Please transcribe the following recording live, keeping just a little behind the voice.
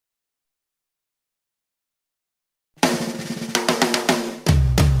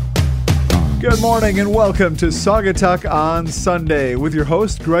Good morning and welcome to Saugatuck on Sunday with your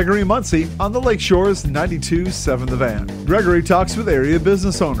host Gregory Muncie on the Lakeshore's 92.7 The Van. Gregory talks with area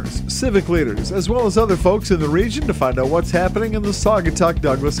business owners, civic leaders, as well as other folks in the region to find out what's happening in the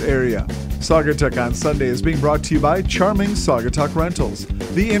Saugatuck-Douglas area. Saugatuck on Sunday is being brought to you by Charming Saugatuck Rentals,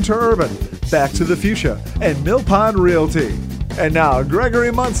 The Interurban, Back to the Fuchsia, and Mill Pond Realty. And now,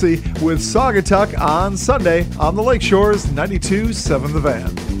 Gregory Muncie with Saugatuck on Sunday on the Lakeshore's 92.7 The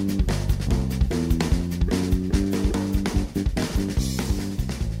Van.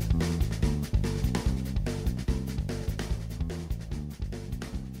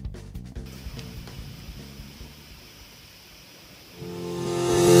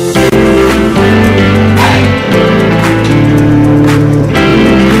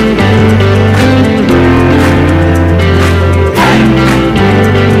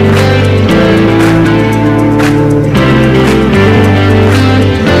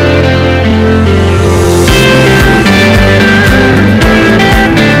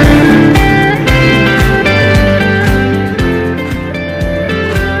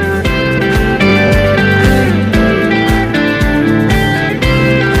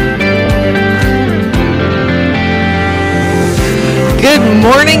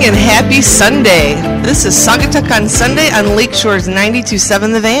 And happy Sunday. This is Saugatuck on Sunday on Lakeshore's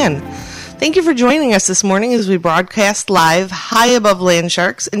 92.7 The Van. Thank you for joining us this morning as we broadcast live high above Land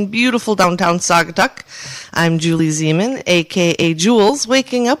Sharks in beautiful downtown Saugatuck. I'm Julie Zeman, aka Jules,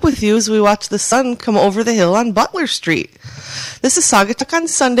 waking up with you as we watch the sun come over the hill on Butler Street. This is Saugatuck on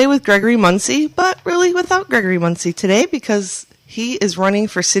Sunday with Gregory Muncie, but really without Gregory Muncie today because he is running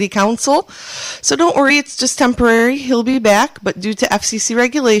for city council. So don't worry, it's just temporary. He'll be back, but due to FCC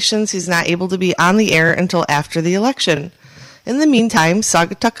regulations, he's not able to be on the air until after the election. In the meantime,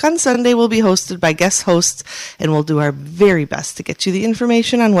 Saugatuck on Sunday will be hosted by guest hosts, and we'll do our very best to get you the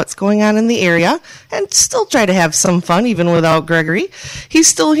information on what's going on in the area and still try to have some fun even without Gregory. He's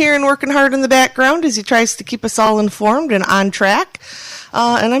still here and working hard in the background as he tries to keep us all informed and on track.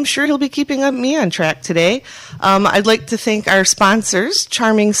 And I'm sure he'll be keeping me on track today. I'd like to thank our sponsors,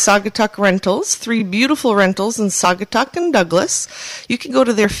 Charming Saugatuck Rentals, 3 beautiful rentals in Saugatuck and Douglas. You can go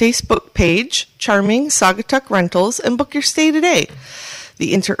to their Facebook page, Charming Saugatuck Rentals, and book your stay today.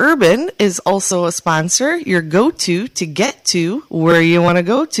 The Interurban is also a sponsor, your go-to to get to where you want to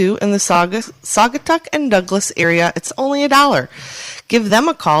go to in the Saugatuck and Douglas area. It's only $1. Give them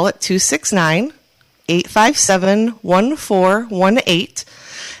a call at 269-857-1418.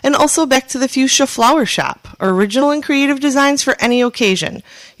 And also Back to the Fuchsia Flower Shop, original and creative designs for any occasion.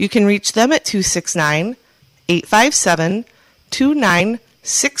 You can reach them at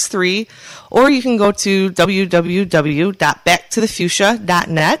 269-857-2963, or you can go to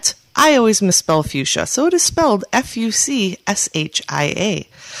www.backtothefuchsia.net. I always misspell fuchsia, so it is spelled Fuchsia.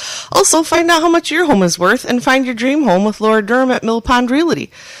 Also, find out how much your home is worth and find your dream home with Laura Durham at Mill Pond Realty.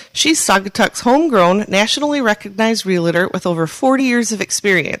 She's Saugatuck's homegrown, nationally recognized realtor with over 40 years of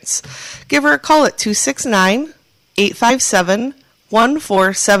experience. Give her a call at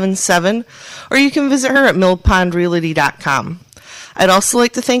 269-857-1477, or you can visit her at millpondrealty.com. I'd also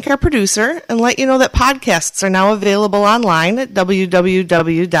like to thank our producer and let you know that podcasts are now available online at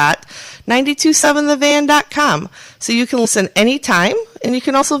www.927thevan.com, so you can listen anytime, and you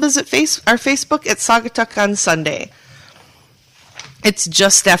can also visit our Facebook at Saugatuck on Sunday. It's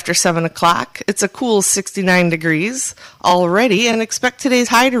just after 7 o'clock. It's a cool 69 degrees already, and expect today's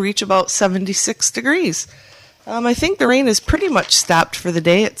high to reach about 76 degrees. I think the rain is pretty much stopped for the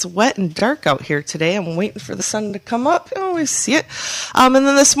day. It's wet and dark out here today. I'm waiting for the sun to come up. You always see it. And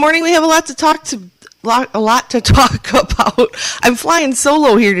then this morning we have a lot to talk about. I'm flying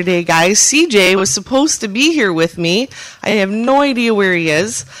solo here today, guys. CJ was supposed to be here with me. I have no idea where he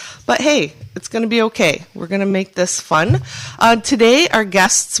is. But hey, it's going to be okay. We're going to make this fun. Today, our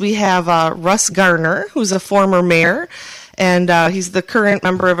guests, we have Russ Garner, who's a former mayor. And he's the current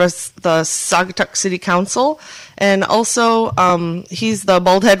member of the Saugatuck City Council. And also, he's the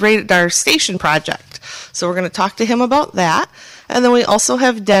Baldhead Radar Station Project. So we're going to talk to him about that. And then we also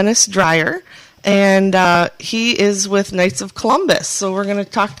have Dennis Dreyer. And he is with Knights of Columbus. So we're going to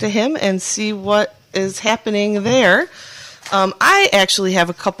talk to him and see what is happening there. I actually have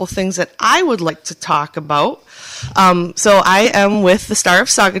a couple things that I would like to talk about. So I am with the Star of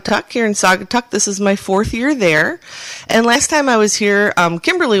Saugatuck here in Saugatuck. This is my 4th year there. And last time I was here,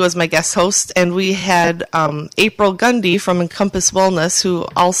 Kimberly was my guest host, and we had April Gundy from Encompass Wellness, who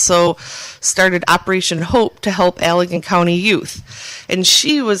also started Operation Hope to help Allegan County youth. And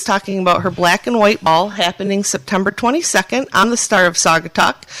she was talking about her black and white ball happening September 22nd on the Star of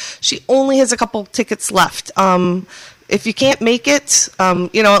Saugatuck. She only has a couple tickets left. if you can't make it,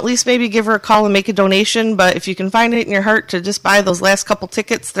 at least maybe give her a call and make a donation. But if you can find it in your heart to just buy those last couple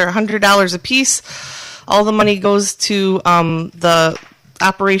tickets, they're $100 a piece. All the money goes to the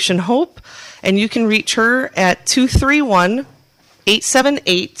Operation Hope, and you can reach her at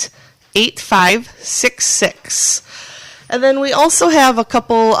 231-878-8566. And then we also have a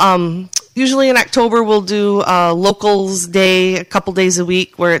couple, usually in October we'll do Locals Day a couple days a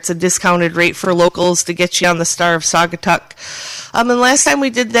week where it's a discounted rate for locals to get you on the Star of Saugatuck. And last time we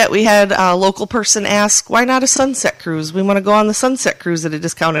did that, we had a local person ask, why not a sunset cruise? We want to go on the sunset cruise at a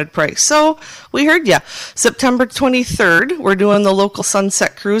discounted price. So we heard you. September 23rd, we're doing the local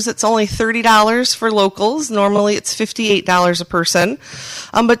sunset cruise. It's only $30 for locals. Normally it's $58 a person.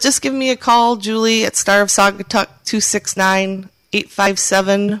 But just give me a call, Julie, at Star of Saugatuck,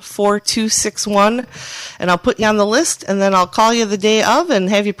 269-857-4261, and I'll put you on the list, and then I'll call you the day of and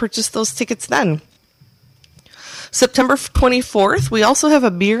have you purchase those tickets then. September 24th, we also have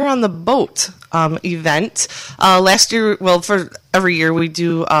a Beer on the Boat event. Last year, for every year, we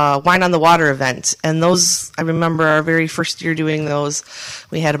do Wine on the Water event. And those, I remember our very first year doing those,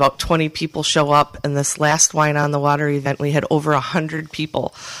 we had about 20 people show up. And this last Wine on the Water event, we had over 100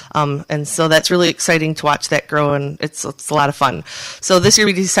 people. And so that's really exciting to watch that grow, and it's a lot of fun. So this year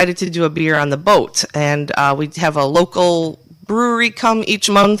we decided to do a Beer on the Boat. And we have a local brewery come each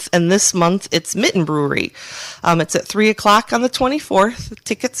month, and this month it's Mitten Brewery. It's at 3 o'clock on the 24th.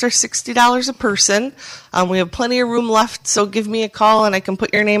 Tickets are $60 a person. We have plenty of room left, so give me a call and I can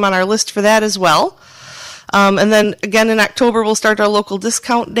put your name on our list for that as well. And then again in October we'll start our local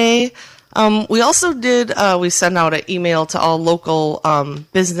discount day. We also did, we sent out an email to all local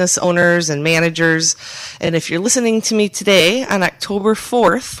business owners and managers. And if you're listening to me today, on October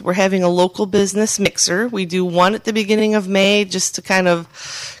 4th, we're having a local business mixer. We do one at the beginning of May just to kind of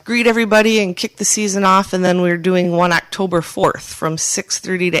greet everybody and kick the season off. And then we're doing one October 4th from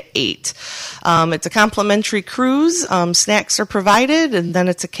 6:30 to 8. It's a complimentary cruise. Snacks are provided, and then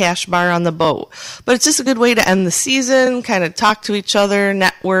it's a cash bar on the boat. But it's just a good way to end the season, kind of talk to each other,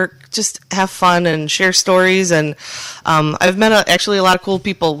 network, just have fun and share stories. And I've met actually a lot of cool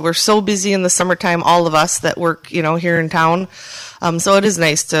people. We're so busy in the summertime, all of us that work, here in town. So it is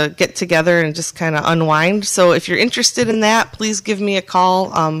nice to get together and just kind of unwind. So if you're interested in that, please give me a call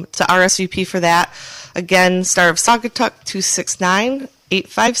to RSVP for that. Again, Star of Saugatuck,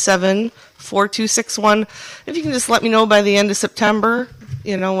 269-857-4261. If you can just let me know by the end of September,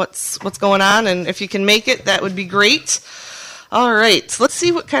 what's going on. And if you can make it, that would be great. All right, so let's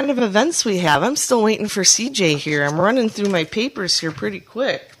see what kind of events we have. I'm still waiting for CJ here. I'm running through my papers here pretty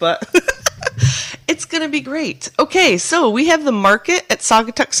quick, but it's going to be great. Okay, so we have the market at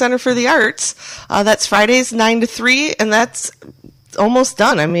Saugatuck Center for the Arts. That's Fridays 9 to 3, and that's almost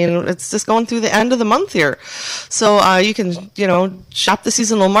done. I mean, it's just going through the end of the month here. So you can, shop the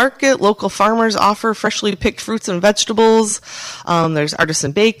seasonal market. Local farmers offer freshly picked fruits and vegetables. There's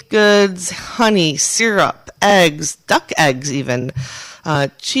artisan baked goods, honey, syrup, eggs, duck eggs even,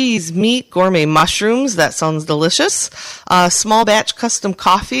 cheese, meat, gourmet mushrooms. That sounds delicious. Small batch custom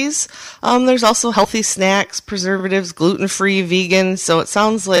coffees. There's also healthy snacks, preservatives, gluten-free, vegan. So it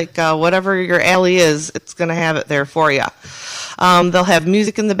sounds like whatever your alley is, it's going to have it there for you. They'll have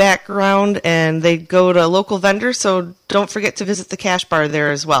music in the background, and they go to local vendors, so don't forget to visit the cash bar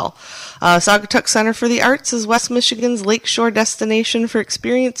there as well. Saugatuck Center for the Arts is West Michigan's lakeshore destination for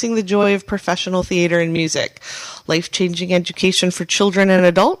experiencing the joy of professional theater and music, life-changing education for children and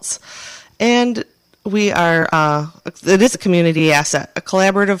adults, and we are, it is a community asset, a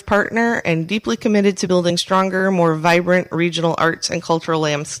collaborative partner, and deeply committed to building stronger, more vibrant regional arts and cultural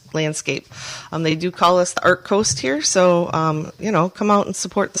landscape. They do call us the Art Coast here, so, come out and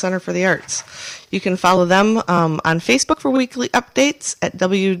support the Center for the Arts. You can follow them on Facebook for weekly updates at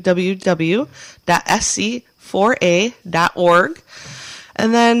www.sc4a.org.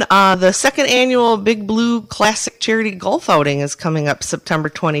 And then the second annual Big Blue Classic Charity Golf Outing is coming up September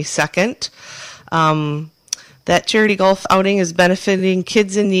 22nd. That charity golf outing is benefiting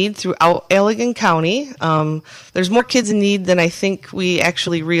kids in need throughout Allegan County. There's more kids in need than I think we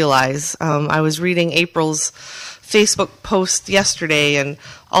actually realize. I was reading April's Facebook post yesterday, and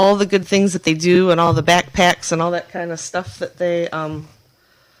all the good things that they do, and all the backpacks and all that kind of stuff that they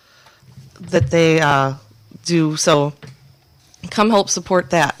do. So come help support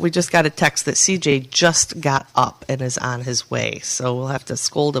that. We just got a text that CJ just got up and is on his way, so we'll have to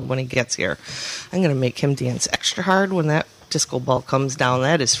scold him when he gets here. I'm going to make him dance extra hard when that disco ball comes down,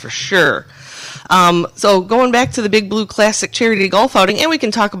 that is for sure. So going back to the Big Blue Classic charity golf outing, and we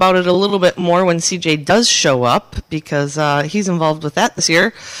can talk about it a little bit more when CJ does show up, because he's involved with that this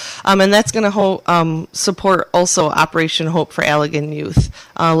year. And that's going to support also Operation Hope for Allegan Youth.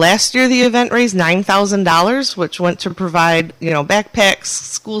 Last year the event raised $9,000, which went to provide, backpacks,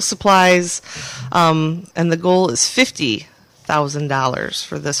 school supplies, and the goal is $50,000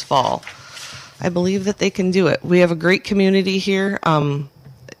 for this fall. I believe that they can do it. We have a great community here.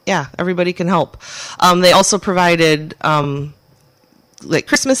 Everybody can help. They also provided like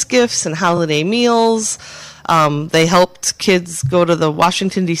Christmas gifts and holiday meals. They helped kids go to the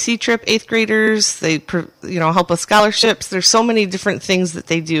Washington, D.C. trip, 8th graders. They, help with scholarships. There's so many different things that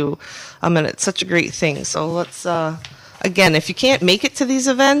they do, and it's such a great thing. So let's, again, if you can't make it to these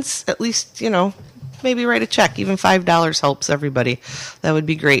events, at least, maybe write a check. Even $5 helps everybody. That would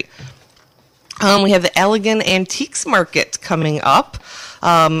be great. We have the Allegan Antiques Market coming up,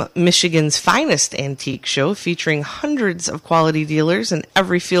 Michigan's finest antique show featuring hundreds of quality dealers in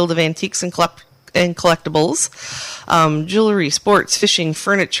every field of antiques and collectibles, jewelry, sports, fishing,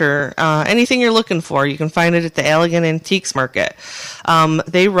 furniture, anything you're looking for, you can find it at the Allegan Antiques Market.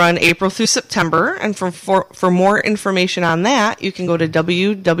 They run April through September, and for more information on that, you can go to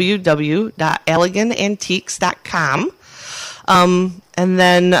www.alleganantiques.com. And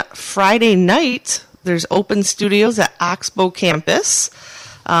then Friday night, there's open studios at Oxbow campus.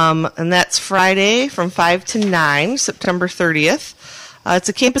 And that's Friday from 5 to 9, September 30th. It's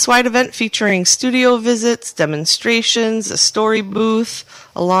a campus-wide event featuring studio visits, demonstrations, a story booth,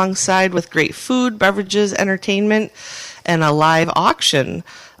 alongside with great food, beverages, entertainment, and a live auction.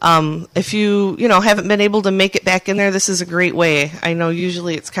 If you haven't been able to make it back in there, this is a great way. I know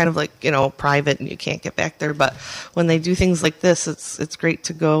usually it's kind of like, private and you can't get back there, but when they do things like this, it's great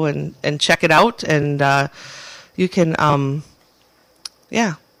to go and check it out, and you can,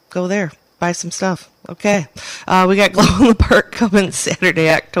 go there, buy some stuff. Okay. We got Glow in the Park coming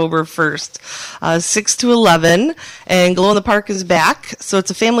Saturday, October 1st, 6 to 11, and Glow in the Park is back. So it's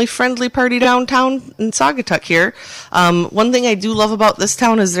a family-friendly party downtown in Saugatuck here. One thing I do love about this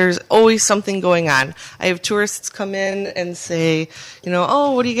town is there's always something going on. I have tourists come in and say,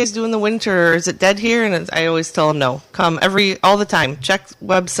 oh, what do you guys do in the winter? Is it dead here? And I always tell them no. Come all the time. Check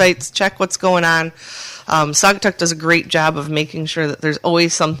websites, check what's going on. Saugatuck does a great job of making sure that there's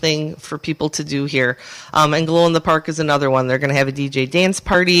always something for people to do here. And Glow in the Park is another one. They're going to have a DJ dance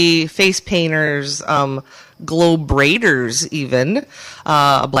party, face painters, glow braiders even,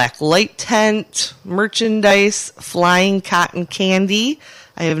 a black light tent, merchandise, flying cotton candy.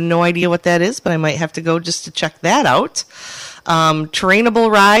 I have no idea what that is, but I might have to go just to check that out.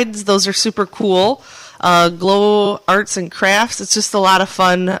 Trainable rides, those are super cool. Glow Arts and Crafts, it's just a lot of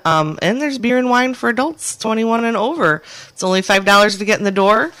fun. And there's beer and wine for adults, 21 and over. It's only $5 to get in the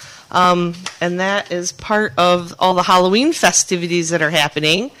door. And that is part of all the Halloween festivities that are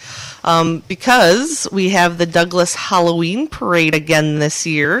happening. Because we have the Douglas Halloween Parade again this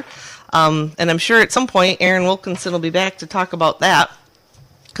year. And I'm sure at some point Aaron Wilkinson will be back to talk about that,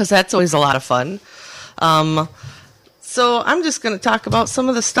 because that's always a lot of fun. So I'm just going to talk about some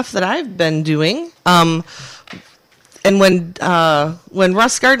of the stuff that I've been doing. And when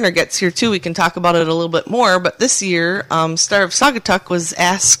Russ Gardner gets here too, we can talk about it a little bit more. But this year, Star of Saugatuck was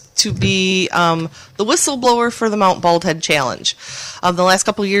asked to be the whistleblower for the Mount Baldhead Challenge. The last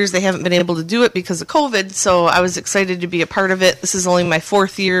couple of years, they haven't been able to do it because of COVID, so I was excited to be a part of it. This is only my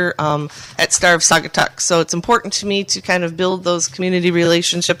 4th year at Star of Saugatuck, so it's important to me to kind of build those community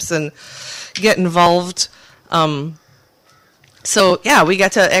relationships and get involved. So, we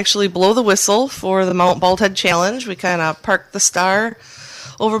got to actually blow the whistle for the Mount Baldhead Challenge. We kind of parked the Star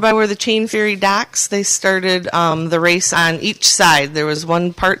over by where the Chain Ferry docks. They started the race on each side. There was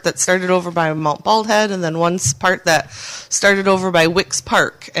one part that started over by Mount Baldhead, and then one part that started over by Wicks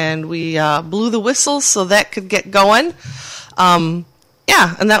Park. And we blew the whistle so that could get going. And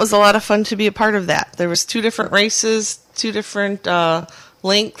that was a lot of fun to be a part of that. There was 2 different races, 2 different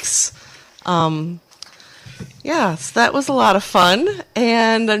lengths. So that was a lot of fun,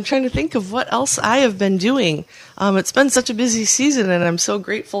 and I'm trying to think of what else I have been doing. It's been such a busy season, and I'm so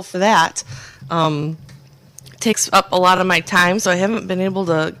grateful for that. It takes up a lot of my time, so I haven't been able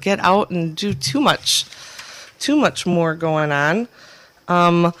to get out and do too much more going on.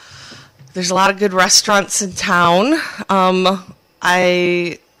 There's a lot of good restaurants in town.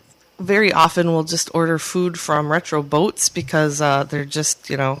 I very often will just order food from Retro Boats because they're just,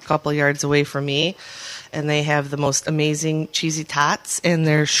 a couple yards away from me. And they have the most amazing cheesy tots, and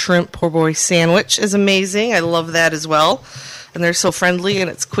their shrimp poor boy sandwich is amazing. I love that as well. And they're so friendly, and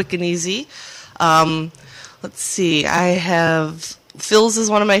it's quick and easy. Let's see. I have Phil's is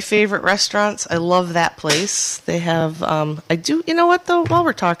one of my favorite restaurants. I love that place. They have I do. You know what though? While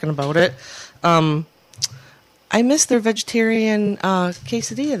we're talking about it, I miss their vegetarian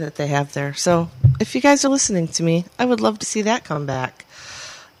quesadilla that they have there. So if you guys are listening to me, I would love to see that come back.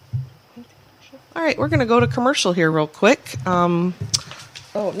 All right, we're going to go to commercial here real quick. Oh,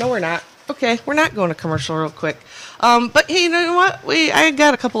 no, we're not. Okay, we're not going to commercial real quick. But hey, you know what? I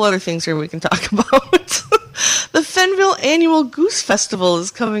got a couple other things here we can talk about. The Fenville Annual Goose Festival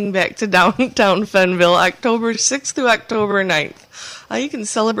is coming back to downtown Fenville, October 6th through October 9th. You can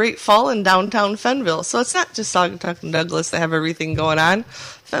celebrate fall in downtown Fenville. So it's not just Saugatuck and Douglas that have everything going on.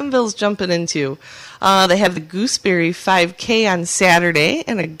 Fenville's jumping into. They have the Gooseberry 5K on Saturday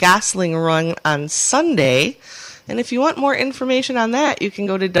and a Gosling Run on Sunday. And if you want more information on that, you can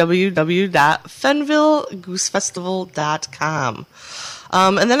go to www.fenvillegoosefestival.com.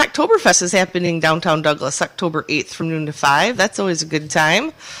 And then Oktoberfest is happening downtown Douglas, October 8th from noon to 5. That's always a good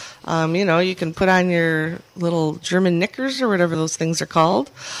time. You can put on your little German knickers or whatever those things are called,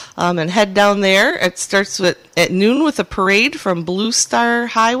 and head down there. It starts at noon with a parade from Blue Star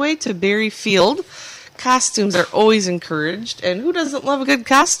Highway to Berry Field. Costumes are always encouraged, and who doesn't love a good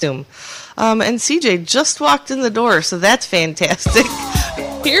costume? And CJ just walked in the door, so that's fantastic.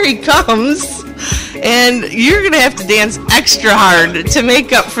 Here he comes, and you're going to have to dance extra hard to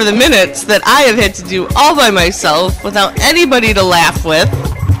make up for the minutes that I have had to do all by myself without anybody to laugh with.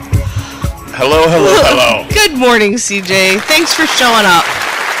 Hello. Good morning, CJ. Thanks for showing up.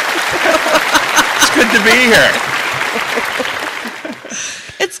 It's good to be here.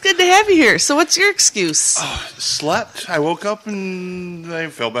 It's good to have you here. So what's your excuse? Slept. I woke up and I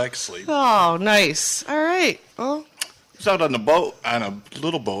fell back asleep. Oh, nice. All right. Well, I was out on the boat, on a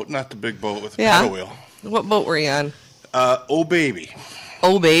little boat, not the big boat with a yeah. paddle wheel. What boat were you on? Oh Baby.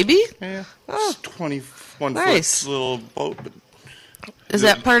 Oh Baby? Yeah. Oh. It's 21 Nice. foot little boat. But is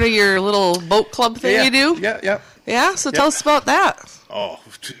that part of your little boat club thing yeah, you do? Yeah. Yeah? So tell us about that. Oh.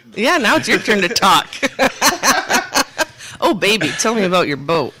 Yeah, now it's your turn to talk. Oh, baby, tell me about your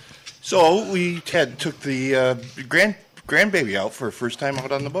boat. So we took the grandbaby out for her first time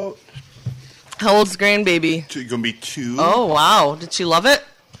out on the boat. How old's the grandbaby? She's going to be 2. Oh, wow. Did she love it?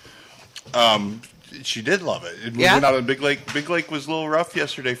 She did love it. We Yeah? went out on Big Lake. Big Lake was a little rough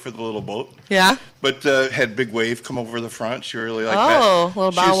yesterday for the little boat. Yeah? But had big wave come over the front. She really liked that. Oh,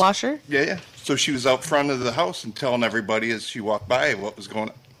 little bow She was- washer? Yeah. So she was out front of the house and telling everybody as she walked by what was going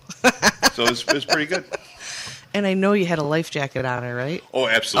on. So it was pretty good. And I know you had a life jacket on her, right? Oh,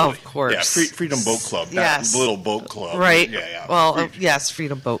 absolutely. Of course. Yeah, Freedom Boat Club, not Yes. Little Boat Club. Right. Yeah. Well, yes,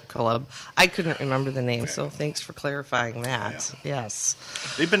 Freedom Boat Club. I couldn't remember the name, so thanks for clarifying that. Yeah. Yes.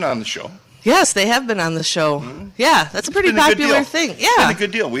 They've been on the show. Yes, they have been on the show. Mm-hmm. Yeah, that's a pretty It's been a good popular deal. thing. It's Yeah. been a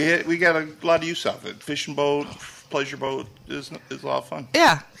good deal. We got a lot of use out of it. Fishing boat, pleasure boat is a lot of fun.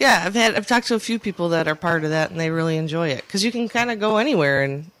 Yeah. I've talked to a few people that are part of that, and they really enjoy it because you can kind of go anywhere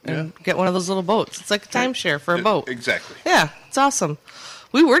and get one of those little boats. It's like a timeshare for a boat. Exactly. Yeah, it's awesome.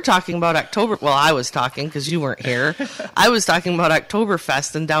 We were talking about October. Well, I was talking because you weren't here. I was talking about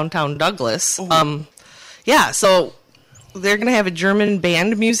Oktoberfest in downtown Douglas. Oh. Yeah, so they're gonna have a German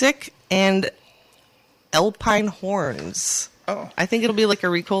band music and Alpine horns. Oh. I think it'll be like a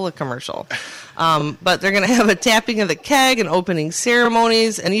Ricola commercial. But they're going to have a tapping of the keg and opening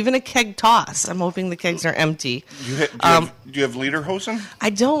ceremonies and even a keg toss. I'm hoping the kegs are empty. Do you have lederhosen?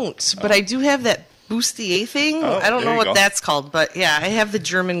 I don't, but I do have that bustier thing. Oh, I don't know there you what go. that's called, but yeah, I have the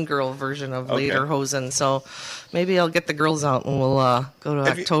German girl version of Okay. lederhosen. So maybe I'll get the girls out and we'll go to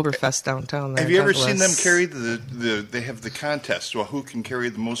Oktoberfest downtown there. Have you in ever Douglas. seen them carry they have the contest, well, who can carry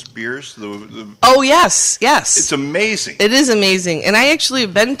the most beers? Oh, yes. It's amazing. It is amazing. And I actually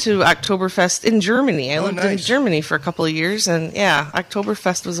have been to Oktoberfest in Germany. I lived in nice. Germany for a couple of years, and yeah,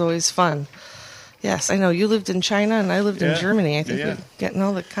 Oktoberfest was always fun. Yes, I know. You lived in China, and I lived in Yeah. Germany. I think Yeah. we're getting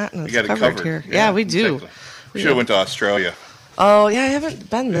all the continents You got it covered covered here. Yeah, we do. exactly. Should have went to Australia. Oh, yeah, I haven't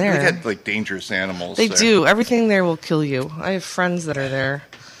been there. They got like dangerous animals. They there. do. Everything there will kill you. I have friends that are there.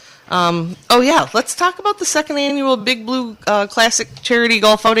 Oh, yeah. Let's talk about the second annual Big Blue Classic charity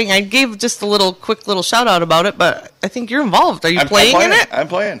golf outing. I gave just a quick little shout out about it, but I think you're involved. Are you playing in it? I'm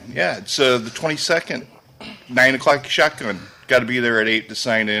playing. Yeah, it's the 22nd, 9 o'clock shotgun. Got to be there at 8 to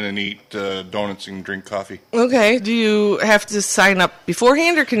sign in and eat donuts and drink coffee. Okay. Do you have to sign up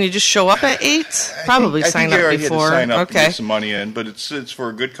beforehand, or can you just show up at 8? Probably I sign think up I already before. had to sign up and Okay. get some money in, but it's for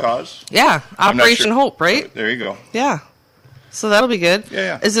a good cause. Yeah. I'm not Operation sure. Hope, right? There you go. Yeah. So that'll be good.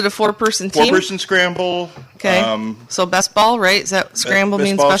 Yeah. Is it a 4-person team? 4-person scramble. Okay. So best ball, right? Is that scramble best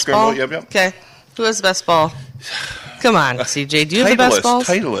means ball, best scramble, ball? yep. Okay. Who has best ball? Come on, CJ. Do you have the best balls?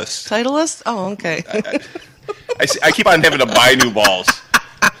 Titleist. Titleist? Oh, okay. I keep on having to buy new balls.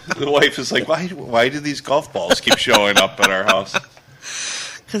 The wife is like, why do these golf balls keep showing up at our house?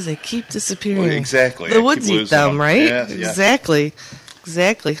 Because they keep disappearing. Well, exactly. The woods eat them, right? Yeah, exactly.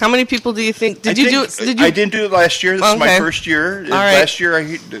 Exactly. How many people do you think? I didn't do it last year. This is my first year. All right. Last year,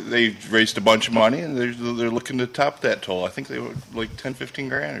 they raised a bunch of money, and they're looking to top that total. I think they were like 10, 15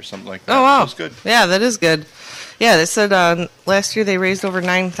 grand or something like that. Oh, wow. That's good. Yeah, that is good. Yeah, they said last year they raised over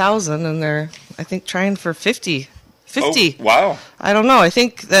 9,000, and they're, I think, trying for 50. 50. Oh, wow. I don't know. I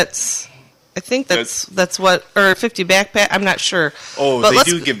think that's what, or 50 backpack. I'm not sure. Oh, but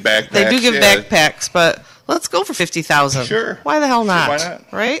they do give backpacks. They do give backpacks, but let's go for 50,000. Sure. Why the hell not? Sure, why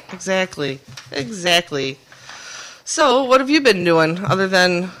not? Right? Exactly. So, what have you been doing other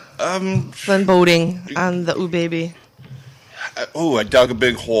than boating on the baby? I dug a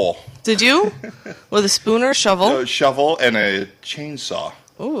big hole. Did you? With a spoon or shovel? A shovel and a chainsaw.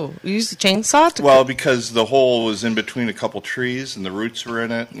 Oh, you used a chainsaw? Well, because the hole was in between a couple trees and the roots were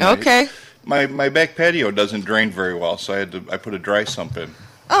in it. Okay. My back patio doesn't drain very well, so I put a dry sump in.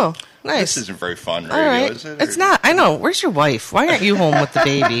 Oh, nice. This isn't very fun radio, all right. is it? It's not. I know. Where's your wife? Why aren't you home with the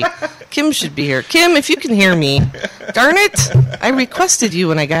baby? Kim should be here. Kim, if you can hear me. Darn it. I requested you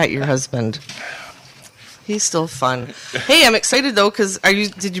when I got your husband. He's still fun. Hey, I'm excited though because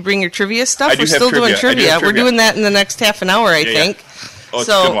did you bring your trivia stuff? We're still doing trivia. We're doing that in the next half an hour, I think. Yeah. Oh, it's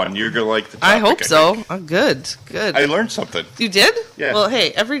a good one. You're going to like the topic. I hope so. Oh, good. I learned something. You did? Yeah. Well,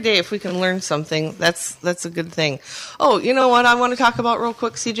 hey, every day if we can learn something, that's a good thing. Oh, you know what I want to talk about real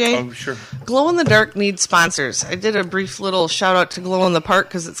quick, CJ? Oh, sure. Glow in the Dark needs sponsors. I did a brief little shout out to Glow in the Park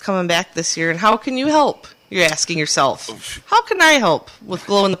because it's coming back this year. And how can you help? You're asking yourself. How can I help with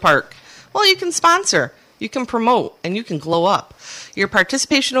Glow in the Park? Well, you can sponsor. You can promote, and you can glow up. Your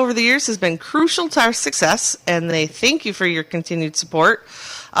participation over the years has been crucial to our success, and they thank you for your continued support.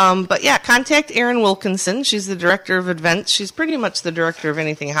 But yeah, contact Erin Wilkinson. She's the director of events. She's pretty much the director of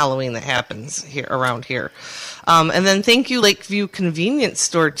anything Halloween that happens here around here. And then thank you, Lakeview Convenience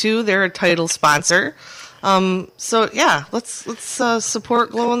Store, too. They're a title sponsor. So yeah, let's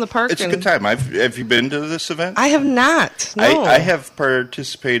support Glow in the Park. It's a good time. Have you been to this event? I have not. No. I have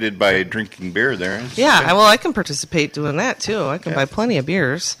participated by drinking beer there. Yeah, well, I can participate doing that too. I can buy plenty of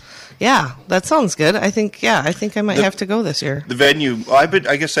beers. Yeah, that sounds good. I think I might have to go this year. The venue. I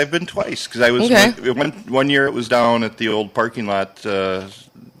guess I've been twice because I was one year. It was down at the old parking lot.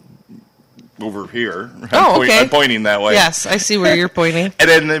 Over here. I'm pointing that way. Yes, I see where you're pointing. And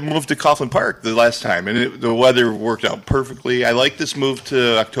then they moved to Coughlin Park the last time, and the weather worked out perfectly. I like this move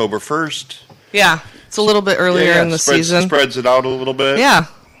to October 1st. Yeah, it's a little bit earlier in the season. Spreads it out a little bit. Yeah,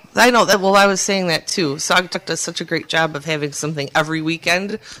 I know that. Well, I was saying that too. Saugatuck does such a great job of having something every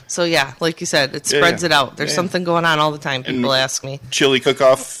weekend. So yeah, like you said, it spreads it out. There's something going on all the time. People ask me. Chili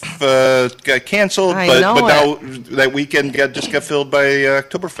cook-off got canceled, but now that weekend just got filled by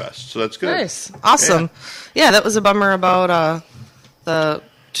Oktoberfest. So that's good. Nice, awesome. Yeah, that was a bummer about the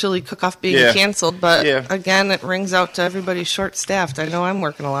chili cook-off being canceled. But again, it rings out to everybody short-staffed. I know I'm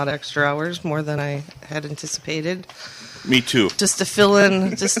working a lot of extra hours, more than I had anticipated. Me too. Just to fill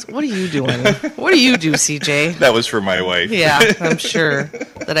in. What are you doing? What do you do, CJ? That was for my wife. Yeah, I'm sure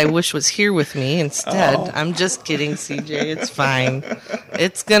that I wish was here with me instead. Oh. I'm just kidding, CJ. It's fine.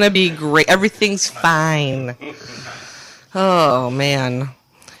 It's gonna be great. Everything's fine. Oh man.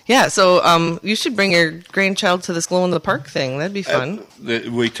 Yeah. So you should bring your grandchild to this Glow in the Park thing. That'd be fun.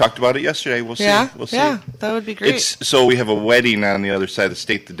 We talked about it yesterday. We'll see. We'll see. Yeah, that would be great. So we have a wedding on the other side of the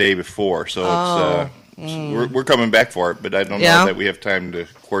state the day before. So it's. We're coming back for it, but I don't know that we have time to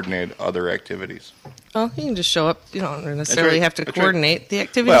coordinate other activities. Well, you can just show up. You don't necessarily have to coordinate. Right. The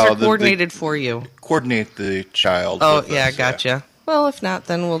activities are coordinated for you. Coordinate the child. Oh, yeah, gotcha. Yeah. Well, if not,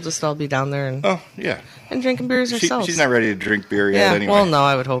 then we'll just all be down there and and drinking beers ourselves. She's not ready to drink beer yet anyway. Well, no,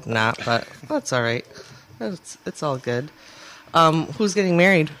 I would hope not, but that's all right. It's all good. Who's getting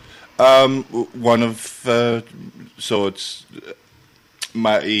married? One of... so it's...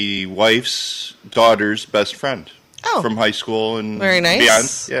 my wife's daughter's best friend from high school and very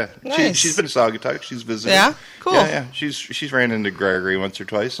nice. Beyond. Yeah, nice. She's been to Saugatuck. She's visited. Yeah, cool. Yeah. She's ran into Gregory once or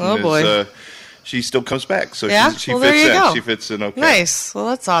twice. Oh and boy. She still comes back, so she well, fits in. Go. She fits in okay. Nice. Well,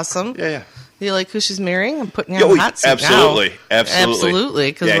 that's awesome. Yeah. Do you like who she's marrying? I'm putting you on the hot seat absolutely. now.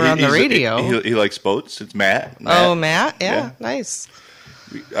 Absolutely, because we're on the radio. He likes boats. It's Matt. Oh, Matt. Yeah, nice.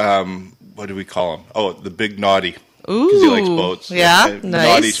 What do we call him? Oh, the Big Naughty. Ooh, because he likes boats. Yeah, nice.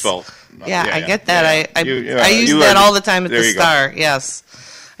 Naughty spelled. Yeah, I get that. I use that all the time at the Star. Yes,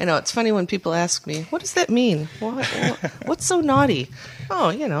 I know. It's funny when people ask me, "What does that mean? What's so naughty?"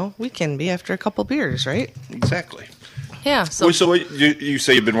 Oh, we can be after a couple beers, right? Exactly. Yeah. So you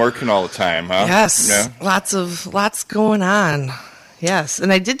say you've been working all the time, huh? Yes. Yeah. Lots going on. Yes.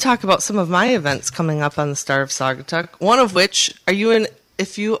 And I did talk about some of my events coming up on the Star of Saugatuck. One of which, are you in?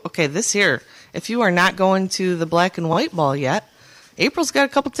 This year, if you are not going to the Black and White Ball yet, April's got a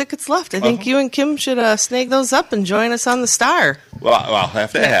couple tickets left. I think you and Kim should snag those up and join us on the Star. Well, I'll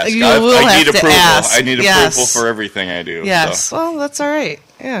have to ask. I need approval. Ask. I need approval for everything I do. Yes. So. Well, that's all right.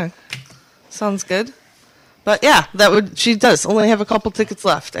 Yeah. Sounds good. But yeah, she does only have a couple tickets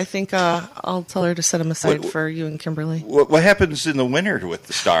left. I think I'll tell her to set them aside for you and Kimberly. What happens in the winter with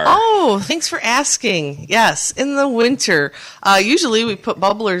the Star? Oh, thanks for asking. Yes, in the winter, usually we put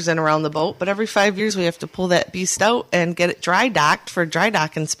bubblers in around the boat, but every 5 years we have to pull that beast out and get it dry docked for a dry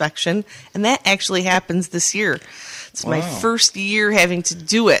dock inspection, and that actually happens this year. It's my first year having to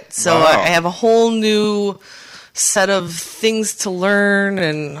do it, so I have a whole new set of things to learn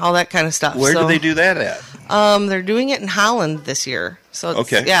and all that kind of stuff. Where do they do that at? They're doing it in Holland this year. So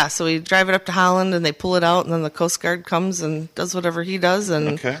so we drive it up to Holland and they pull it out, and then the Coast Guard comes and does whatever he does,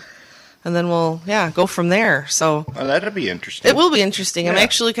 and then we'll go from there. So that'll be interesting. It will be interesting. Yeah. I'm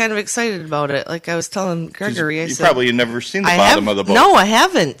actually kind of excited about it. Like I was telling Gregory, you probably have never seen the bottom of the boat. No, I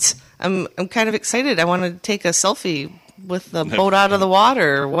haven't. I'm kind of excited. I want to take a selfie with the boat out of the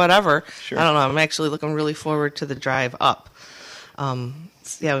water or whatever. Sure. I don't know. I'm actually looking really forward to the drive up.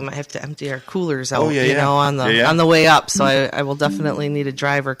 We might have to empty our coolers out, on the way up. So I will definitely need a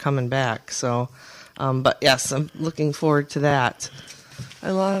driver coming back. So, but yes, I'm looking forward to that. I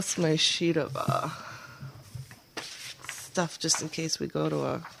lost my sheet of stuff just in case we go to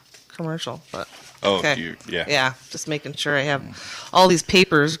a commercial. But okay. Just making sure I have all these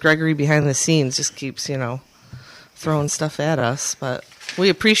papers. Gregory behind the scenes just keeps, throwing stuff at us, but we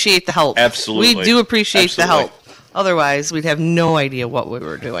appreciate the help. Absolutely. We do appreciate the help. Otherwise, we'd have no idea what we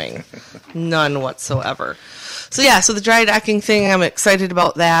were doing. None whatsoever. So the dry docking thing, I'm excited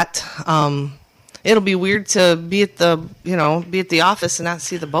about that. It'll be weird to be at the office and not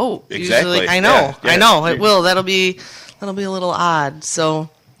see the boat. Exactly. Usually, I know. It will. That'll be a little odd.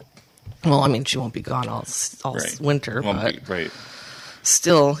 So, well, I mean, she won't be gone all winter, but right.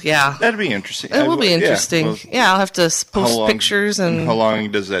 Still, that'd be interesting. It will be interesting. I'll have to post pictures and how long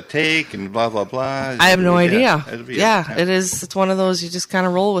does that take and blah blah blah. I have no idea. It is. It's one of those you just kind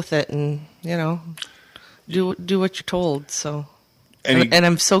of roll with it and do what you're told. So, and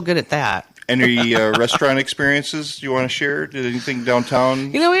I'm so good at that. Any restaurant experiences you want to share? Did anything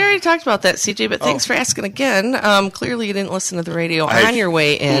downtown? We already talked about that, CJ, but thanks for asking again. Clearly you didn't listen to the radio on your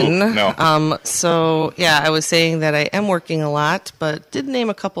way in. No. I was saying that I am working a lot, but did name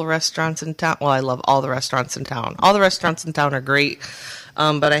a couple restaurants in town. Well, I love all the restaurants in town. All the restaurants in town are great,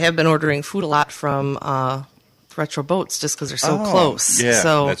 but I have been ordering food a lot from Retro Boats just because they're so close. Yeah,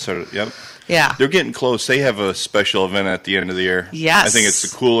 so, that's sort of, yep. Yeah. They're getting close. They have a special event at the end of the year. Yes. I think it's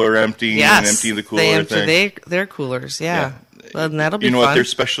the cooler emptying and empty the cooler they empty thing. Their coolers, yeah. Well, that'll be fun. You know fun. what their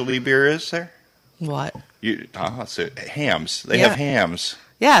specialty beer is there? What? Hams. They have hams.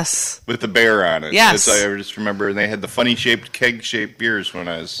 Yes. With the bear on it. Yes. I just remember, and they had the funny-shaped, keg-shaped beers when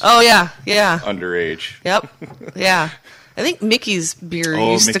I was underage. Yep. Yeah. I think Mickey's beer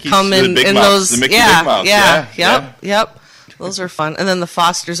used to Mickey's, come in those. The Mickey Big Mouths. Yep. Those are fun. And then the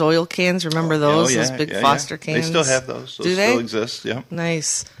Foster's oil cans. Remember those? Those big Foster cans. They still have those. Those still exist. Yeah.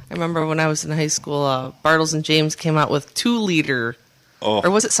 Nice. I remember when I was in high school, Bartles and James came out with 2-liter. Or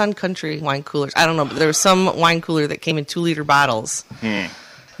was it Sun Country wine coolers? I don't know, but there was some wine cooler that came in 2-liter bottles.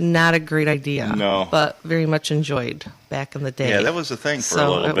 Not a great idea. No. But very much enjoyed back in the day. Yeah, that was a thing for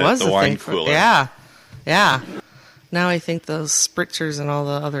a little bit. The wine cooler. Yeah. Now I think those spritzers and all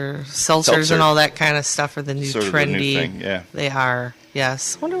the other seltzers and all that kind of stuff are the new trendy. The new thing, yeah. They are,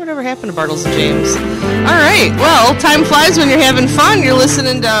 yes. Wonder whatever happened to Bartles and James. All right, well, time flies when you're having fun. You're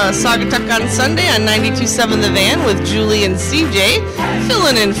listening to Saugatuck on Sunday on 92.7 The Van with Julie and CJ,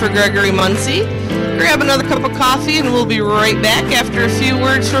 filling in for Gregory Muncie. Grab another cup of coffee and we'll be right back after a few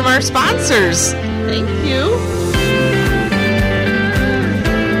words from our sponsors. Thank you.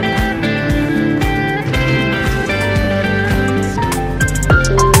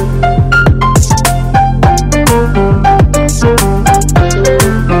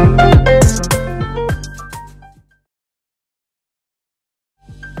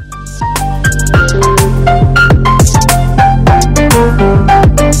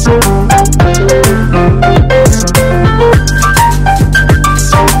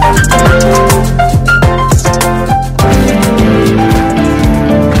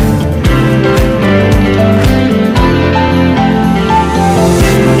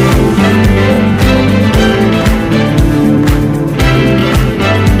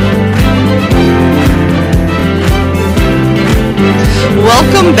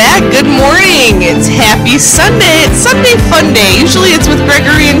 Welcome back. Good morning. It's Happy Sunday. It's Sunday Fun Day. Usually it's with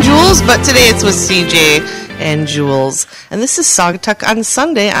Gregory and Jules, but today it's with CJ and Jules. And this is Saugatuck on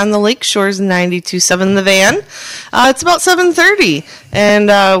Sunday on the Lake Shores 92.7 The Van. It's about 7:30,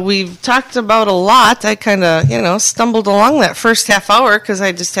 and we've talked about a lot. I kind of, stumbled along that first half hour because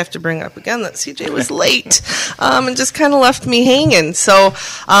I just have to bring up again that CJ was late and just kind of left me hanging. So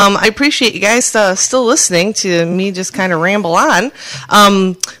I appreciate you guys still listening to me just kind of ramble on.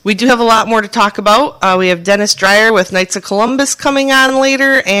 We do have a lot more to talk about. We have Dennis Dreyer with Knights of Columbus coming on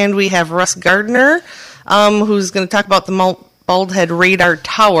later, and we have Russ Gardner, who's going to talk about the Bald Head Radar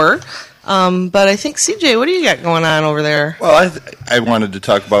Tower. But I think, CJ, what do you got going on over there? Well, I wanted to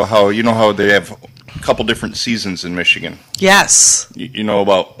talk about how they have a couple different seasons in Michigan. Yes. You know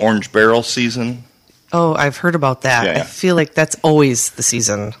about Orange Barrel season? Oh, I've heard about that. Yeah. I feel like that's always the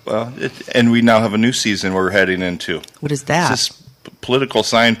season. Well, and we now have a new season we're heading into. What is that? It's this political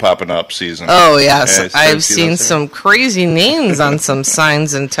sign popping up season. Oh, yes. I've seen some crazy names on some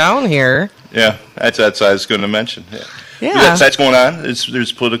signs in town here. Yeah, that's what I was going to mention. Yeah. That's going on.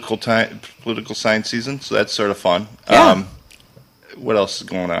 There's political sign season, so that's sort of fun. Yeah. What else is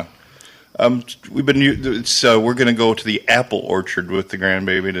going on? We're going to go to the apple orchard with the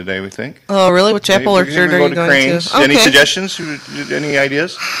grandbaby today, we think. Oh, really? Which apple orchard are you going to? Okay. Any suggestions? Any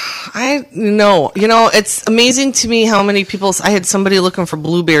ideas? It's amazing to me how many people. I had somebody looking for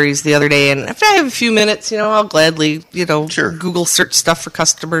blueberries the other day, and if I have a few minutes, I'll gladly, Sure. Google search stuff for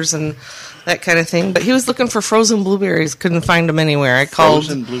customers and that kind of thing. But he was looking for frozen blueberries. Couldn't find them anywhere. I called.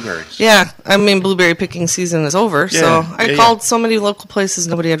 Frozen blueberries. Yeah, blueberry picking season is over, so I called so many local places.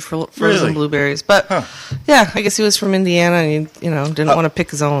 Nobody had frozen blueberries. But yeah, I guess he was from Indiana and he, didn't want to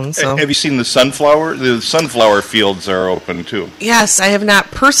pick his own. So have you seen the sunflower? The sunflower fields are open too. Yes, I have not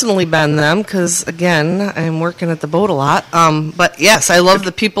personally been them because again, I'm working at the boat a lot. But yes, I love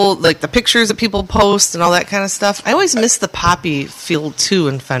the people, like the pictures that people post and all that kind of stuff. I always miss the poppy field too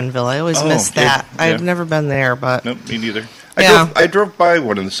in Fenville. I always miss that. Yeah. I've never been there, but nope, me neither. I drove by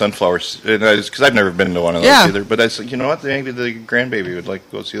one of the sunflowers because I've never been to one of those either. But I said, you know what? Maybe the grandbaby would like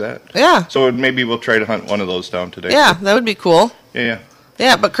to go see that. Yeah. So maybe we'll try to hunt one of those down today. Yeah, that would be cool. Yeah.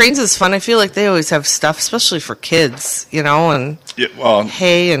 Yeah, but Cranes is fun. I feel like they always have stuff, especially for kids, and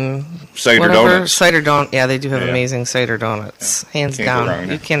hay and cider donuts. Cider donut. Yeah, they do have amazing cider donuts, hands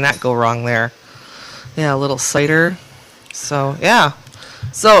down. You cannot go wrong there. Yeah, a little cider. So yeah.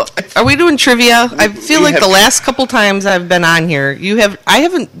 So, are we doing trivia? I feel like the last couple times I've been on here, you haven't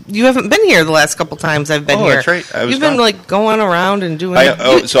been here the last couple times I've been here. Oh, that's right. You've been like going around and doing.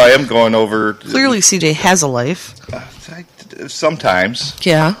 So I am going over. Clearly, CJ has a life. Sometimes.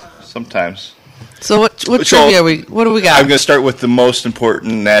 Yeah. Sometimes. So what trivia what do we got? I'm going to start with the most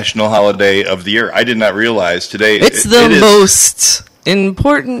important national holiday of the year. I did not realize today. It's the most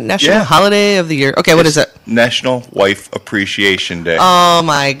important national holiday of the year. Okay, what is it? National Wife Appreciation Day. Oh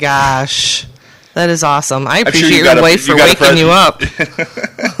my gosh. That is awesome. I appreciate your wife for waking you up.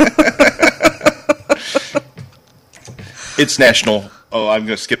 It's National... Oh, I'm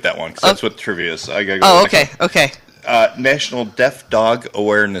going to skip that one because that's what trivia is. I gotta go okay. National Deaf Dog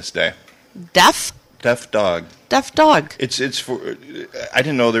Awareness Day. Deaf? Deaf dog. Deaf dog. It's for. I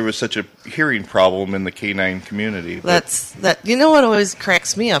didn't know there was such a hearing problem in the canine community. You know what always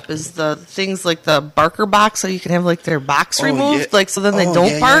cracks me up is the things like the barker box, so you can have like their box removed, like so then they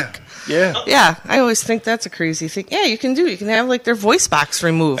don't bark. Yeah. I always think that's a crazy thing. Yeah, you can do. You can have like their voice box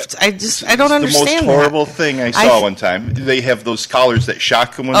removed. I don't understand. The most horrible thing I saw one time. They have those collars that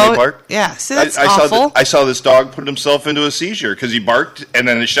shock them when they bark. Yeah, see, that's awful. I saw this dog put himself into a seizure because he barked and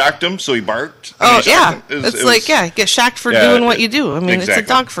then it shocked him, so he barked. You get shocked for doing what you do. I mean, it's a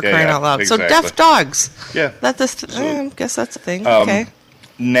dog for crying out loud. Exactly. So deaf dogs. Yeah. I guess that's a thing. Okay.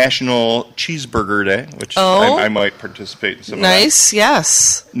 National Cheeseburger Day, which I might participate in some of that. Nice,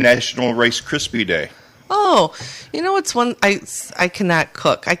 yes. National Rice Krispie Day. Oh, you know what's one I cannot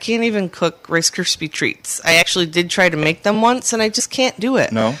cook. I can't even cook Rice Krispie treats. I actually did try to make them once, and I just can't do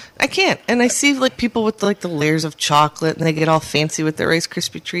it. No? I can't. And I see like people with like the layers of chocolate, and they get all fancy with their Rice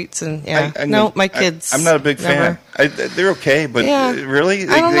Krispie treats, and my kids. I'm not a big fan. They're okay, but really?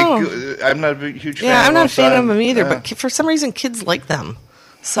 I don't know. I'm not a huge fan. Yeah, I'm not a fan of them either, but for some reason kids like them.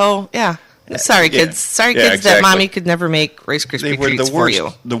 So, yeah. Sorry, kids. Sorry, kids, that Mommy could never make Rice Krispie treats for you.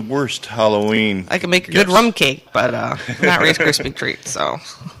 The worst Halloween. I can make a good rum cake, but not Rice Krispie treats. So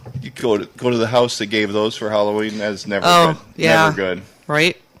you go to the house that gave those for Halloween. That's never good. Yeah, never good.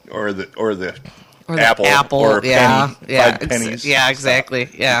 Right? Or the apple. Or penny, 5 pennies. Yeah, exactly.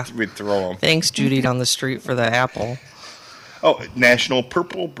 Yeah. We'd throw them. Thanks, Judy, down the street for the apple. Oh, National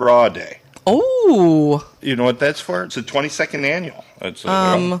Purple Bra Day. Oh. You know what that's for? It's a 22nd annual. It's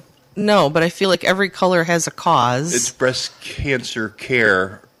no, but I feel like every color has a cause. It's Breast Cancer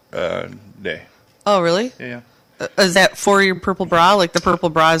Care Day. Oh, really? Yeah. Is that for your purple bra? Like the purple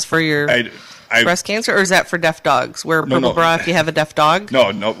bra is for your breast cancer, or is that for deaf dogs? Wear a purple bra if you have a deaf dog?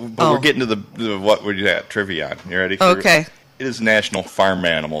 No, but we're getting to the what we're at trivia on. You ready? Okay. It is National Farm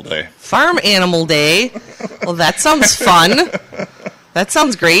Animal Day. Farm Animal Day? Well, that sounds fun. That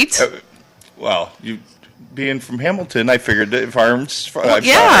sounds great. Well, you being from Hamilton, I figured that farms.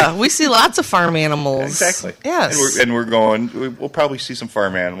 Yeah, we see lots of farm animals. Exactly. Yes. And we're going. We'll probably see some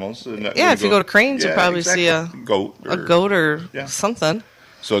farm animals. Yeah, if you go to Cranes, you'll probably see a goat or something.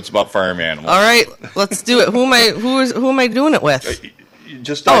 So it's about farm animals. All right, let's do it. Who am I doing it with? It's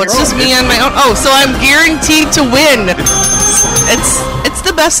just me on my own. Oh, so I'm guaranteed to win. It's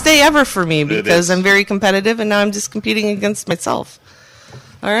the best day ever for me because I'm very competitive, and now I'm just competing against myself.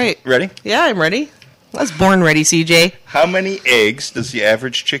 All right. Ready? Yeah, I'm ready. I was born ready, CJ. How many eggs does the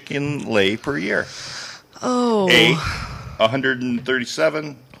average chicken lay per year? Oh. A,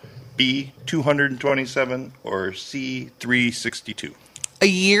 137, B, 227, or C, 362? A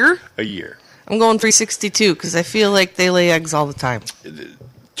year? A year. I'm going 362 because I feel like they lay eggs all the time.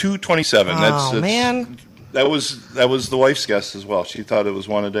 227. Oh, man. That was the wife's guess as well. She thought it was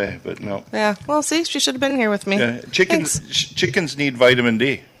one a day, but no. Yeah. Well, see, she should have been here with me. Yeah. Chickens need vitamin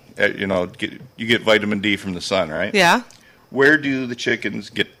D. You get vitamin D from the sun, right? Yeah. Where do the chickens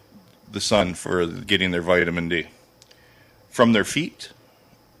get the sun for getting their vitamin D? From their feet,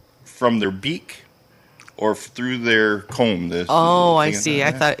 from their beak, or through their comb? I see.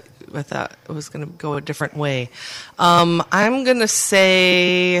 I thought it was going to go a different way. I'm going to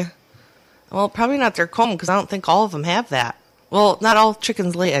say, well, probably not their comb because I don't think all of them have that. Well, not all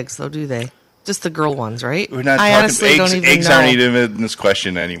chickens lay eggs, though, do they? Just the girl ones, right? We're not talking honestly don't even eggs know. Aren't even in this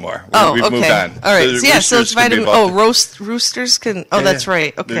question anymore. We've okay. moved on. All right. So it's vitamin. Roosters can. Oh, that's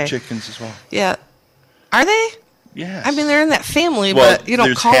right. Okay. They're chickens as well. Yeah. Are they? Yes. I mean, they're in that family, but you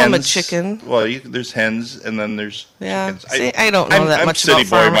don't call them a chicken. Well, there's hens, and then there's chickens. See, I don't know that much about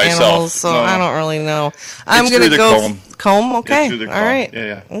farm animals, so I don't really know. I'm going to go comb. Okay. All right.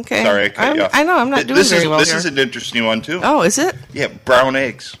 Yeah. Okay. Sorry, I cut you off. I know. I'm not doing very well This here. is an interesting one too. Oh, is it? Yeah, brown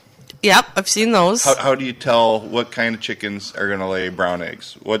eggs. Yep, I've seen those. How do you tell what kind of chickens are going to lay brown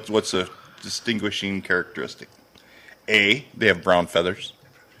eggs? What's a distinguishing characteristic? A, they have brown feathers.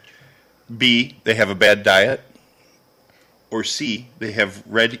 B, they have a bad diet. Or C, they have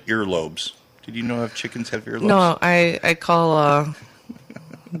red earlobes. Did you know if chickens have earlobes? No, I call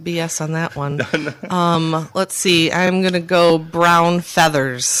BS on that one. Let's see. I'm going to go brown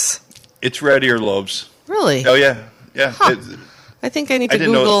feathers. It's red earlobes. Really? Oh, yeah. Yeah. Huh. I think I need to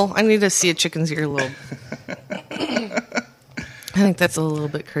Google. I need to see a chicken's earlobe. I think that's a little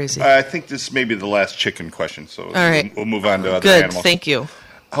bit crazy. I think this may be the last chicken question, so all right. We'll move on to other animals. Good, thank you.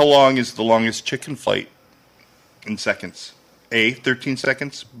 How long is the longest chicken flight in seconds? A, 13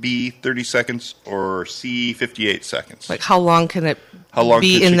 seconds, B, 30 seconds, or C, 58 seconds? Like how long can it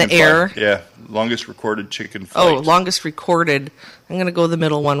be in the air? Fly? Yeah, longest recorded chicken flight. Oh, longest recorded. I'm going to go the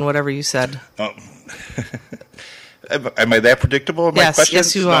middle one, whatever you said. Oh. Am I that predictable in my questions?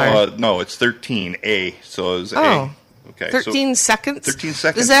 Yes, you are. No, it's 13A, so it was A. Okay, 13 seconds? 13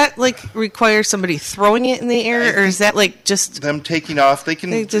 seconds. Does that require somebody throwing it in the air, or is that just them taking off? You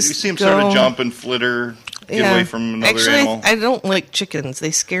see them sort of jump and flitter, get away from another animal. I don't like chickens.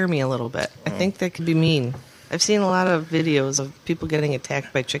 They scare me a little bit. I think they can be mean. I've seen a lot of videos of people getting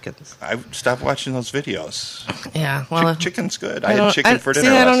attacked by chickens. I stopped watching those videos. Yeah, well, chicken's good. I had chicken for dinner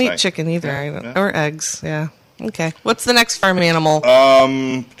last night. I don't eat chicken either, or eggs. Yeah. Okay. What's the next farm animal?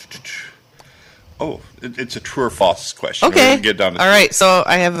 It's a true or false question. Okay. Get down to all right. So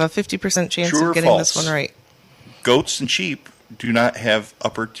I have a 50% chance of getting this one right. Goats and sheep do not have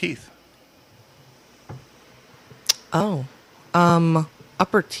upper teeth. Oh,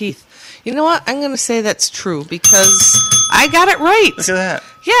 upper teeth. You know what? I'm going to say that's true because I got it right. Look at that.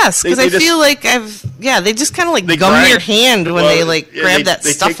 Yes, because I feel like they just kind of gum your hand when they grab that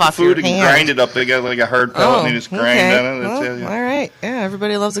stuff off your hand. They take the food and grind it up. They got like a hard pellet and they just grind on it. Well, all right. Yeah,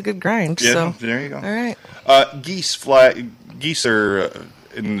 everybody loves a good grind. Yeah, so. there you go. All right. Geese are,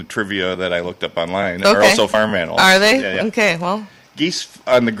 in the trivia that I looked up online, are also farm animals. Are they? Yeah. Okay, well. Geese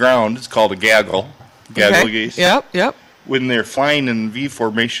on the ground, it's called a gaggle. Gaggle geese. Yep. When they're flying in V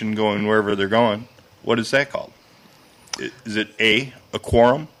formation going wherever they're going, what is that called? Is it A, a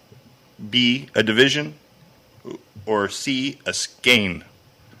quorum, B, a division, or C, a skein?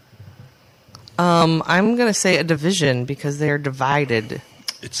 I'm going to say a division because they're divided.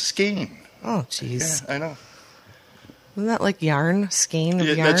 It's a skein. Oh, jeez. Yeah, I know. Isn't that like yarn? Skein of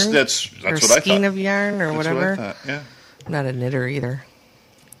Yeah, yarn? that's or what I thought. skein of yarn or That's whatever. what I thought. Yeah. I'm not a knitter either.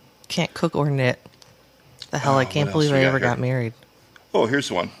 Can't cook or knit. The hell, I what can't else believe we I got ever here? got married. Oh, here's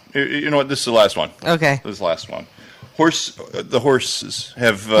the one. You know what? This is the last one. Okay. This is the last one. The horses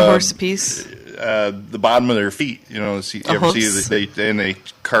have A horse apiece? the bottom of their feet. You know, you ever hoofs? see they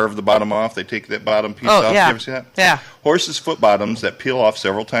carve the bottom off? They take that bottom piece Oh, off. yeah. You ever see that? Yeah. Horses' foot bottoms that peel off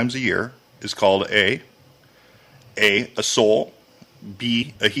several times a year is called A, sole,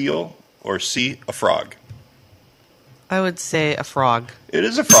 B, a heel, or C, a frog. I would say a frog. It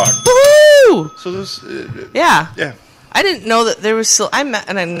is a frog. Woo! So this, Yeah. yeah. I didn't know that there was still. I met,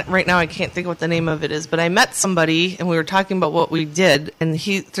 right now I can't think of what the name of it is, but I met somebody and we were talking about what we did, and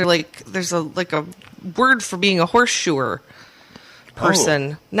they're like, there's a word for being a horseshoer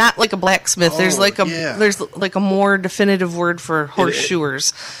person, not like a blacksmith. There's yeah. there's like a more definitive word for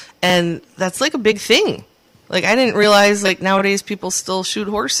horseshoers, and that's like a big thing. Like I didn't realize like nowadays people still shoot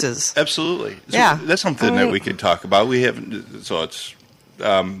horses. Absolutely. So Yeah. that's something that we could talk about. We haven't. So it's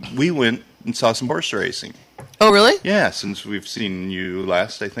we went and saw some horse racing. Oh really? Yeah, since we've seen you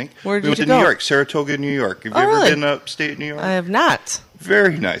last, I think. Where did we went you to go? New York, Saratoga, New York. Have you Oh, ever really? been upstate New York? I have not.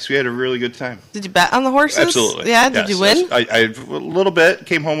 Very nice. We had a really good time. Did you bet on the horses? Absolutely. Yeah. Did Yes, you win? I a little bit.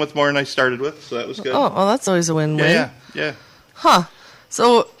 Came home with more than I started with, so that was good. Oh, well, that's always a win-win. Yeah. Huh.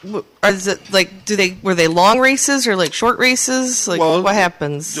 So, is it like were they long races or like short races? Like Well, what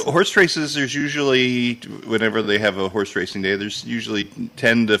happens? Horse races, there's usually, whenever they have a horse racing day, there's usually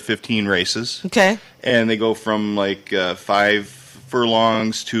 10 to 15 races. Okay. And they go from like 5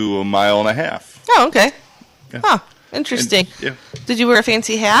 furlongs to a mile and a half. Oh, okay. Yeah. Huh. Interesting. And, yeah. Did you wear a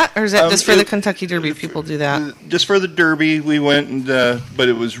fancy hat, or is that just for the it- Kentucky Derby people do that? Just for the Derby, we went, and but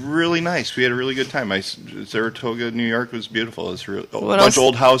it was really nice. We had a really good time. Saratoga, New York was beautiful. It was a What bunch else? of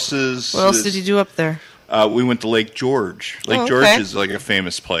old houses. What else did you do up there? We went to Lake George. Lake Oh, George okay. is like a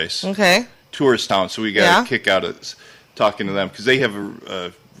famous place. Okay. Tourist town, so we got Yeah. a kick out of talking to them because they have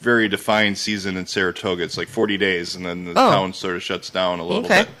a very defined season in Saratoga. It's like 40 days, and then the Oh. town sort of shuts down a little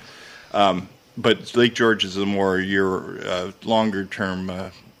Okay. bit. But Lake George is a more longer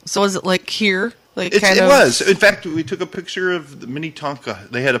term. So was it like here? Like It kind of. was. In fact, we took a picture of the Minnetonka.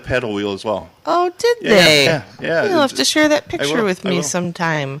 They had a paddle wheel as well. Oh, did Yeah, they? yeah. You'll have to share that picture will, with I me will.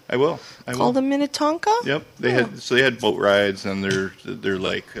 sometime. I will. Called a Minnetonka? Yep. They had boat rides, and they're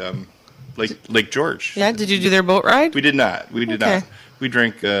like Lake George. Yeah. Did you do their boat ride? We did not. We did Okay. not. We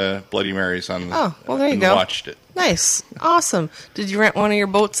drank Bloody Marys on the. Oh, well, there you and go. Watched it. Nice. Awesome. Did you rent one of your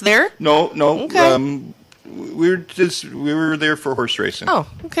boats there? No. Okay. We were there for horse racing. Oh,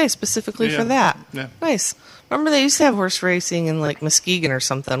 okay, specifically for Yeah, that. yeah. Nice. Remember they used to have horse racing in like Muskegon or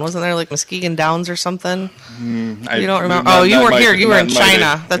something. Wasn't there like Muskegon Downs or something? You don't remember? not- Oh, you not weren't my- here. You were not in my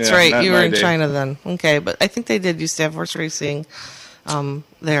China. day. That's Yeah, right. not You were my in day. China then. Okay, but I think they did used to have horse racing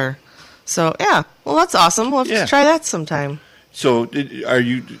there. So, yeah. Well, that's awesome. We'll have Yeah. to try that sometime. So, are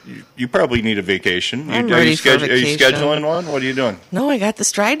you? You probably need a vacation. I'm are ready you for a Are you vacation. scheduling one? What are you doing? No, I got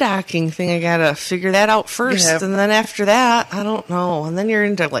this dry docking thing. I got to figure that out first. Yeah. And then after that, I don't know. And then you're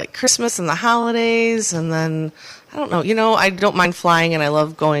into like Christmas and the holidays. And then, I don't know. You know, I don't mind flying and I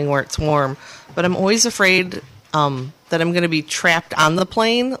love going where it's warm. But I'm always afraid that I'm going to be trapped on the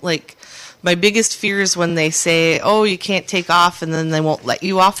plane. Like, my biggest fear is when they say, oh, you can't take off, and then they won't let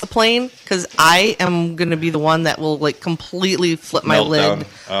you off the plane, because I am going to be the one that will, like, completely flip my Melt lid. down.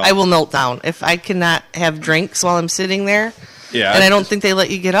 Oh. I will melt down. If I cannot have drinks while I'm sitting there, Yeah, and I don't think they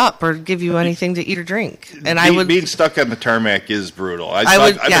let you get up or give you anything to eat or drink. And I would, being stuck on the tarmac is brutal. I I've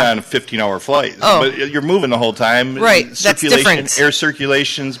would- been yeah. on a 15-hour flight, Oh. but you're moving the whole time. Right, that's Circulation, different. Air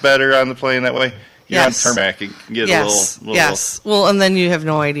circulation's better on the plane that way. You're Yes. on tarmac, it can get yes, a little. yes. Well, and then you have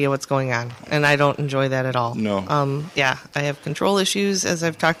no idea what's going on, and I don't enjoy that at all. No. Yeah, I have control issues, as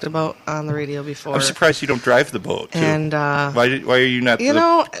I've talked about on the radio before. I'm surprised you don't drive the boat too. And why are you not? you the,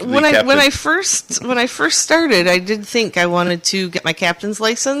 know, the when captain? I first started, I did think I wanted to get my captain's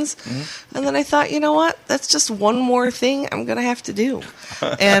license, Mm-hmm. and then I thought, you know what? That's just one more thing I'm gonna have to do,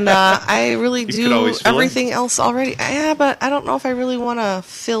 and I really could do always fill in. everything else already. Yeah, but I don't know if I really want to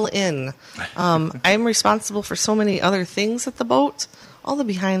fill in. I'm responsible for so many other things at the boat, all the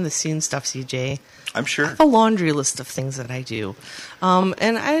behind the scenes stuff, CJ. I'm sure. I have a laundry list of things that I do, and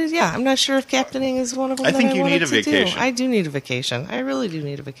I'm not sure if captaining is one of them. I think that you wanted need a to do. vacation. I do need a vacation. I really do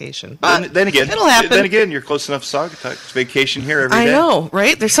need a vacation. But Then again, it'll happen. Then again, you're close enough to Saugatuck. It's vacation here every I day. know,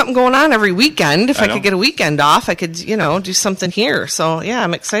 right? There's something going on every weekend. If I I know. could get a weekend off, I could, do something here. So yeah,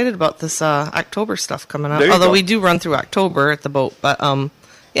 I'm excited about this October stuff coming up. There you Although go. we do run through October at the boat, but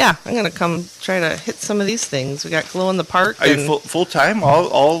Yeah, I'm going to come try to hit some of these things. We got Glow in the Park. Are you full time,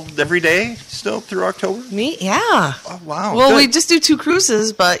 all every day still through October? Me? Yeah. Oh, wow. Well, good. we just do 2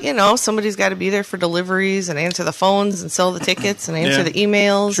 cruises, but, somebody's got to be there for deliveries and answer the phones and sell the tickets and answer Yeah. the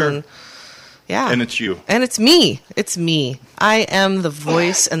emails. Sure. And yeah. And it's you. And it's me. It's me. I am the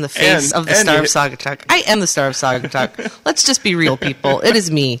voice and the face of the Star of Saugatuck. I am the Star of Saugatuck. Let's just be real, people. It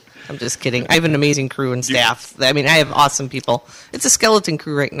is me. I'm just kidding. I have an amazing crew and staff. I mean, I have awesome people. It's a skeleton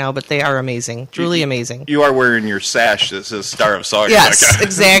crew right now, but they are amazing. Truly amazing. You are wearing your sash that says Star of Saugatuck. Yes,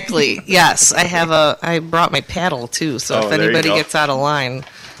 exactly. Yes, I brought my paddle too. So if there you anybody go. gets out of line,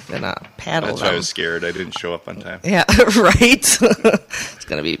 then paddle That's why I them. was scared. I didn't show up on time. Yeah, right. It's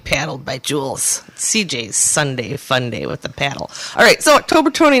gonna be paddled by Jules. It's CJ's Sunday Fun Day with the paddle. All right, so October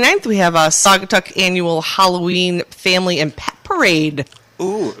 29th we have a Saugatuck annual Halloween family and pet parade.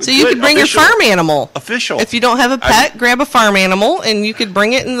 Ooh, So you good. could bring Official. your farm animal. Official. If you don't have a pet, grab a farm animal, and you could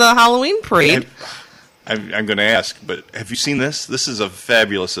bring it in the Halloween parade. I'm going to ask, but have you seen this? This is a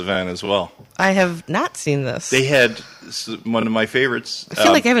fabulous event as well. I have not seen this. They had this is one of my favorites. I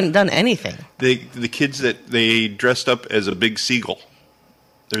feel like I haven't done anything. the kids that they dressed up as a big seagull.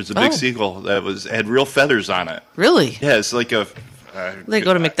 There's a big seagull that had real feathers on it. Really? Yeah, it's like a. They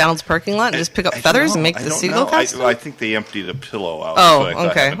go to McDonald's parking lot and just pick up feathers and make the seagull costume? I think they emptied a pillow out. Oh, That's what I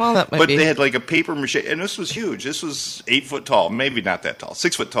thought okay. happened. Well, that might but be. they had like a paper mache, and this was huge. This was 8 foot tall, maybe not that tall,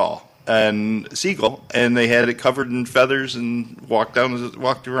 6 foot tall, and seagull, and they had it covered in feathers and walked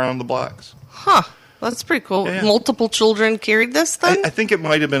around the blocks. Huh. That's pretty cool. Yeah. Multiple children carried this then? I think it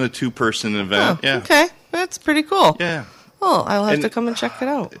might have been a 2-person event. Oh, yeah. okay. That's pretty cool. Yeah. Well, I'll have And- to come and check it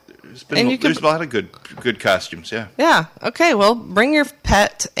out. There's a lot of good costumes. Yeah. Yeah. Okay. Well, bring your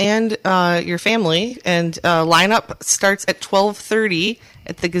pet and your family, and lineup starts at 12:30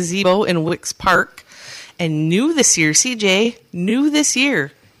 at the gazebo in Wicks Park. And new this year, CJ,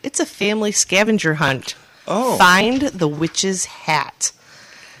 it's a family scavenger hunt. Oh. Find the witch's hat.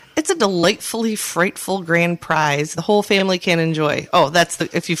 It's a delightfully frightful grand prize the whole family can enjoy. Oh,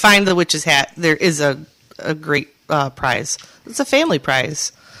 if you find the witch's hat, there is a great prize. It's a family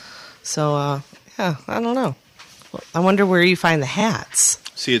prize. So, yeah, I don't know. I wonder where you find the hats.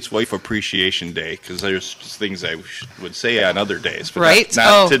 See, it's Wife Appreciation Day because there's just things I would say on other days, but Right?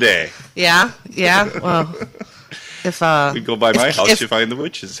 not today. Yeah. Well, if We go by my house, you find the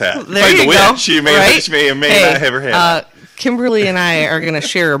witch's hat. there Find you the go. witch. You may Right? not have her hat. Kimberly and I are going to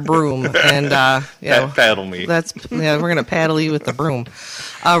share a broom, and Paddle me. we're going to paddle you with the broom.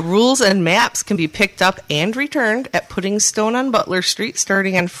 Rules and maps can be picked up and returned at Pudding Stone on Butler Street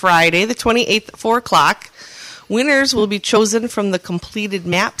starting on Friday, the 28th at 4 o'clock. Winners will be chosen from the completed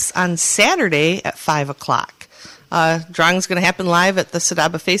maps on Saturday at 5 o'clock. Drawing is going to happen live at the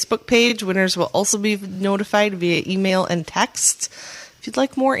Sadaba Facebook page. Winners will also be notified via email and text. If you'd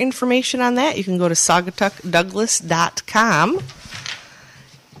like more information on that, you can go to saugatuckdouglas.com.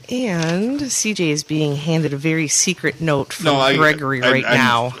 And CJ is being handed a very secret note from Gregory right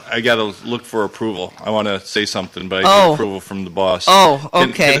now. I got to look for approval. I want to say something, but I need approval from the boss. Oh,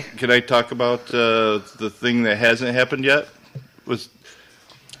 okay. Can I talk about the thing that hasn't happened yet? I'm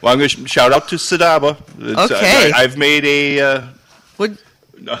going to shout out to Sadaba. Okay. I've made a...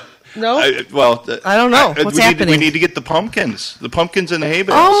 No? I don't know. What's happening? We need to get the pumpkins in the hay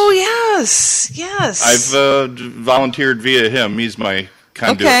bales. Oh, yes. I've volunteered via him. He's my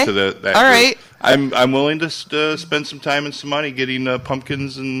conduit to that. All right. I'm willing to spend some time and some money getting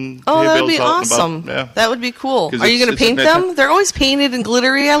pumpkins and hay Oh, that would bales be out and awesome. about. Yeah. That would be cool. 'Cause Are you going to paint them? They're always painted and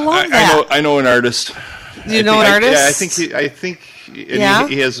glittery. I love that. I know an artist. You know an artist? Yeah, I think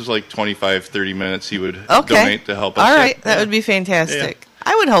he has like 25, 30 minutes he would donate to help us. All right. That would be fantastic. Yeah.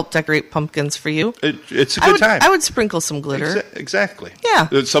 I would help decorate pumpkins for you. It's a good time. I would sprinkle some glitter. Exactly. Yeah.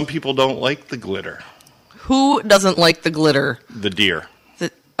 Some people don't like the glitter. Who doesn't like the glitter? The deer.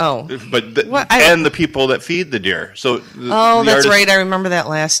 But and the people that feed the deer. So that's right. I remember that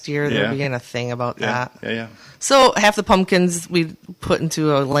last year. There being a thing about that. Yeah. So half the pumpkins we put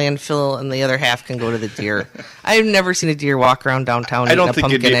into a landfill, and the other half can go to the deer. I've never seen a deer walk around downtown eating a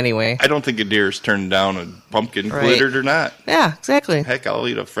pumpkin anyway. I don't think a deer's turned down a pumpkin, glittered or not. Yeah, exactly. Heck, I'll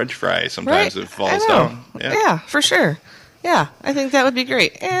eat a French fry sometimes if it falls down. Yeah, for sure. Yeah, I think that would be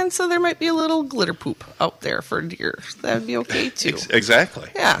great. And so there might be a little glitter poop out there for deer. That would be okay, too.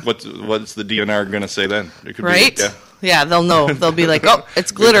 Exactly. Yeah. What's the DNR going to say then? It could be, yeah, they'll know. They'll be like, oh,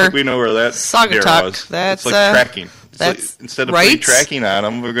 it's glitter. We know where that deer was. That's it's like tracking. Instead of putting right? tracking on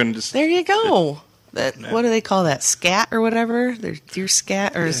them, we're going to just... There you go. What do they call that? Scat or whatever? There's deer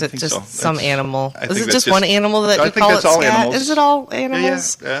scat, or is it just some animal? Is it just one animal that you call it scat? Is it all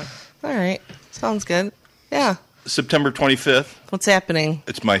animals? Yeah. All right. Sounds good. Yeah. September 25th. What's happening?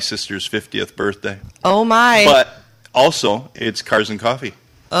 It's my sister's 50th birthday. Oh, my. But also, it's Cars and Coffee.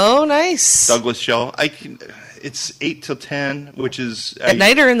 Oh, nice. Douglas Show. It's 8 till 10, which is... At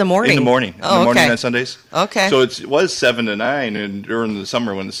night or in the morning? In the morning. Oh, in the morning okay. on Sundays. Okay. So it was 7 to 9 and during the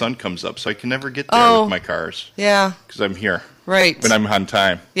summer when the sun comes up. So I can never get there with my cars. Yeah. Because I'm here. Right. When I'm on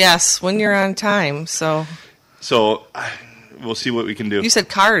time. Yes, when you're on time. So we'll see what we can do. you said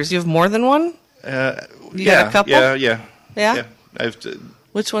cars. You have more than one? You got a couple? Yeah. Yeah?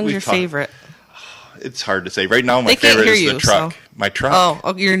 Which one's we've your talked. favorite? It's hard to say. Right now, my They can't favorite hear is you, the truck. so- My truck.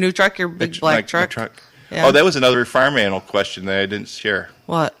 Oh, your new truck, your big black truck? My truck. Yeah. Oh, that was another farm animal question that I didn't share.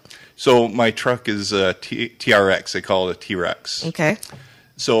 What? So my truck is a TRX. They call it a T-Rex. Okay.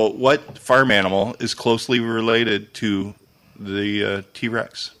 So what farm animal is closely related to the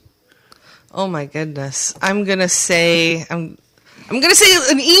T-Rex? Oh my goodness. I'm gonna say an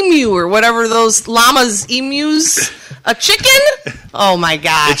emu or whatever those llamas, emus. A chicken? Oh my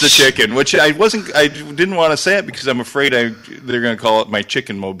gosh. It's a chicken, which I didn't want to say it because I'm afraid they're going to call it my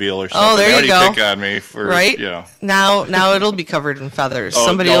chicken mobile or something. Oh, there they you already go. pick on me for, right? you know. Now it'll be covered in feathers. Oh,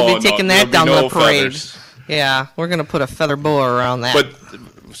 Somebody no, will be taking that there'll down be the no parade. feathers. Yeah, we're gonna put a feather boa around that.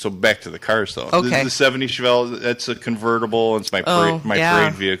 But so back to the cars though. Okay. The 70 Chevelle, that's a convertible. It's my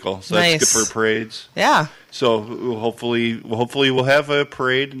parade vehicle. So Nice. that's good for parades. yeah. So hopefully we'll have a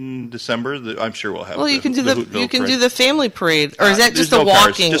parade in December. I'm sure we'll have. Well, you can do the family parade, or is that just there's a no cars,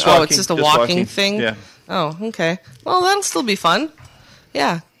 walking? just Oh, walking, it's just a just walking walking. thing. Yeah. Oh, okay. Well, that'll still be fun.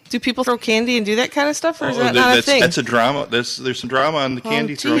 Yeah. Do people throw candy and do that kind of stuff, or is that not a thing? That's a drama. There's some drama on the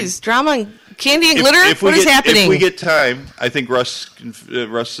candy throwing. Geez, drama and candy and glitter. What is happening? If we get time, I think Russ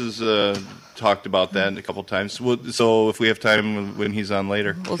has talked about that a couple times. So if we have time when he's on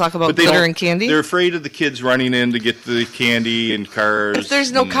later, We'll talk about But they glitter don't- and candy? They're afraid of the kids running in to get the candy and cars. If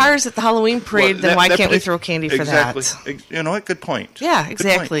there's no cars at the Halloween parade, then why can't we throw candy for exactly. that? You know what? Good point. Yeah, Good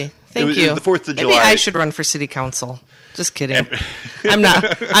exactly. point. Thank It was you. The 4th of July. Maybe I should run for city council. Just kidding. I'm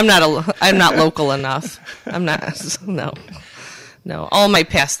not local enough. I'm not. No. All my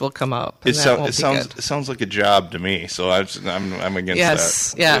past will come up. And It sounds like a job to me. So I'm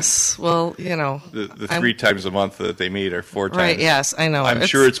against that. Yes. Well, The 3 times a month that they meet or 4 times. Right. Yes, I know. I'm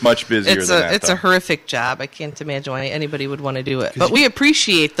sure it's much busier than that. It's a horrific job. I can't imagine why anybody would want to do it. But we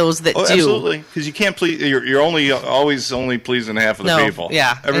appreciate those that do. Absolutely, because you can't please. You're always only pleasing half of the No, people.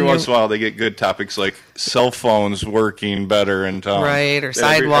 yeah, Every and once in a while, they get good topics like cell phones working better in town, Right, or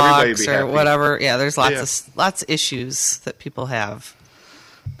That everybody sidewalks be or happy. whatever. Yeah, there's Yeah. lots of issues that people have.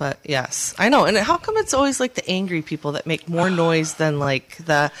 But yes, I know. And how come it's always like the angry people that make more noise than like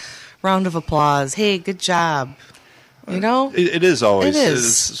the round of applause? Hey, good job. You know? It is always. It is.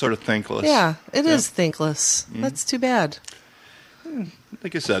 It's sort of thankless. Yeah, it is thankless. That's too bad.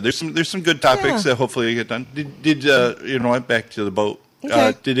 Like I said, there's some good topics Yeah. that hopefully get done. Did back to the boat?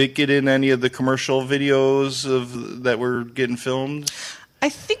 Okay. Did it get in any of the commercial videos that were getting filmed? I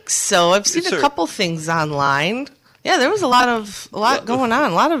think so. I've seen Yes, a sir. couple things online. Yeah, there was a lot going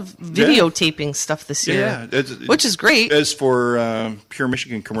on, a lot of videotaping stuff this year, which is great. As for Pure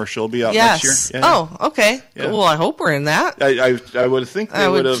Michigan commercial, will be out Yes. next year. Oh, okay. Yeah. Well, I hope we're in that. I would think they I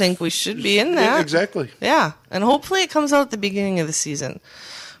would would've- think we should be in that. Yeah, exactly. Yeah, and hopefully it comes out at the beginning of the season.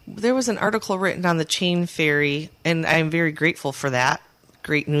 There was an article written on the Chain Ferry, and I'm very grateful for that.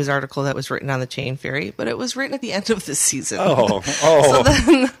 Great news article that was written on the Chain Ferry, but it was written at the end of the season. So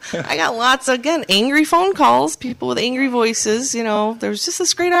then I got lots of, again, angry phone calls, people with angry voices. There was just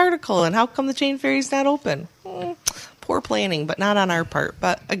this great article, and how come the Chain Ferry's not open? Poor planning, but not on our part.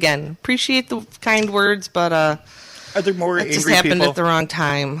 But again, appreciate the kind words, but Are there more it angry just happened people? at the wrong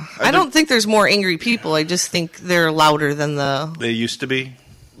time. I there- don't think there's more angry people. I just think they're louder than the. They used to be.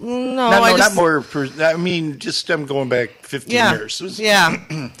 Not more. I mean, just I'm going back 15 Yeah. years. Yeah.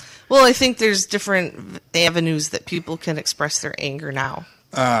 Well, I think there's different avenues that people can express their anger now.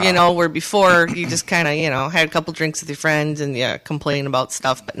 Where before you just kind of, had a couple drinks with your friends and you complain about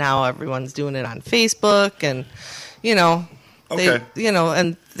stuff, but now everyone's doing it on Facebook and, Okay.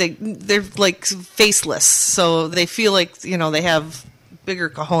 they're like faceless. So they feel like, they have bigger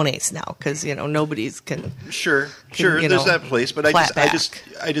cojones now because, nobody's can. Sure. you There's know, that place, but clap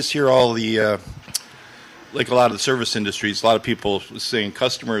I just hear all the like a lot of the service industries. A lot of people saying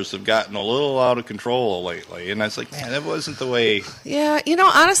customers have gotten a little out of control lately, and I was like, man, that wasn't the way. Yeah,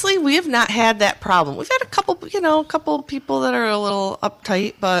 honestly, we have not had that problem. We've had a couple people that are a little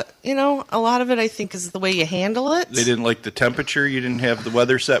uptight, but, a lot of it, I think, is the way you handle it. They didn't like the temperature. You didn't have the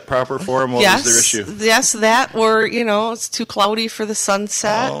weather set proper for them. What was their issue? Yes, that, or, it's too cloudy for the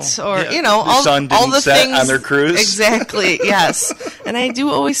sunset, Oh, or, yeah. all, The sun all didn't the set things. on their cruise? Exactly, yes. And I do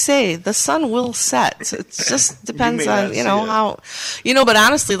always say, the sun will set. It's just depends may on, not you know, see it. how, but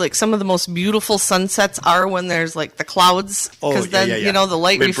honestly, like some of the most beautiful sunsets are when there's like the clouds, because then, yeah. the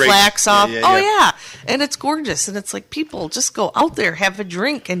light It breaks. reflects off. Yeah, Oh, yeah. yeah. And it's gorgeous. And it's like, people just go out there, have a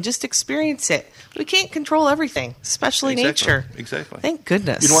drink, and just experience it. We can't control everything, especially nature. Exactly. Thank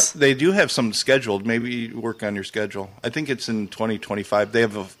goodness. You know what? They do have some scheduled. Maybe work on your schedule. I think it's in 2025. They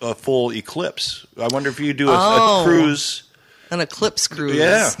have a full eclipse. I wonder if you do a cruise. An eclipse cruise.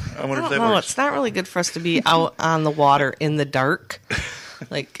 Yeah. I wonder if that don't know. works. It's not really good for us to be out on the water in the dark.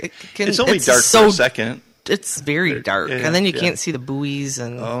 Like it can, It's only dark for a second. It's very dark, Yeah, and then you yeah. can't see the buoys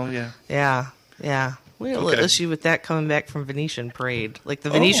and. Oh, yeah. Yeah. We had a little Okay. issue with that coming back from Venetian Parade. Like the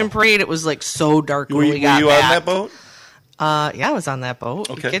Venetian Parade, it was like so dark Were when you, we got were you back. on that boat? Yeah, I was on that boat.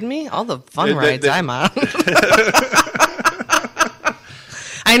 Okay. You kidding me? All the fun They- rides they- I'm on.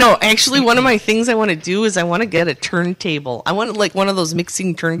 I know. Actually, one of my things I want to do is I want to get a turntable. I want like one of those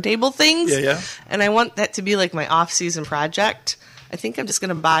mixing turntable things. Yeah. And I want that to be like my off-season project. I think I'm just going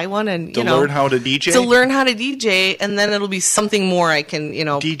to buy one and To learn how to DJ? To learn how to DJ, and then it'll be something more I can,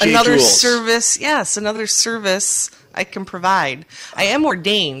 DJ another Jules. service. Yes, another service I can provide. I am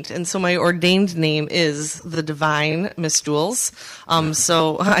ordained, and so my ordained name is the Divine Miss Jules.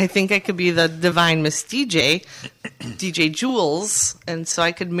 So I think I could be the Divine Miss DJ, DJ Jules, and so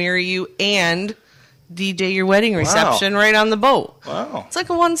I could marry you and DJ your wedding reception right on the boat. Wow. It's like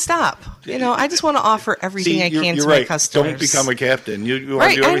a one-stop. I just want to offer everything See, I can you're to right. my customers. Don't become a captain. You want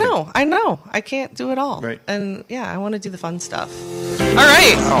Right, to do I everything. know. I can't do it all. Right. And yeah, I want to do the fun stuff. All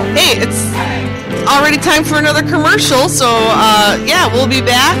right. Hey, it's already time for another commercial. So yeah, we'll be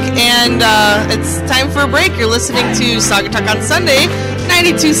back, and it's time for a break. You're listening to Saugatuck on Sunday,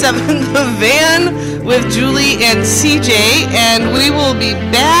 92.7 The Van with Julie and CJ, and we will be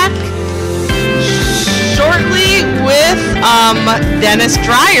back shortly with Dennis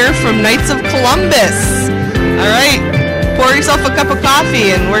Dreyer from Knights of Columbus. All right, pour yourself a cup of coffee,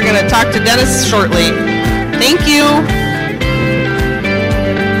 and we're going to talk to Dennis shortly. Thank you.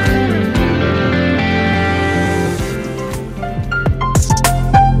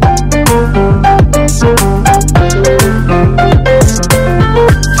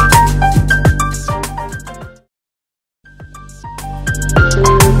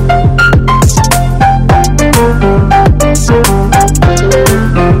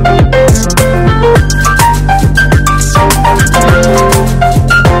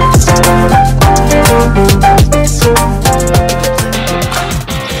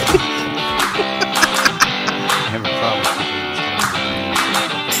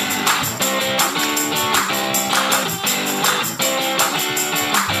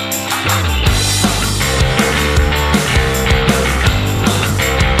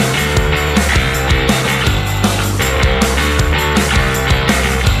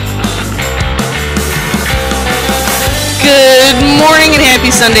 Good morning and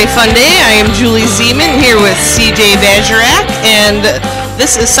happy Sunday Fun Day. I am Julie Zeman here with CJ Vajarak, and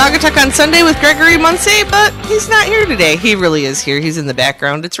this is Saugatuck on Sunday with Gregory Muncy, but he's not here today. He really is here. He's in the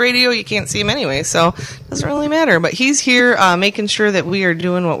background. It's radio. You can't see him anyway, so it doesn't really matter. But he's here making sure that we are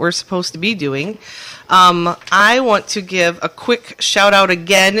doing what we're supposed to be doing. I want to give a quick shout out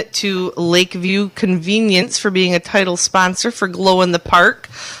again to Lakeview Convenience for being a title sponsor for Glow in the Park.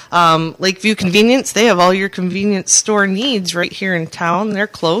 Lakeview Convenience, they have all your convenience store needs right here in town. They're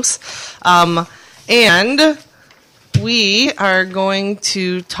close. And we are going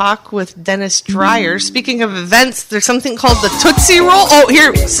to talk with Dennis Dreyer. Speaking of events, there's something called the Tootsie Roll. Oh,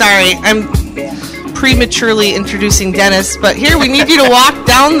 here, sorry, I'm prematurely introducing Dennis, but here we need you to walk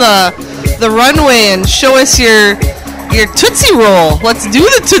down the runway and show us your Tootsie Roll. Let's do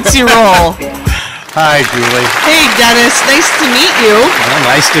the Tootsie Roll. Hi, Julie. Hey, Dennis, nice to meet you. Well,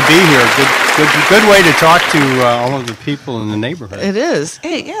 nice to be here. Good way to talk to all of the people in the neighborhood. It is.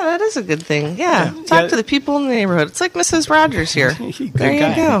 Hey, yeah, that is a good thing. Yeah, talk to the people in the neighborhood. It's like Mrs. Rogers here. Good There guy.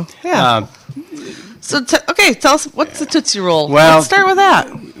 you go. Yeah. So, okay, tell us, what's the Tootsie Roll? Well, Let's start with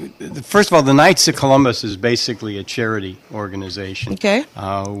that. First of all, the Knights of Columbus is basically a charity organization. Okay.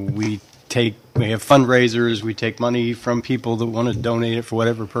 We have fundraisers. We take money from people that want to donate it for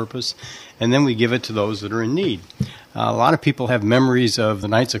whatever purpose, and then we give it to those that are in need. A lot of people have memories of the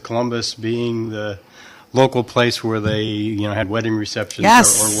Knights of Columbus being the local place where they, had wedding receptions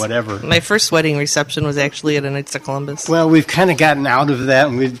Yes. or whatever. My first wedding reception was actually at a Knights of Columbus. Well, we've kind of gotten out of that,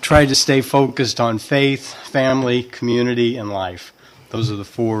 and we've tried to stay focused on faith, family, community, and life. Those are the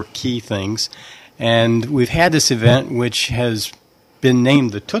four key things. And we've had this event, which has been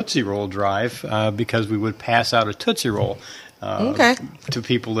named the Tootsie Roll Drive, because we would pass out a Tootsie Roll to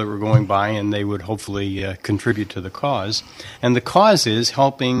people that were going by, and they would hopefully contribute to the cause. And the cause is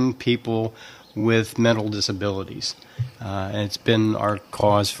helping people with mental disabilities. And it's been our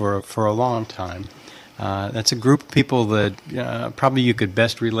cause for a long time. That's a group of people that probably you could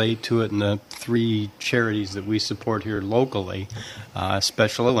best relate to it in the 3 charities that we support here locally.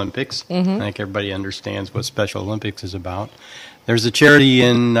 Special Olympics. I think everybody understands what Special Olympics is about. There's a charity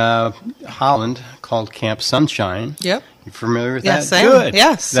in Holland called Camp Sunshine. Yep. You familiar with Yes, that? I am. Good.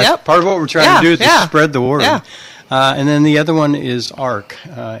 Yes, That's yep. part of what we're trying to do is to Yeah. spread the word. Yeah. And then the other one is ARC,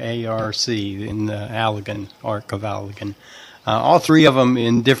 A-R-C, in the Allegan, ARC of Allegan. All 3 of them,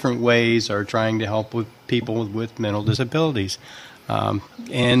 in different ways, are trying to help with people with mental disabilities.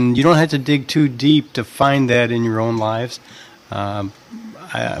 And you don't have to dig too deep to find that in your own lives.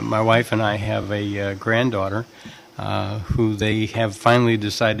 My wife and I have a granddaughter who they have finally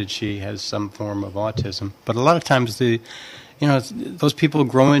decided she has some form of autism. But a lot of times those people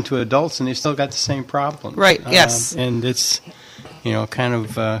grow into adults and they still got the same problem. Right, yes. And it's, kind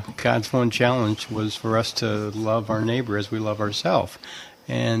of God's one challenge was for us to love our neighbor as we love ourselves.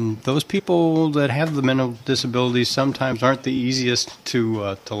 And those people that have the mental disabilities sometimes aren't the easiest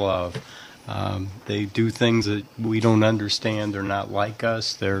to love. They do things that we don't understand. They're not like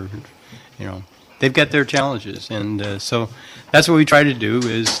us. They're, they've got their challenges. And so that's what we try to do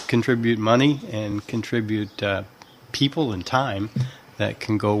is contribute money and contribute people and time that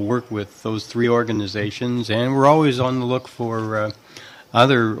can go work with those 3 organizations. And we're always on the look for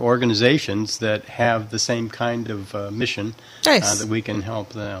other organizations that have the same kind of mission. Nice. That we can help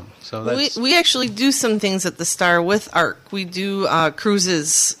them. So that's We actually do some things at the Star with ARC. We do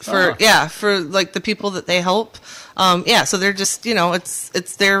cruises for like the people that they help. So they're just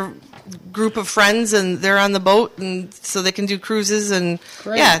it's their group of friends and they're on the boat and so they can do cruises and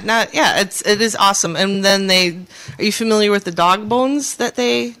Great. it is awesome. And then are you familiar with the dog bones that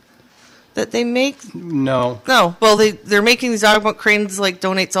they make? No. No. Well, they're making these dog bone. Cranes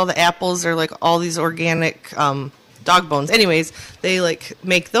donates all the apples or all these organic dog bones. Anyways, they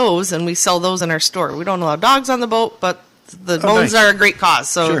make those and we sell those in our store. We don't allow dogs on the boat, but the bones nice. are a great cause.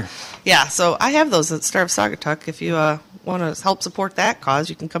 So Sure. yeah, so I have those at Star of Saugatuck. If you want to help support that cause,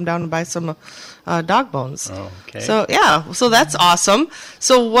 you can come down and buy some dog bones. Okay. So yeah, so that's awesome.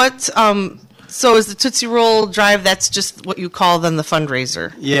 So what? So is the Tootsie Roll Drive? That's just what you call then the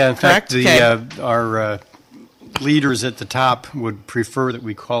fundraiser. Yeah, in fact, Correct? our leaders at the top would prefer that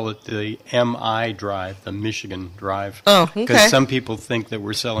we call it the MI Drive, the Michigan Drive. Oh, okay. Because some people think that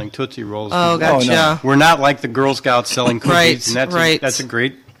we're selling Tootsie Rolls. Oh, gotcha. We're not like the Girl Scouts selling cookies, Right, and that's right. that's a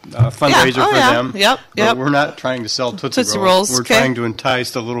great fundraiser for them. Yep. But we're not trying to sell Tootsie Rolls, We're okay. trying to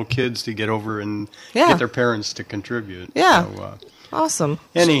entice the little kids to get over and Yeah. get their parents to contribute. Yeah. So, Awesome.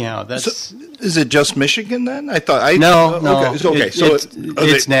 anyhow, that's... Is it just Michigan then? I thought No. Okay.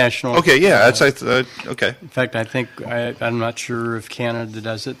 It's national. Okay, yeah, that's okay. In fact, I think I'm not sure if Canada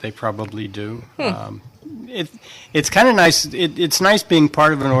does it. They probably do. It's kind of nice. It's nice being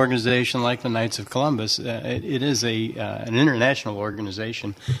part of an organization like the Knights of Columbus. It is an international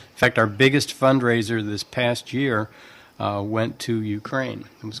organization. In fact, our biggest fundraiser this past year went to Ukraine.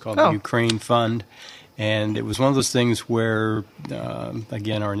 It was called the Ukraine Fund. And it was one of those things where,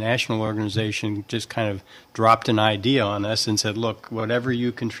 again, our national organization just kind of dropped an idea on us and said, look, whatever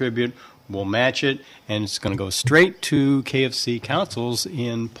you contribute, we'll match it, and it's going to go straight to KFC councils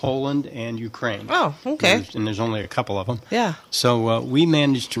in Poland and Ukraine. Oh, okay. There's only a couple of them. Yeah. So we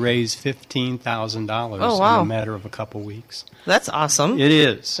managed to raise $15,000 Oh, wow. in a matter of a couple weeks. That's awesome. It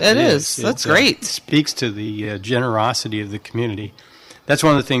is. It is. That's great. It speaks to the generosity of the community. That's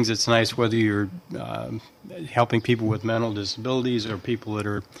one of the things that's nice, whether you're helping people with mental disabilities or people that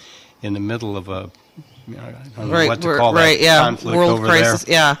are in the middle of a, I don't know what to call that, conflict world over crisis,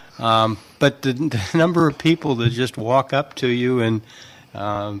 there. yeah. But the number of people that just walk up to you and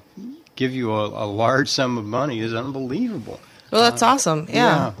give you a large sum of money is unbelievable. Well, that's awesome.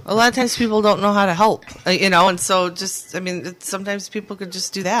 Yeah. A lot of times people don't know how to help, and so sometimes people could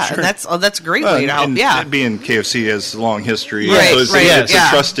just do that. Sure. And that's a great way to help. And Yeah. being KFC has a long history, Right, so right,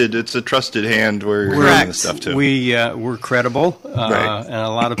 it's a trusted hand where you're Correct. doing this stuff too. We're credible, Right. and a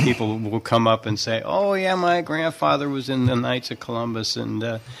lot of people will come up and say, "Oh yeah, my grandfather was in the Knights of Columbus,"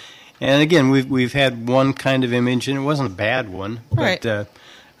 and again, we've had one kind of image, and it wasn't a bad one, Right. but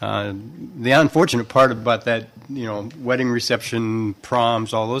the unfortunate part about that, wedding reception,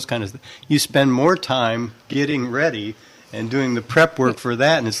 proms, all those kind of things, you spend more time getting ready and doing the prep work for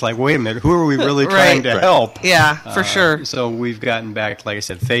that, and it's like, wait a minute, who are we really trying to help? Yeah, for sure. So we've gotten back, like I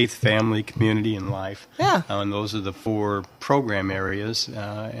said, faith, family, community, and life. Yeah. And those are the 4 program areas.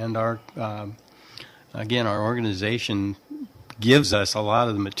 And our organization gives us a lot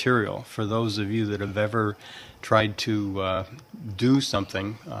of the material for those of you that have ever tried to do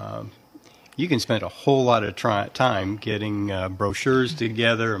something. you can spend a whole lot of time getting brochures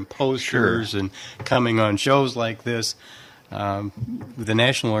together and posters and coming on shows like this. The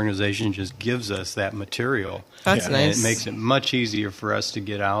national organization just gives us that material. That's nice. And it makes it much easier for us to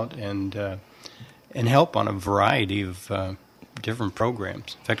get out and help on a variety of different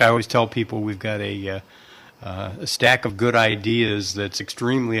programs. In fact, I always tell people we've got a stack of good ideas that's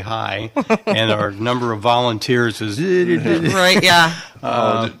extremely high, and our number of volunteers is Right, yeah.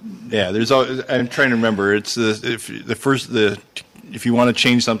 There's always, I'm trying to remember. It's if you want to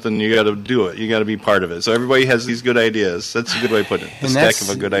change something, you got to do it. You got to be part of it. So everybody has these good ideas. That's a good way of putting it. A stack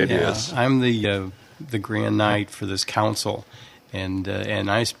of good ideas. Yeah, I'm the grand knight for this council, and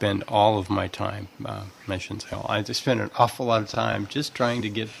I spend all of my time. I shouldn't say all. I just spend an awful lot of time just trying to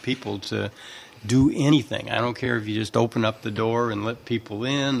get people to do anything. I don't care if you just open up the door and let people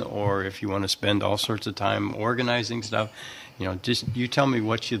in, or if you want to spend all sorts of time organizing stuff. Just you tell me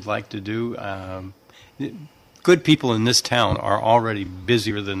what you'd like to do. Good people in this town are already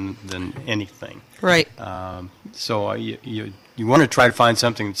busier than anything. Right. So you want to try to find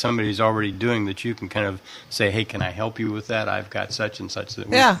something that somebody's already doing that you can kind of say, hey, can I help you with that? I've got such and such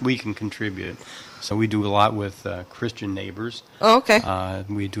that we can contribute. So we do a lot with Christian Neighbors. Oh, okay.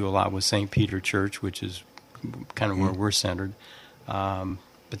 We do a lot with St. Peter Church, which is kind of where we're centered.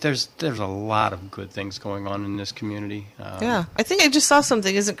 But there's a lot of good things going on in this community. Yeah, I think I just saw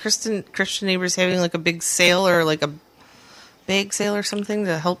something. Isn't Christian Neighbors having like a big sale or like a bag sale or something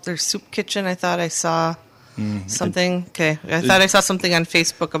to help their soup kitchen? I thought I saw something. Okay, I thought I saw something on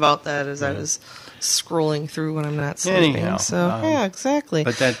Facebook about that as I was scrolling through when I'm not sleeping. Anyhow, so yeah, exactly.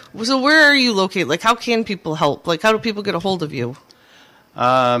 But so where are you located? Like, how can people help? Like, how do people get a hold of you?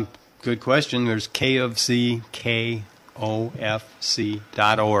 Good question. There's KofC.org,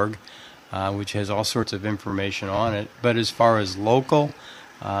 which has all sorts of information on it. But as far as local,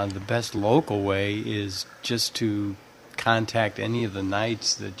 the best local way is just to contact any of the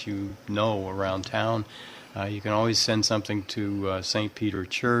knights that you know around town. You can always send something to St. Peter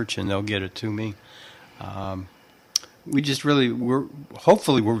Church, and they'll get it to me. We just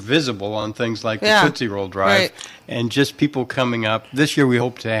hopefully we're visible on things like the Tootsie Roll Drive, and just people coming up. This year we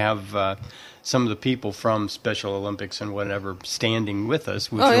hope to have some of the people from Special Olympics and whatever standing with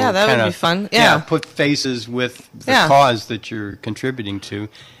us. Which that would be fun. Put faces with the cause that you're contributing to.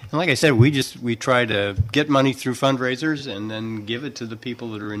 And like I said, we try to get money through fundraisers and then give it to the people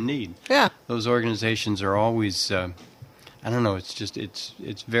that are in need. Yeah. Those organizations are always, I don't know,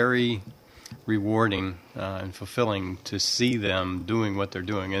 it's very rewarding and fulfilling to see them doing what they're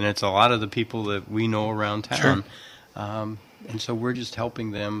doing. And it's a lot of the people that we know around town. Sure. And so we're just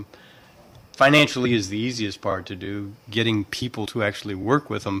helping them. Financially is the easiest part to do. Getting people to actually work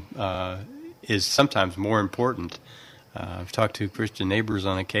with them is sometimes more important. I've talked to Christian Neighbors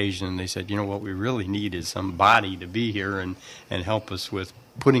on occasion, and they said, what we really need is somebody to be here and help us with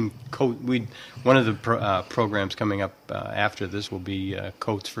putting one of the programs coming up after this will be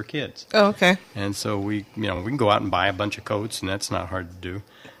coats for kids. Oh, okay. And so we can go out and buy a bunch of coats, and that's not hard to do.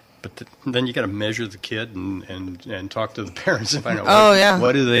 But then you got to measure the kid and talk to the parents and find out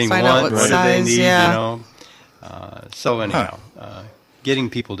what do they want, what size, do they need, So anyhow, getting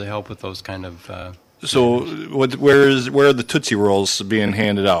people to help with those kind of. So where are the Tootsie Rolls being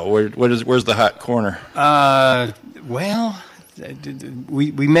handed out? Where's the hot corner? Well,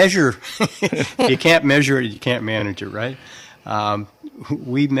 we measure. You can't measure it, you can't manage it, right?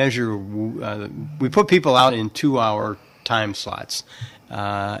 We measure. We put people out in 2-hour time slots.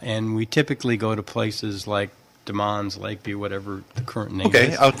 And we typically go to places like Des Moines, Lakeview, whatever the current name is.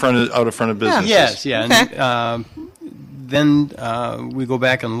 Okay, out of front of businesses. Yes, yeah. Okay. And, then we go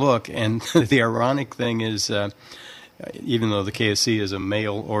back and look, and the ironic thing is, even though the KSC is a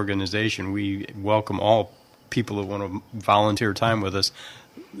male organization, we welcome all people that want to volunteer time with us.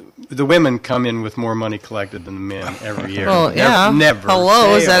 The women come in with more money collected than the men every year. Well, Never. Hello,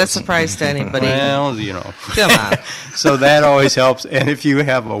 fails. Is that a surprise to anybody? Well, Come on. So that always helps. And if you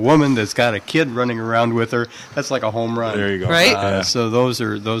have a woman that's got a kid running around with her, that's like a home run. There you go. Right? So those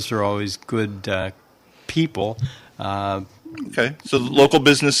are always good people. Okay, so local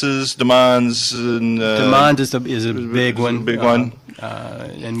businesses, Des Moines, and Des Moines is a big one. Big one.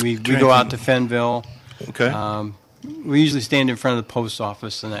 And we go out to Fenville. Okay. We usually stand in front of the post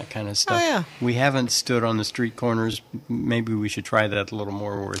office and that kind of stuff. Oh, yeah. We haven't stood on the street corners. Maybe we should try that a little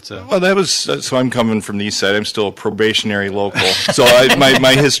more where it's a... Well, so I'm coming from the east side. I'm still a probationary local. So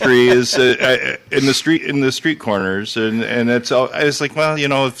my history is in the street corners, and it's all, I was like, well,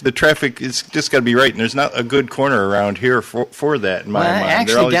 if the traffic is just got to be right, and there's not a good corner around here for that in my mind.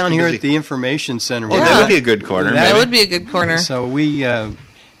 Actually, down here at the information center. That would be a good corner. That would be a good corner. So we...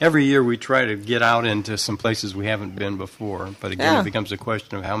 every year we try to get out into some places we haven't been before. But again, Yeah. it becomes a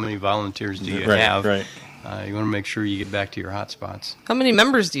question of how many volunteers do you Right, have. right. You want to make sure you get back to your hot spots. How many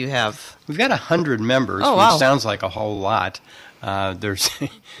members do you have? We've got 100 members, Oh, wow. which sounds like a whole lot. There's,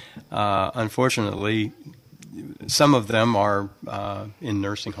 unfortunately, some of them are in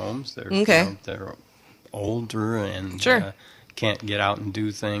nursing homes. They're, Okay. They're older and Sure. can't get out and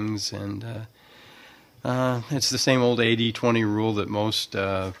do things. And it's the same old 80-20 rule that most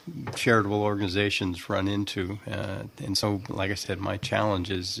charitable organizations run into. And so, like I said, my challenge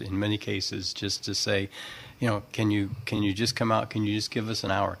is, in many cases, just to say, can you just come out? Can you just give us an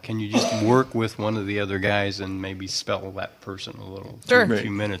hour? Can you just work with one of the other guys and maybe spell that person a little, Sure. a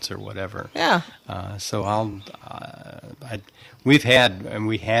few minutes or whatever? Yeah. So we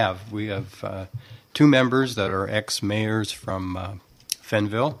have 2 members that are ex-mayors from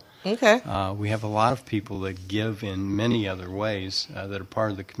Fenville. Okay. We have a lot of people that give in many other ways that are part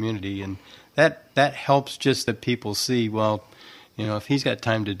of the community, and that helps just that people see, well, if he's got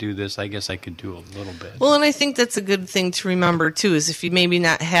time to do this, I guess I could do a little bit. Well, and I think that's a good thing to remember, too, is if you maybe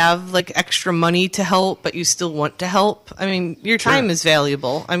not have, like, extra money to help, but you still want to help, I mean, your time is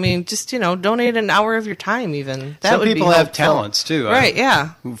valuable. I mean, just, donate an hour of your time, even. That Some would be people have helpful. talents, too. Right,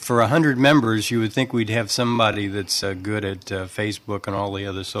 yeah. For 100 members, you would think we'd have somebody that's good at Facebook and all the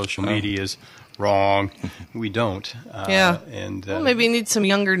other social medias. Wrong. We don't. Yeah. And Well, maybe you need some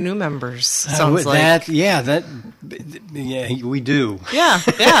younger new members, sounds like. We do. Yeah,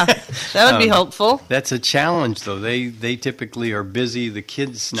 that would be helpful. That's a challenge, though. They typically are busy. The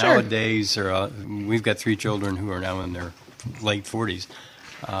kids Sure. nowadays are. We've got 3 children who are now in their late 40s.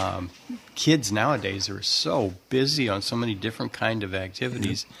 Kids nowadays are so busy on so many different kind of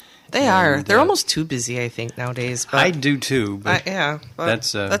activities. They are. And, They're almost too busy, I think, nowadays. But I do too. But but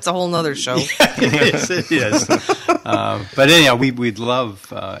that's a whole nother show. it is. But anyhow, we'd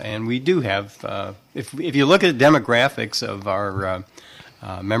love, and we do have. If you look at the demographics of our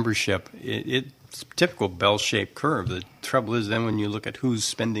membership, it's a typical bell-shaped curve. The trouble is, then when you look at who's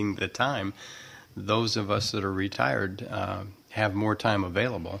spending the time, those of us that are retired have more time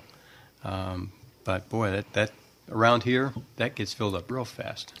available. But boy, that around here, that gets filled up real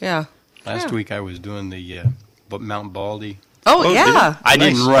fast. Yeah. Last week I was doing the Mount Baldy. Oh, yeah. I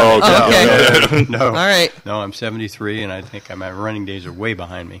didn't Oh, run. okay. No. All right. No, I'm 73, and I think my running days are way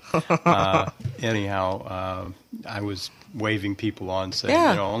behind me. Anyhow, I was waving people on, saying,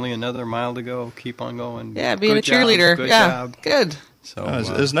 Yeah. only another mile to go. Keep on going. Yeah, being Good a cheerleader. Job, good yeah. job. Good. So It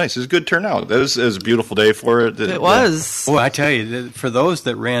was nice. It was a good turnout. It was a beautiful day for it. It was. Well, I tell you, for those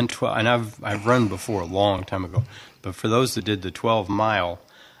that ran 12, and I've run before a long time ago, but for those that did the 12-mile,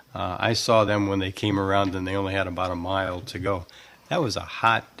 I saw them when they came around and they only had about a mile to go. That was a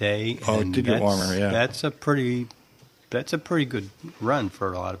hot day. Oh, it and did get warmer, yeah. That's a pretty good run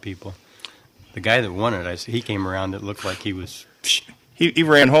for a lot of people. The guy that won it, he came around. It looked like he was. He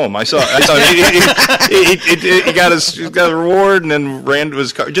ran home. I saw he got a reward and then ran to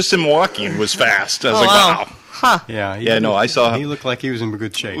his car. Just him walking was fast. I was wow. wow. Huh. Yeah. I saw. He looked like he was in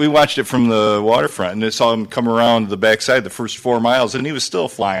good shape. We watched it from the waterfront and I saw him come around the backside the first 4 miles, and he was still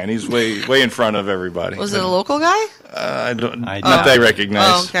flying. He's way in front of everybody. Was it a local guy? I don't. I Not that I Oh,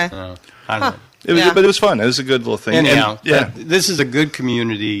 recognize. okay. I don't know. It was, Yeah. but it was fun. It was a good little thing. Anyhow, And, yeah. this is a good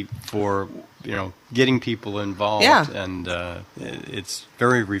community for getting people involved, Yeah. and it's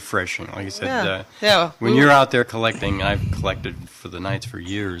very refreshing. Like I said, Yeah. Yeah. when you're out there collecting, I've collected for the Knights for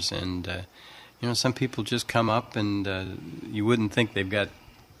years, and some people just come up and you wouldn't think they've got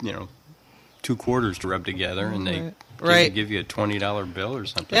 2 quarters to rub together, and they Right. give you a $20 bill or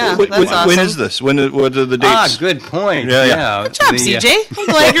something. Yeah. When That's awesome. is this? What are the dates? Good point. Yeah. Good job, CJ. I'm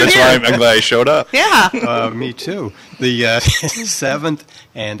glad you're That's here. why I'm glad I showed up. Yeah. Me too. The 7th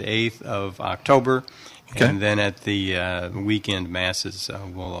and 8th of October, Okay. and then at the weekend masses,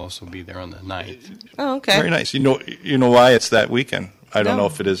 we'll also be there on the 9th. Oh, okay. Very nice. You know why it's that weekend? I don't No. know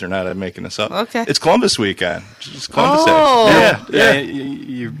if it is or not. I'm making this up. Okay. It's Columbus weekend. It's Columbus Oh. Day.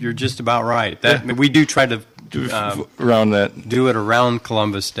 You're just about right. We do try to Around that. do it around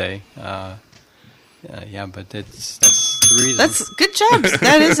Columbus Day. But that's the reason. That's good job.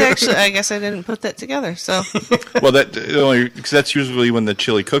 That is actually, I guess I didn't put that together. So, Well, because that's usually when the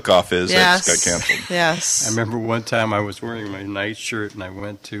chili cook-off is. yes. That got canceled. Yes. I remember one time I was wearing my night shirt and I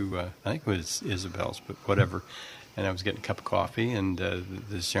went to, I think it was Isabel's, but whatever, and I was getting a cup of coffee, and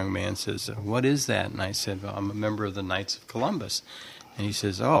this young man says, "What is that?" And I said, "Well, I'm a member of the Knights of Columbus." And he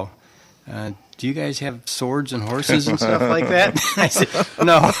says, "Oh, do you guys have swords and horses and stuff like that? I said,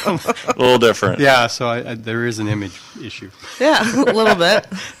 no. A little different. Yeah, so there is an image issue. Yeah, a little bit.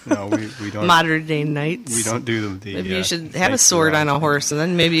 No, we don't. Modern day knights. We don't do the. Maybe you should have a sword on a horse, and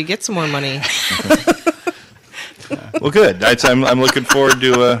then maybe you get some more money. Well, good. I'm looking forward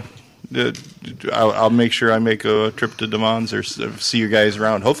to. I'll make sure I make a trip to Des Moines or see you guys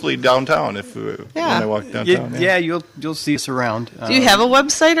around. Hopefully downtown when I walk downtown. Yeah, you'll see us around. Do you have a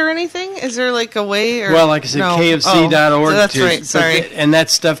website or anything? Is there like a way? Or? Well, like I said, no. KFC.org. Oh, so that's right. Sorry. And that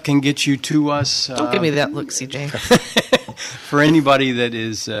stuff can get you to us. Don't give me that look, CJ. For anybody that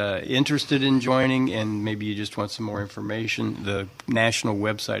is interested in joining and maybe you just want some more information, the national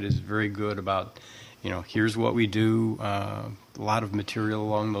website is very good about, here's what we do, a lot of material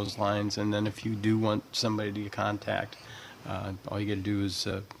along those lines. And then if you do want somebody to contact, all you got to do is,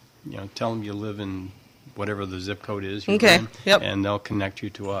 tell them you live in whatever the zip code is. Okay, in, yep. And they'll connect you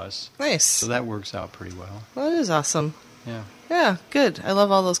to us. Nice. So that works out pretty well. Well, it is awesome. Yeah. Yeah, good. I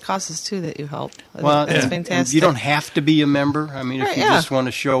love all those causes, too, that you help. Well, that's fantastic. You don't have to be a member. I mean, if you just want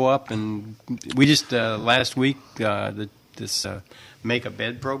to show up. And we just, last week, this Make a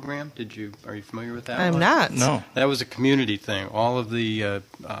Bed program, are you familiar with that I'm one? not. No. That was a community thing. All of the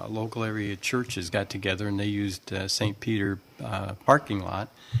local area churches got together, and they used St. Peter parking lot,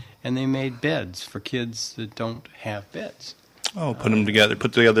 and they made beds for kids that don't have beds. Oh, put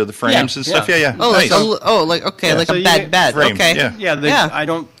together the frames and stuff. Yeah. Oh, nice. like So a bed. frame, Okay. yeah. I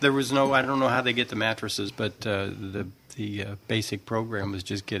don't know how they get the mattresses, but the basic program was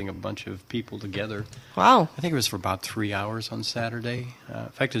just getting a bunch of people together. Wow. I think it was for about 3 hours on Saturday. In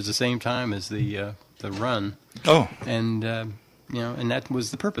fact, it was the same time as the run. Oh. And and that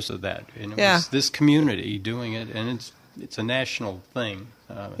was the purpose of that. And it Yeah. was this community doing it, and it's a national thing.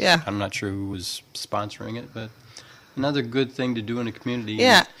 I'm not sure who was sponsoring it, but another good thing to do in a community.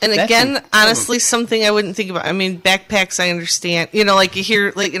 Yeah, and That's again, honestly, something I wouldn't think about. I mean, backpacks, I understand. Like you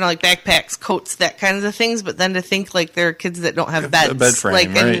hear, like backpacks, coats, that kinds of things. But then to think like there are kids that don't have beds, a bed frame, like,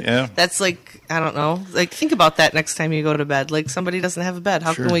 right? and Yeah. that's like I don't know. Like think about that next time you go to bed. Like somebody doesn't have a bed.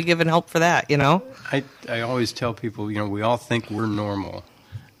 How Sure. can we give and help for that? I always tell people, we all think we're normal.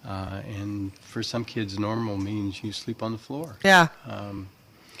 And for some kids, normal means you sleep on the floor. Yeah.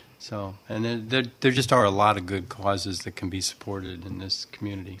 So, and there just are a lot of good causes that can be supported in this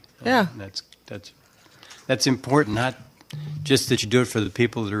community. Yeah. And that's important, not just that you do it for the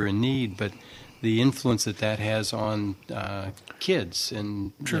people that are in need, but the influence that has on kids.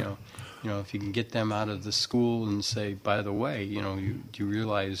 And, Sure. if you can get them out of the school and say, by the way, you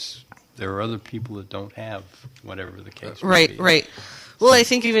realize there are other people that don't have whatever the case may be. Right. Well, I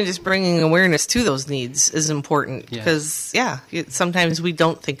think even just bringing awareness to those needs is important Yeah. because, sometimes we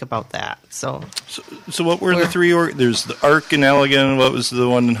don't think about that. So what were the three? There's the Ark in Allegan. What was the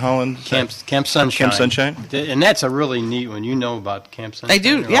one in Holland? Camp Sunshine. Camp Sunshine? And that's a really neat one. You know about Camp Sunshine? I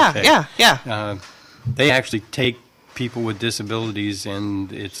do. Okay. Yeah. They actually take people with disabilities,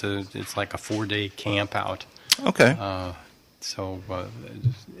 and it's like a 4-day camp out. Okay.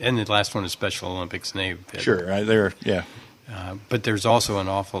 And the last one is Special Olympics, and Yeah. but there's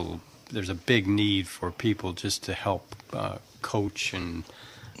also there's a big need for people just to help coach and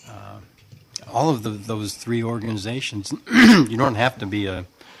all of those three organizations. You don't have to be a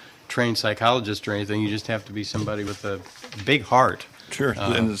trained psychologist or anything. You just have to be somebody with a big heart. Sure.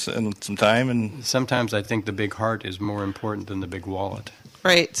 And some time and sometimes I think the big heart is more important than the big wallet.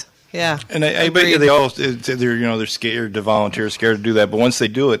 Right. Yeah. And I bet you they all they're scared to volunteer, scared to do that. But once they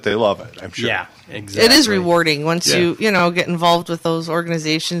do it, they love it. I'm sure. Yeah, exactly. It is rewarding once you get involved with those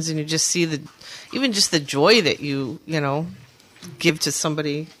organizations and you just see even just the joy that you give to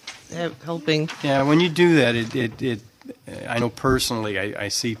somebody helping. Yeah, when you do that, it I know personally, I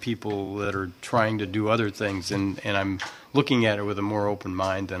see people that are trying to do other things, and I'm looking at it with a more open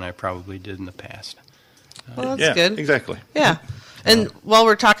mind than I probably did in the past. Well, that's good. Exactly. Yeah. And while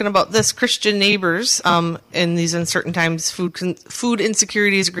we're talking about this, Christian Neighbors, in these uncertain times, food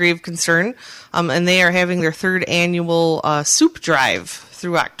insecurity is a grave concern, and they are having their third annual soup drive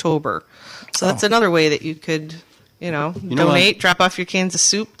through October. So that's another way that you could, donate, drop off your cans of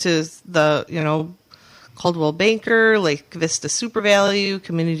soup to the, Caldwell Banker, Lake Vista Super Value,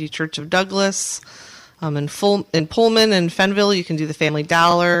 Community Church of Douglas, in Pullman and Fenville, you can do the Family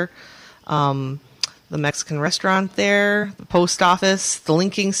Dollar, the Mexican restaurant there, the post office, the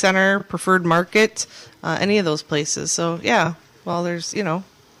Linking Center, Preferred Market, any of those places. So, well, there's,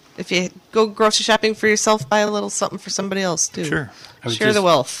 if you go grocery shopping for yourself, buy a little something for somebody else, too. Sure. Share the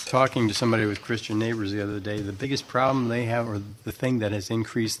wealth. Talking to somebody with Christian Neighbors the other day, the biggest problem they have, or the thing that has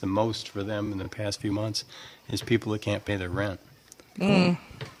increased the most for them in the past few months, is people that can't pay their rent.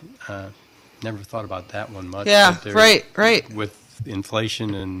 never thought about that one much. Yeah, but there- right. With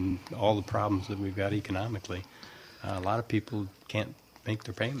inflation and all the problems that we've got economically, a lot of people can't make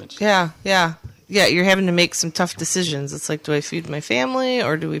their payments. Yeah. You're having to make some tough decisions. It's like, do I feed my family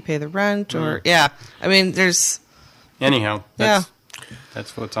or do we pay the rent? Or I mean, there's Anyhow,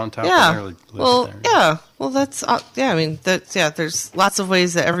 that's what's on top of their list well, there. yeah. Well, that's I mean, there's lots of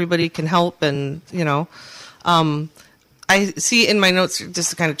ways that everybody can help, and I see in my notes, just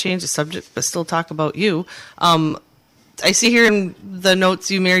to kind of change the subject, but still talk about you. I see here in the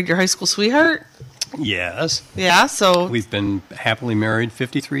notes you married your high school sweetheart. Yes. Yeah, so We've been happily married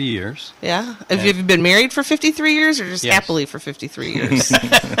 53 years. yeah. Have you been married for 53 years, or just Yes. happily for 53 years?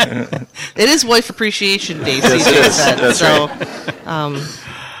 It is Wife Appreciation Day. Yes, it is. Said, That's so,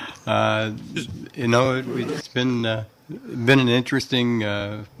 It's been an interesting,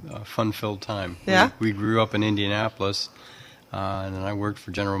 fun-filled time. Yeah? We grew up in Indianapolis, and then I worked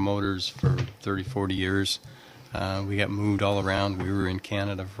for General Motors for 30, 40 years. We got moved all around. We were in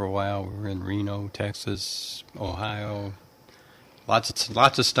Canada for a while. We were in Reno, Texas, Ohio. Lots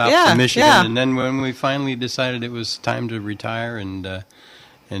of stops Yeah, in Michigan. yeah. And then when we finally decided it was time to retire and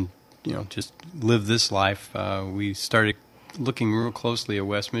just live this life, we started looking real closely at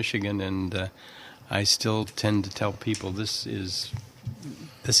West Michigan. And I still tend to tell people this is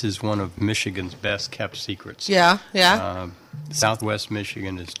one of Michigan's best kept secrets. yeah. Southwest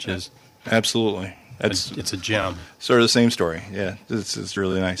Michigan is just Absolutely. it's a gem. Sort of the same story. Yeah, it's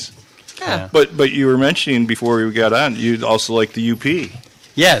really nice. Yeah. But you were mentioning before we got on, you also like the UP.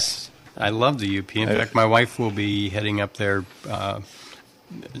 Yes, I love the UP. In fact, my wife will be heading up there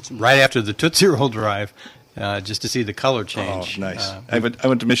right after the Tootsie Roll Drive just to see the color change. Oh, nice. I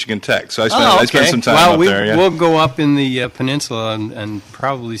went to Michigan Tech, so I Okay. spent some time well, up there. Yeah. We'll go up in the peninsula and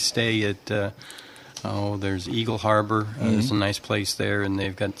probably stay at, there's Eagle Harbor. There's a nice place there, and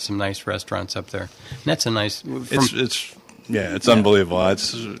they've got some nice restaurants up there. And that's a nice... It's unbelievable.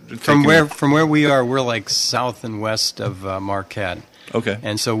 It's From where we are, we're like south and west of Marquette. Okay.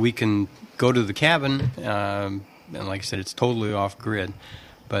 And so we can go to the cabin, and like I said, it's totally off grid,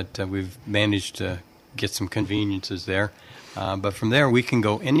 but we've managed to get some conveniences there. But from there, we can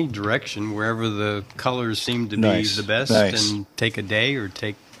go any direction, wherever the colors seem to be Nice, the best, nice. and take a day or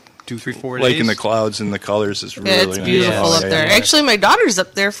take 2, 3, 4 days. Like in the clouds and the colors is really Yeah, it's beautiful nice. up there. Actually, my daughter's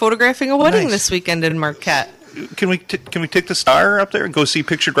up there photographing a wedding Nice. this weekend in Marquette. Can we take the star up there and go see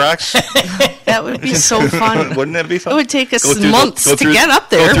Pictured Rocks? That would be so fun. Wouldn't that be fun? It would take us Go through months go to through- get up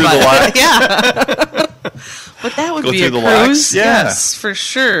go there, through the but locks. yeah. But that would Go be a through the locks. cruise. Yeah. Yes, for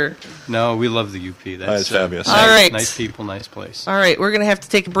sure. No, we love the UP. That's fabulous. All right. Nice people, nice place. All right, we're going to have to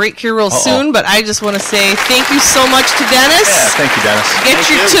take a break here real soon, but I just want to say thank you so much to Dennis. Yeah, thank you, Dennis. Get Thank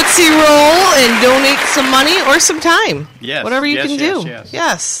your you. Tootsie Roll and donate some money or some time. Yes, Whatever you yes, can yes, do. yes.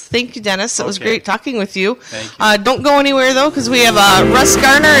 Yes. Thank you, Dennis. It was Okay. great talking with you. Thank you. Don't go anywhere, though, because we have Russ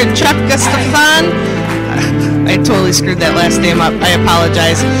Garner and Chuck Gustafson. I totally screwed that last name up. I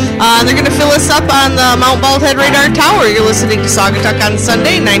apologize. They're going to fill us up on the Mount Baldhead Radar Tower. You're listening to Saugatuck on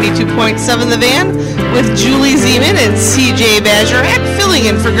Sunday, 92.7 The Van, with Julie Zeman and CJ Bajarak filling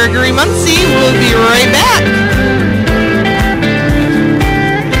in for Gregory Muncie. We'll be right back.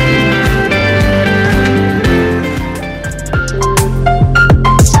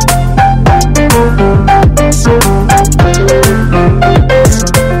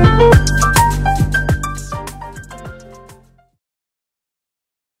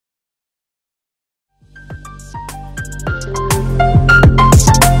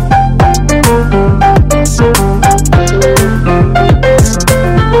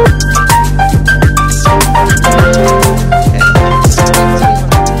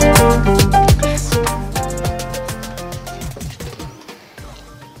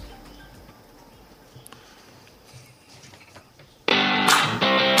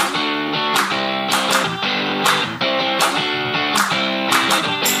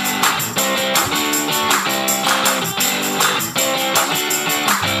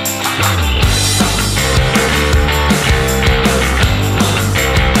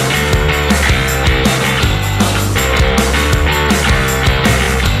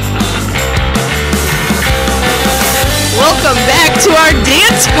 Welcome back to our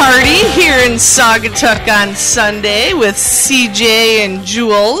dance party here in Saugatuck on Sunday with CJ and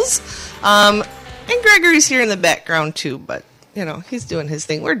Jules. And Gregory's here in the background too, but he's doing his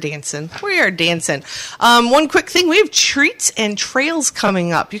thing. We're dancing. We are dancing. One quick thing, we have treats and trails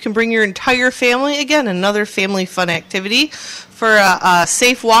coming up. You can bring your entire family. Again, another family fun activity for a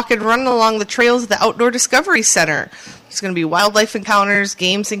safe walk and run along the trails of the Outdoor Discovery Center. There's going to be wildlife encounters,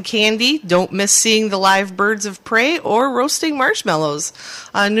 games, and candy. Don't miss seeing the live birds of prey or roasting marshmallows.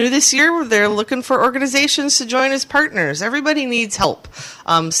 New this year, they're looking for organizations to join as partners. Everybody needs help.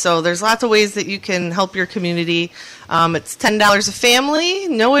 So there's lots of ways that you can help your community. It's $10 a family,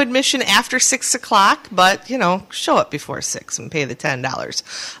 no admission after 6 o'clock, but, show up before 6 and pay the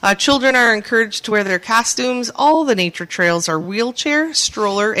 $10. Children are encouraged to wear their costumes. All the nature trails are wheelchair,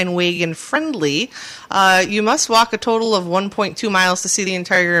 stroller, and wagon friendly. You must walk a total of 1.2 miles to see the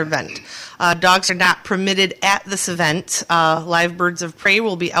entire event. Dogs are not permitted at this event. Live birds of prey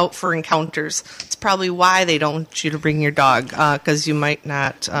will be out for encounters. It's probably why they don't want you to bring your dog, because you might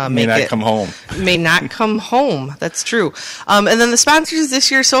not May not come home. May not come home. That's true. And then the sponsors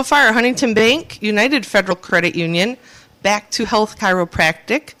this year so far are Huntington Bank, United Federal Credit Union, Back to Health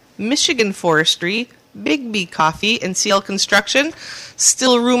Chiropractic, Michigan Forestry, Big B Coffee, and CL Construction.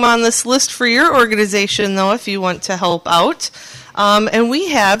 Still room on this list for your organization, though, if you want to help out. And we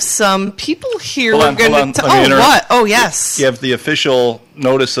have some people here. Hold on. What? Oh, yes. You have the official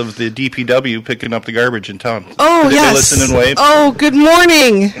notice of the DPW picking up the garbage in town. Oh, Did yes. they listen and wave? Oh, good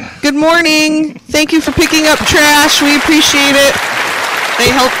morning. Good morning. Thank you for picking up trash. We appreciate it. They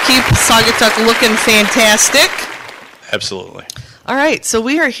help keep Saugatuck looking fantastic. Absolutely. All right, so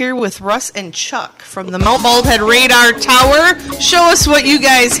we are here with Russ and Chuck from the Mount Baldhead Radar Tower. Show us what you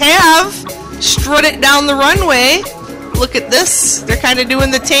guys have. Strut it down the runway. Look at this. They're kind of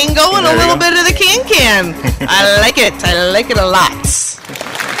doing the tango and a little bit of the can-can. I like it. I like it a lot.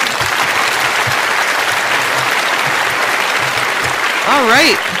 All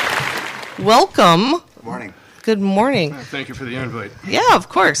right. Welcome. Good morning. Good morning. Thank you for the invite. Yeah, of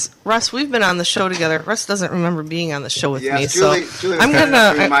course. Russ, we've been on the show together. Russ doesn't remember being on the show with me, Yes, Julie so was I'm kind gonna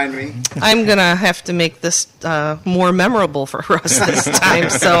enough to remind me. I'm gonna have to make this more memorable for Russ this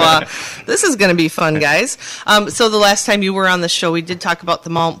time. So this is gonna be fun, guys. So the last time you were on the show, we did talk about the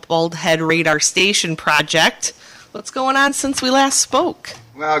Mount Baldhead Radar Station project. What's going on since we last spoke?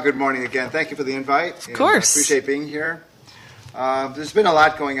 Well, good morning again. Thank you for the invite. Of course. I appreciate being here. There's been a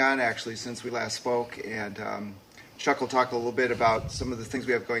lot going on, actually, since we last spoke, and Chuck will talk a little bit about some of the things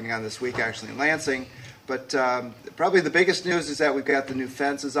we have going on this week, actually, in Lansing. But probably the biggest news is that we've got the new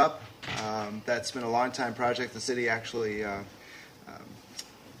fences up. That's been a long-time project. The city actually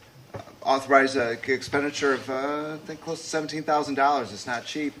authorized an expenditure of, I think, close to $17,000. It's not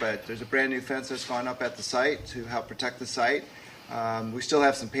cheap, but there's a brand-new fence that's gone up at the site to help protect the site. We still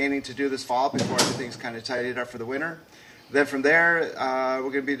have some painting to do this fall before everything's kind of tidied up for the winter. Then from there,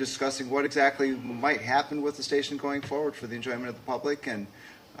 we're going to be discussing what exactly might happen with the station going forward for the enjoyment of the public, and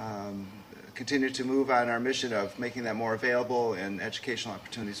continue to move on our mission of making that more available and educational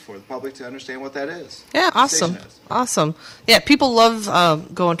opportunities for the public to understand what that is. Yeah, what the awesome. station is. Awesome. Yeah, people love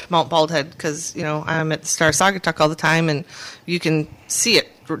going to Mount Baldhead because, I'm at the Star Saugatuck all the time, and you can see it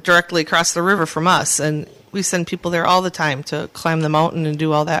directly across the river from us, and we send people there all the time to climb the mountain and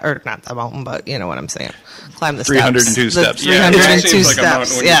do all that, or not the mountain, but you know what I'm saying. Climb the 302 steps. The Yeah, 302 it seems like a mountain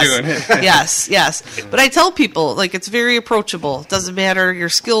steps. when Yes. you're doing it. Yes. But I tell people, it's very approachable. It doesn't matter your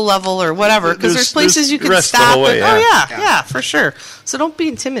skill level or whatever, because there's places you can rest the stop. whole way, Yeah, for sure. So don't be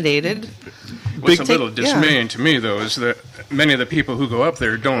intimidated. What's a little yeah. dismaying to me, though, is that many of the people who go up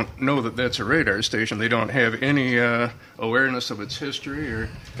there don't know that that's a radar station. They don't have any awareness of its history, or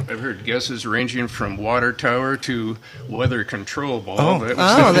I've heard guesses ranging from water tower to weather control ball.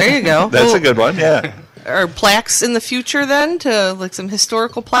 Oh, there you go. That's a good one, yeah. Are plaques in the future then, to some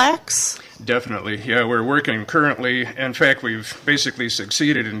historical plaques? Definitely, yeah. We're working currently. In fact, we've basically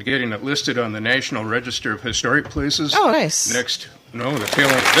succeeded in getting it listed on the National Register of Historic Places. Oh, nice. The tail end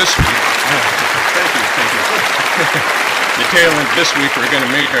of this week. Thank you. The tail end of this week, we're going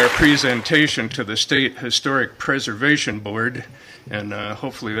to make our presentation to the State Historic Preservation Board, and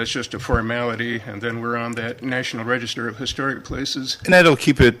hopefully that's just a formality, and then we're on that National Register of Historic Places. And that'll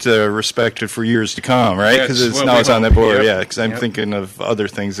keep it respected for years to come, right? Because That's what now we it's on hope. that board, Yep. yeah. Because I'm Yep. thinking of other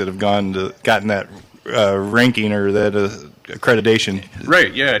things that have gotten that ranking or that accreditation.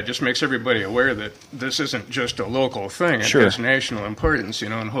 Right, yeah, it just makes everybody aware that this isn't just a local thing. It Sure. has national importance,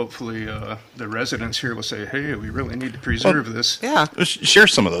 and hopefully the residents here will say, hey, we really need to preserve this. Yeah. Share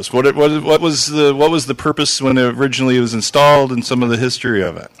some of those. What was the purpose when it originally was installed, and some of the history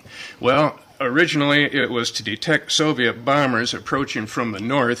of it? Well, originally it was to detect Soviet bombers approaching from the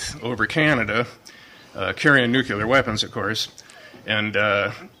north over Canada, carrying nuclear weapons, of course. And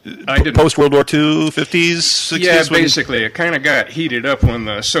I didn't. Post World War II, 50s, 60s. Yeah, basically, it kind of got heated up when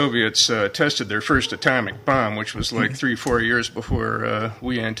the Soviets tested their first atomic bomb, which was like 3-4 years before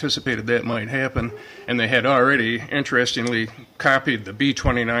we anticipated that might happen. And they had already, interestingly, copied the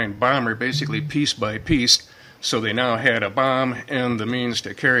B-29 bomber, basically piece by piece, So they now had a bomb and the means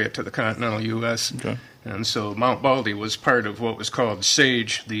to carry it to the continental U.S. Okay. And so Mount Baldy was part of what was called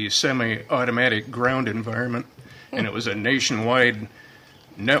SAGE, the Semi-Automatic Ground Environment, and it was a nationwide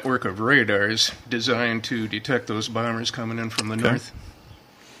network of radars designed to detect those bombers coming in from the north.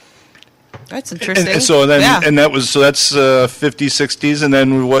 That's interesting. And so then, yeah. and that's 50s, 60s, and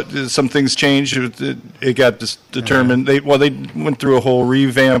then what? Some things changed. It got determined. They went through a whole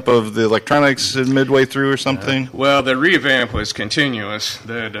revamp of the electronics midway through or something. Well, the revamp was continuous.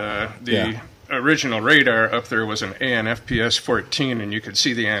 That the original radar up there was an ANFPS 14, and you could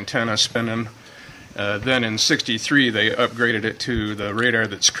see the antenna spinning. Then in '63, they upgraded it to the radar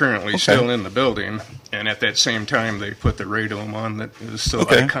that's currently still in the building, and at that same time, they put the radome on that is so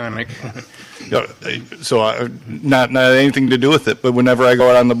iconic. So not anything to do with it, but whenever I go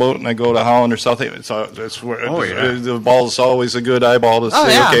out on the boat and I go to Holland or Southampton, that's where the ball's always a good eyeball to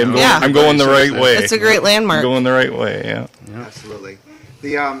say, okay, I'm going the right way. It's a great landmark. I'm going the right way, yeah. Absolutely.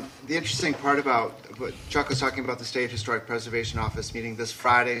 The interesting part about what Chuck was talking about, the State Historic Preservation Office meeting this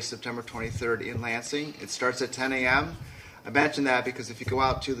Friday, September 23rd in Lansing. It starts at 10 a.m. I mention that because if you go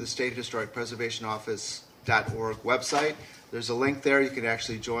out to the State Historic Preservation Office.org website, there's a link there. You can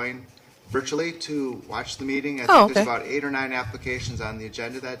actually join virtually to watch the meeting. I think there's about 8 or 9 applications on the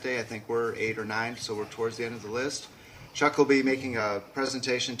agenda that day. I think we're 8 or 9, so we're towards the end of the list. Chuck will be making a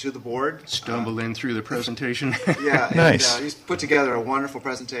presentation to the board. Stumble in through the presentation. Yeah, Nice. And he's put together a wonderful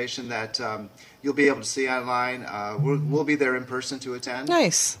presentation that you'll be able to see online. We'll be there in person to attend.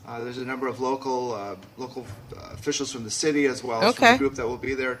 Nice. There's a number of local officials from the city as well as from the group that will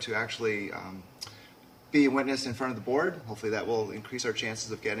be there to actually be a witness in front of the board. Hopefully that will increase our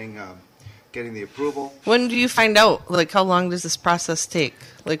chances of getting the approval. When do you find out? Like, how long does this process take?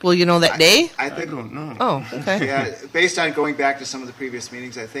 Like, will you know that day? I don't know. Oh, okay. Yeah, based on going back to some of the previous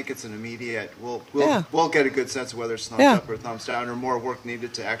meetings, I think it's an immediate. We'll get a good sense of whether it's thumbs up or thumbs down, or more work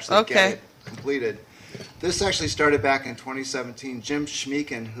needed to actually get it completed. This actually started back in 2017. Jim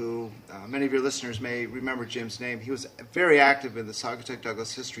Schmeeken, who many of your listeners may remember Jim's name, he was very active in the Saugatuck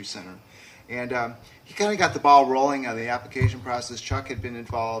Douglas History Center. And he kind of got the ball rolling on the application process. Chuck had been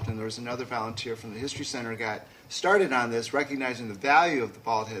involved, and there was another volunteer from the History Center got started on this, recognizing the value of the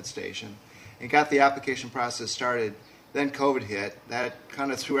Bald Head Station, and got the application process started. Then COVID hit. That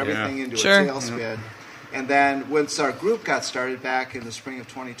kind of threw everything into a tailspin. And then once our group got started back in the spring of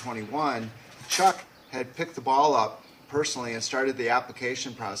 2021, Chuck had picked the ball up personally and started the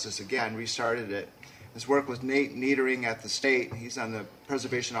application process again, restarted it. His work with Nate Niedering at the state. He's on the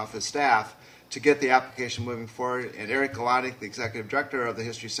Preservation Office staff to get the application moving forward. And Eric Galanic, the executive director of the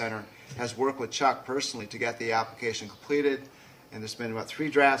History Center, has worked with Chuck personally to get the application completed. And there's been about 3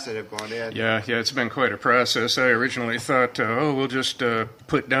 drafts that have gone in. Yeah, it's been quite a process. I originally thought, we'll just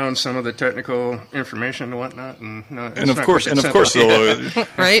put down some of the technical information and whatnot, and of course, though,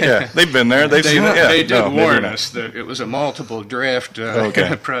 right? Yeah, they've been there. They did warn us that it was a multiple draft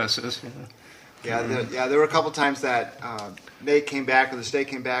process. Yeah, there were a couple times that Nate came back, or the state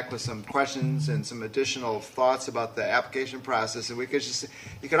came back with some questions and some additional thoughts about the application process, and you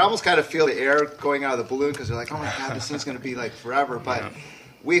could almost kind of feel the air going out of the balloon because they're like, oh my God, this thing's going to be like forever. But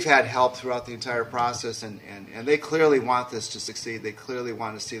we've had help throughout the entire process, and they clearly want this to succeed. They clearly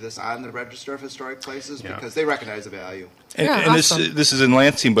want to see this on the Register of Historic Places because they recognize the value. And awesome. this is in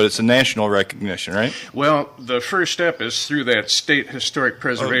Lansing, but it's a national recognition, right? Well, the first step is through that State Historic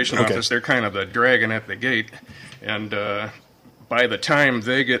Preservation Office. They're kind of the dragon at the gate. And by the time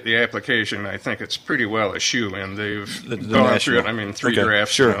they get the application, I think it's pretty well a shoe-in. They've gone through it. I mean, 3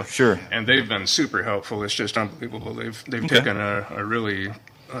 drafts. Sure. And they've been super helpful. It's just unbelievable. They've taken a really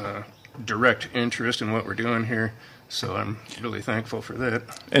direct interest in what we're doing here. So I'm really thankful for that.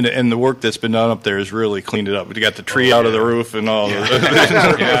 And the work that's been done up there has really cleaned it up. We got the tree out of the roof and all.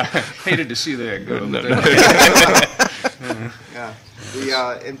 Yeah, hated to see that go.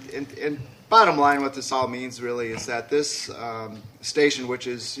 And bottom line, what this all means really is that this station, which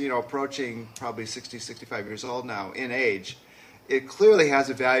is approaching probably 60, 65 years old now in age, it clearly has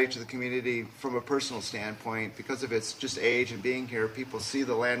a value to the community from a personal standpoint because of its just age and being here. People see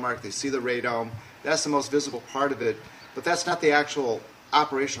the landmark, they see the radome. That's the most visible part of it, but that's not the actual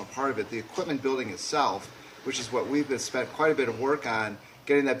operational part of it. The equipment building itself, which is what we've spent quite a bit of work on,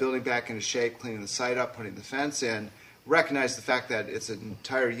 getting that building back into shape, cleaning the site up, putting the fence in, recognize the fact that it's an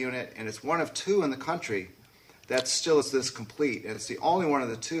entire unit, and it's one of 2 in the country that still is this complete. And it's the only one of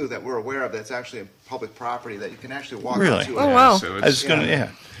the 2 that we're aware of that's actually a public property that you can actually walk Really? up to. Oh, wow. So I was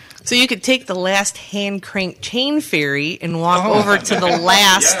gonna, So you could take the last hand crank chain ferry and walk over to the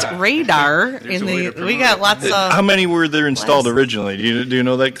last radar. There's a way to We promote got it. lots of. How many were there installed Last- originally? Do you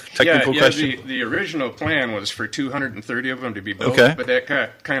know that technical question? The original plan was for 230 of them to be built, Okay. but that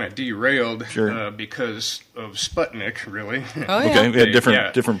got kind of derailed Sure. because of Sputnik, really. Oh, yeah. Okay, we had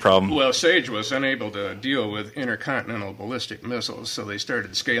Yeah. different problem. Well, Sage was unable to deal with intercontinental ballistic missiles, so they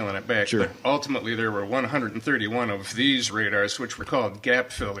started scaling it back. Sure. But ultimately, there were 131 of these radars, which were called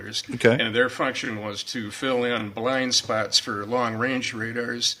gap fillers. Okay. And their function was to fill in blind spots for long-range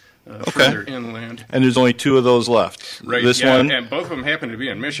radars Okay. further inland. And there's only 2 of those left. Right. This yeah, one. and both of them happen to be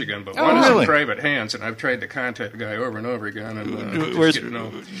in Michigan, but Oh, one is really? in private hands, and I've tried to contact the guy over and over again. And just Where's- get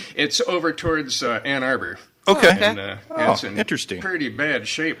no. It's over towards Ann Arbor. Okay. okay. And, it's in interesting. pretty bad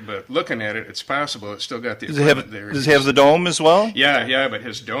shape, but looking at it, it's possible it's still got the Does it have equipment there. Does it have the dome as well? Yeah, but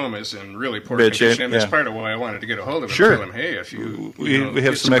his dome is in really poor Bad condition, shape, and that's yeah. part of why I wanted to get a hold of him. Sure. Tell him, hey, if you We have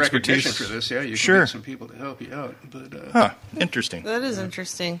get some recognition expertise. for this, yeah, you Sure. can get some people to help you out. But Huh. Interesting. That is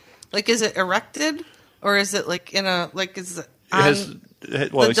interesting. Like, is it erected, or is it like in a like? Is it It on has.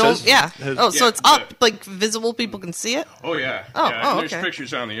 Well, the it dome? says. Yeah. has- Oh, so Yeah, it's up, like visible. People can see it. oh yeah, Oh, yeah. oh, and there's okay.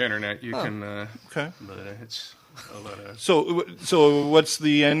 pictures on the internet. You can. Okay. But it's a lot of. So what's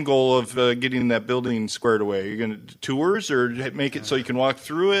the end goal of getting that building squared away? Are you going to tours or make it so you can walk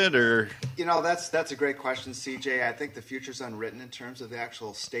through it, or You know, that's a great question, CJ. I think the future's unwritten in terms of the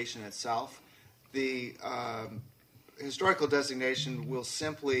actual station itself. The historical designation will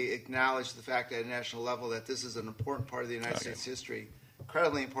simply acknowledge the fact at a national level that this is an important part of the United States history,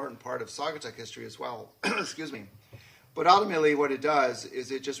 incredibly important part of Saugatuck history as well. Excuse me. But ultimately, what it does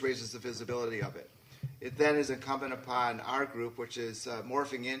is it just raises the visibility of it. It then is incumbent upon our group, which is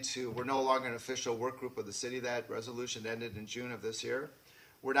morphing into, we're no longer an official work group of the city. That resolution ended in June of this year.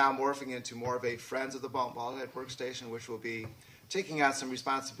 We're now morphing into more of a Friends of the Ballhead workstation, which will be taking on some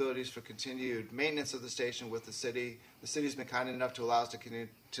responsibilities for continued maintenance of the station with the city. The city's been kind enough to allow us to continue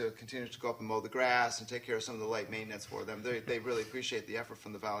to go up and mow the grass and take care of some of the light maintenance for them. They really appreciate the effort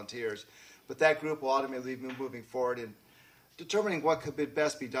from the volunteers. But that group will ultimately be moving forward in determining what could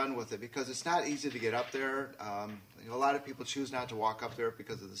best be done with it, because it's not easy to get up there. A lot of people choose not to walk up there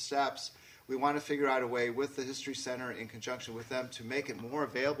because of the steps. We want to figure out a way with the History Center in conjunction with them to make it more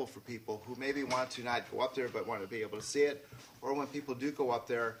available for people who maybe want to not go up there but want to be able to see it, or when people do go up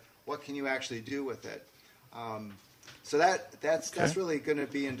there, what can you actually do with it? So that's really going to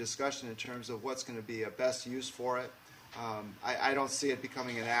be in discussion in terms of what's going to be a best use for it. I don't see it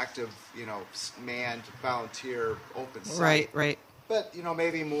becoming an active, manned volunteer open site. Right. But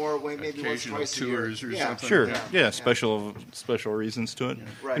maybe once, Occasional twice a tours year. or something. sure? Yeah. Yeah, special reasons to it,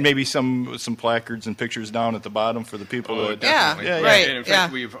 Right. and maybe some placards and pictures down at the bottom for the people. Oh, that, definitely. Yeah, right. And in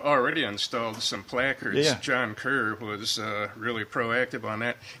fact, we've already installed some placards. Yeah. John Kerr was really proactive on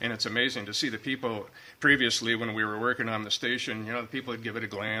that, and it's amazing to see the people. Previously, when we were working on the station, the people would give it a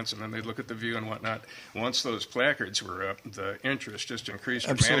glance, and then they'd look at the view and whatnot. Once those placards were up, the interest just increased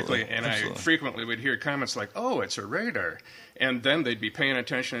dramatically, Absolutely. and Absolutely. I frequently would hear comments like, "Oh, it's a radar," and then they'd be paying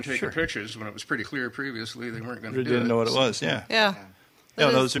attention and taking pictures when it was pretty clear previously they weren't going to They do it. didn't know what it was. Yeah. Yeah. Yeah,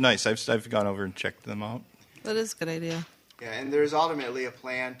 That those is- are nice. I've gone over and checked them out. That is a good idea. Yeah, and there's ultimately a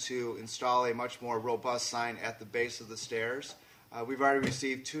plan to install a much more robust sign at the base of the stairs. We've already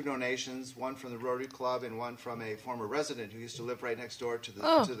received 2 donations, one from the Rotary Club and one from a former resident who used to live right next door to the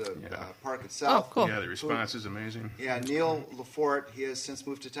Oh. park itself. Oh, cool. Yeah, the response is amazing. Yeah, Neil Lafort, he has since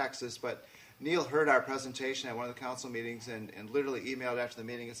moved to Texas, but Neil heard our presentation at one of the council meetings and literally emailed after the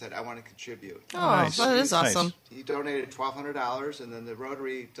meeting and said, I want to contribute. Oh, nice. that is Nice. awesome. He donated $1,200, and then the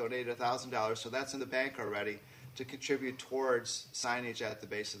Rotary donated $1,000, so that's in the bank already to contribute towards signage at the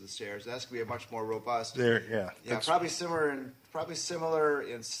base of the stairs. That's going to be a much more robust. There, yeah. Yeah, That's- probably similar in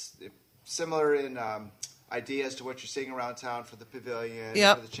ideas to what you're seeing around town for the pavilion,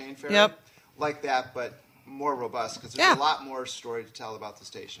 Yep. for the chain ferry, Yep. like that, but more robust because there's Yeah. a lot more story to tell about the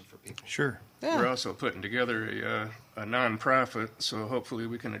station for people. Sure. Yeah. We're also putting together a nonprofit, so hopefully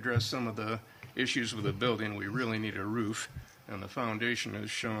we can address some of the issues with the building. We really need a roof, and the foundation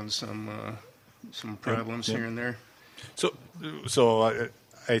has shown some problems Yep. here and there. So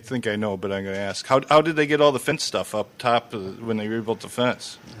I think I know, but I'm going to ask: How did they get all the fence stuff up top when they rebuilt the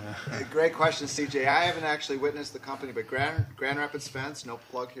fence? Great question, CJ. I haven't actually witnessed the company, but Grand Rapids Fence, no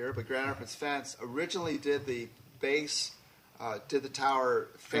plug here, but Grand Rapids Fence originally did the base, did the tower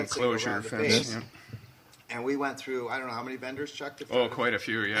fencing Enclosure around the fence. base. Yeah. And we went through, I don't know how many vendors checked it. Oh, quite a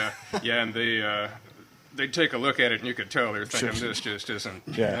few, yeah. Yeah, and they'd take a look at it, and you could tell they're thinking, this just isn't.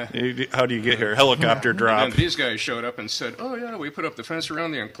 Yeah. How do you get here? Helicopter drop. And these guys showed up and said, "Oh yeah, we put up the fence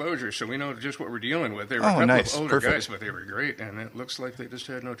around the enclosure, so we know just what we're dealing with." They were a couple nice. of older Perfect. guys, but they were great, and it looks like they just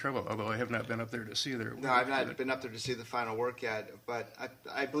had no trouble. Although I have not been up there to see their. No, I've not been up there to see the final work yet, but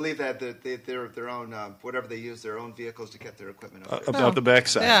I believe that they're their own, whatever they use, their own vehicles to get their equipment up there. Up the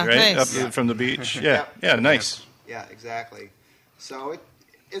backside, Yeah, right? nice. Up from the beach. Yeah. Yep. Yeah, nice. Yeah, exactly. So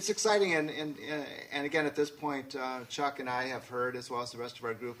it's exciting, and again, at this point, Chuck and I have heard, as well as the rest of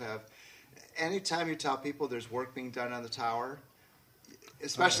our group have, anytime you tell people there's work being done on the tower,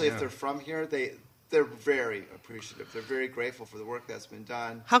 especially if they're from here, they're very appreciative. They're very grateful for the work that's been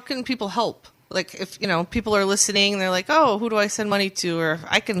done. How can people help? Like, if, people are listening and they're like, oh, who do I send money to? Or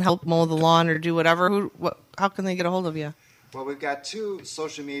I can help mow the lawn or do whatever. How can they get a hold of you? Well, we've got two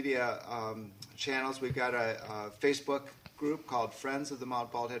social media channels. We've got a Facebook group called Friends of the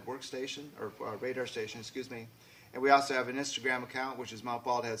Mount Baldhead Workstation, or Radar Station, excuse me. And we also have an Instagram account, which is Mount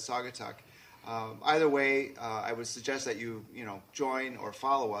Baldhead Saugatuck. Either way, I would suggest that you join or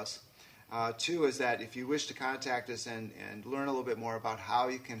follow us. Two is that if you wish to contact us and learn a little bit more about how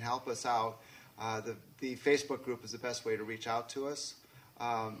you can help us out, the Facebook group is the best way to reach out to us.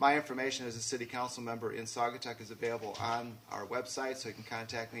 My information as a city council member in Saugatuck is available on our website, so you can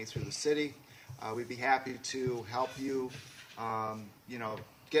contact me through the city. We'd be happy to help you,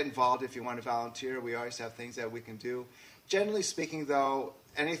 get involved if you want to volunteer. We always have things that we can do. Generally speaking, though,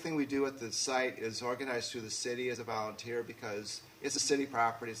 anything we do at the site is organized through the city as a volunteer because it's a city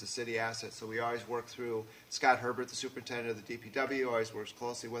property, it's a city asset. So we always work through Scott Herbert, the superintendent of the DPW, always works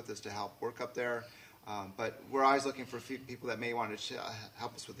closely with us to help work up there. But we're always looking for people that may want to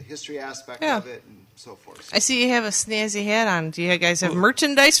help us with the history aspect of it and so forth. I see you have a snazzy hat on. Do you guys have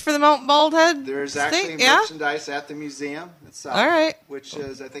merchandise for the Mount Baldhead? There's actually thing? merchandise at the museum itself. All right. Which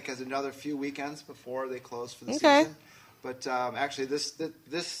is, I think, has another few weekends before they close for the Okay. season. But actually,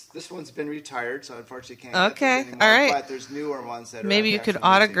 this one's been retired, so unfortunately can't Okay. get this anymore. All right. But there's newer ones that are Maybe you could actually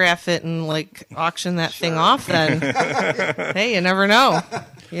missing. autograph it and auction that thing off then. Hey, you never know.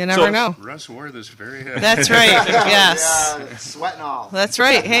 You never know. Russ wore this very heavy. That's right. Yes. Yeah, sweat and all. That's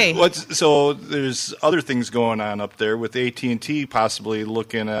right. Hey. So there's other things going on up there with AT&T possibly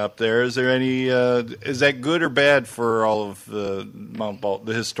looking up there. Is there any? Is that good or bad for all of the Mount Bald,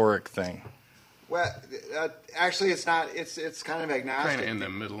 the historic thing? Well, actually, it's not. It's kind of agnostic. Kind of in the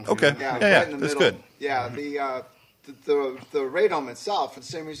middle. Okay. Yeah, Yeah, right in the that's middle. good. Yeah, the radome itself, for the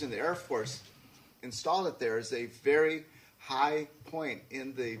same reason the Air Force installed it there, is a very high point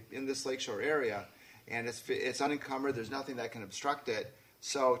in this lakeshore area, and it's unencumbered. There's nothing that can obstruct it.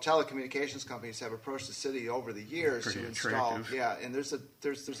 So telecommunications companies have approached the city over the years Pretty to install. attractive. Yeah, and there's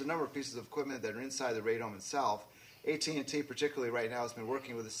a number of pieces of equipment that are inside the radome itself. AT&T particularly right now has been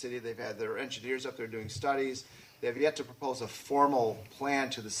working with the city. They've had their engineers up there doing studies. They have yet to propose a formal plan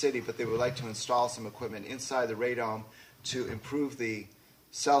to the city, but they would like to install some equipment inside the radome to improve the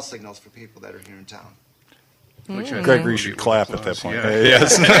cell signals for people that are here in town. Which I think Gregory would should be clap world at that class. point. Yeah.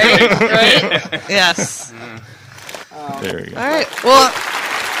 Yes. Right? Yes. There you go. All right. Well,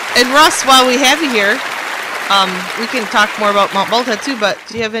 and Russ, while we have you here, we can talk more about Mount Baldhead too, but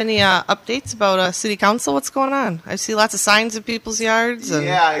do you have any updates about city council? What's going on? I see lots of signs in people's yards. And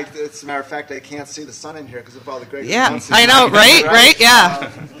Yeah, as a matter of fact, I can't see the sun in here because of all the Gregory. Yeah, Muncie I know, signs, right,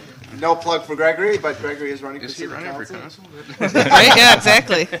 yeah. No plug for Gregory, but Gregory is running for Is he city running for council. council? Right? Yeah,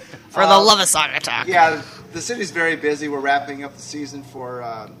 exactly. For the love of Saugatuck. Yeah, the city's very busy. We're wrapping up the season for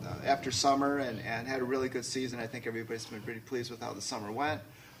after summer and had a really good season. I think everybody's been pretty pleased with how the summer went.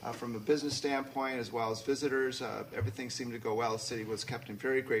 From a business standpoint, as well as visitors, everything seemed to go well. The city was kept in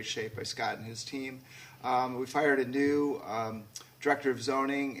very great shape by Scott and his team. We've hired a new director of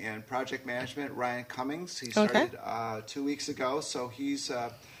zoning and project management, Ryan Cummings. He started 2 weeks ago, so he's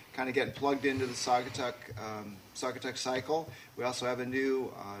kind of getting plugged into the Saugatuck cycle. We also have a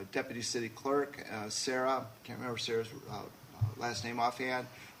new deputy city clerk, Sarah. Can't remember Sarah's last name offhand,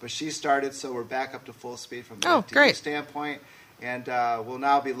 but she started, so we're back up to full speed from the FTE great. standpoint. And we'll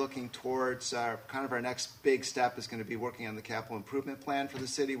now be looking towards kind of our next big step is going to be working on the capital improvement plan for the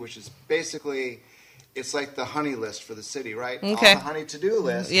city, which is basically, it's like the honey list for the city, right? Okay. All the honey-to-do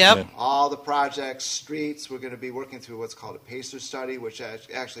list. Yep. All the projects, streets. We're going to be working through what's called a PACER study, which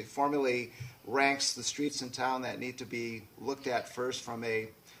actually formally ranks the streets in town that need to be looked at first from a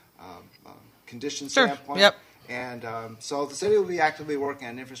condition Sure. standpoint. Yep. And so the city will be actively working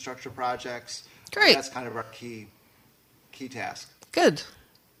on infrastructure projects. Great. That's kind of our key task. Good.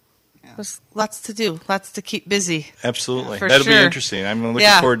 There's lots to do, lots to keep busy. Absolutely. For That'll sure. be interesting. I'm looking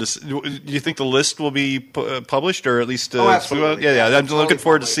Yeah. forward to. Do you think the list will be published, or at least? Absolutely. Yeah. I'm Totally looking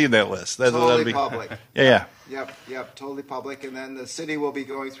forward to public. seeing that list. That'll Totally be public. Yeah. Yep, totally public. And then the city will be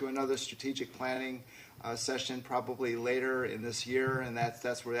going through another strategic planning session probably later in this year, and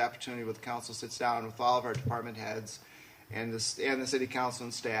that's where the opportunity with the council sits down with all of our department heads and the city council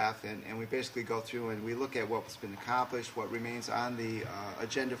and staff, and we basically go through and we look at what's been accomplished, what remains on the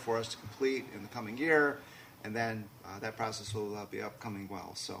agenda for us to complete in the coming year, and then that process will be upcoming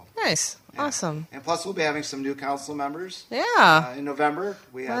well. So Nice. yeah. Awesome. And plus, we'll be having some new council members. Yeah. In November,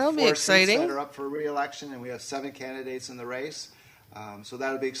 we have That'll be 4 exciting. seats that are up for re-election, and we have 7 candidates in the race. So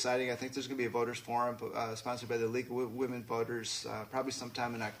that'll be exciting. I think there's going to be a voters forum sponsored by the League of Women Voters, probably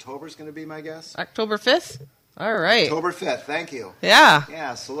sometime in October is going to be my guess. October 5th? All right. October 5th. Thank you. Yeah.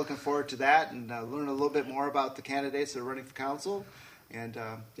 Yeah. So looking forward to that and learn a little bit more about the candidates that are running for council, and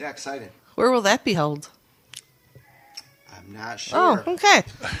excited. Where will that be held? I'm not sure. Oh, okay.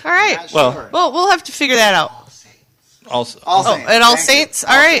 All right. Not Well- sure. Well, we'll have to figure that out. Also, All Oh, Saints. at All Thank you. Saints?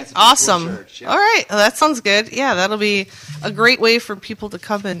 All All right. Saints Episcopal Awesome. Church, yeah. All right. Well, that sounds good. Yeah, that'll be a great way for people to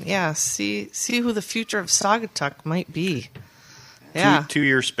come and, see who the future of Saugatuck might be. Yeah.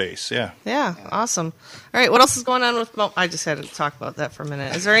 2-year space. Yeah. Yeah. Awesome. All right. What else is going on with Mount? I just had to talk about that for a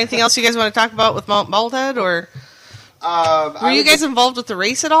minute. Is there anything else you guys want to talk about with Mount Baldhead, or were you guys involved with the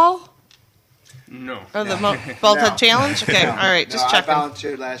race at all? No. Or the Mount Baldhead No. Challenge? Okay. All right. Just I checking.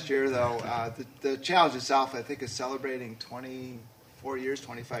 volunteered last year, though. The challenge itself, I think, is celebrating 24 years,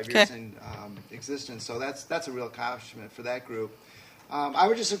 25 years Okay. in existence. So that's a real accomplishment for that group. I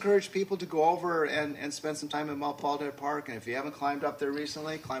would just encourage people to go over and spend some time at Mount Baldhead Park. And if you haven't climbed up there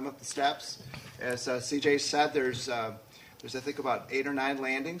recently, climb up the steps. As CJ said, there's I think about 8 or 9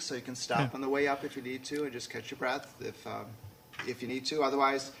 landings, so you can stop on the way up if you need to and just catch your breath if you need to.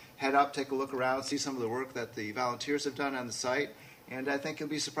 Otherwise, head up, take a look around, see some of the work that the volunteers have done on the site. And I think you'll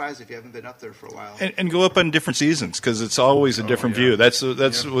be surprised if you haven't been up there for a while. And go up on different seasons, because it's always a different view. That's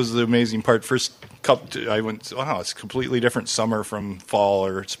was the amazing part. First couple, I went, wow, it's completely different summer from fall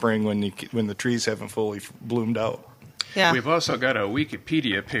or spring when the trees haven't fully bloomed out. Yeah. We've also got a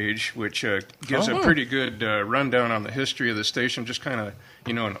Wikipedia page which gives a pretty good rundown on the history of the station, just kind of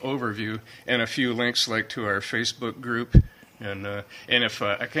an overview, and a few links like to our Facebook group. And if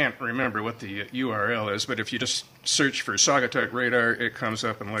I can't remember what the URL is, but if you just search for Saugatuck Radar, it comes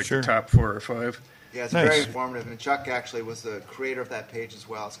up in the top 4 or 5. Yeah, it's Nice. very informative. And Chuck actually was the creator of that page as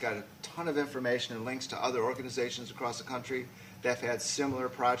well. It's got a ton of information and links to other organizations across the country that have had similar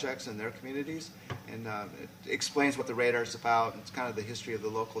projects in their communities. And it explains what the radar is about. It's kind of the history of the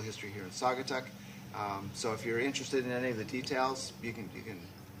local history here in Saugatuck. So if you're interested in any of the details, you can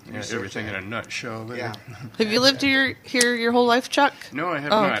research Everything that. in a nutshell there. Yeah. Have you lived here your whole life, Chuck? No, I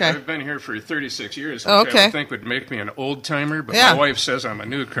have Oh, not. okay. I've been here for 36 years, which Oh, I okay. would think would make me an old timer, but Yeah. my wife says I'm a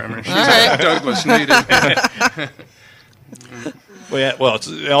newcomer. She's right. a Douglas native. Well, it's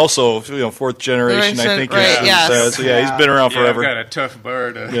also 4th generation. I think. Right, he yes. says. So, yeah, he's been around Yeah, forever. I've got a tough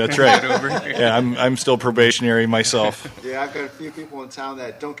bar to Yeah, that's right. get over. Yeah, I'm still probationary myself. Yeah, I've got a few people in town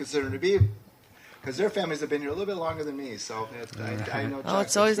that don't consider me to be, because their families have been here a little bit longer than me. So I know. Oh,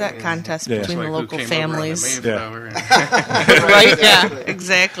 it's always that contest Yeah. between Like the who local came families. over on the Yeah. Mayflower. Right? Yeah,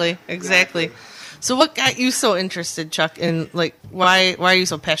 exactly. So what got you so interested, Chuck, in why are you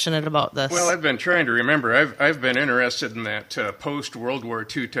so passionate about this? Well, I've been trying to remember. I've been interested in that post-World War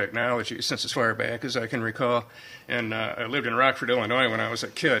II technology since as far back as I can recall. And I lived in Rockford, Illinois when I was a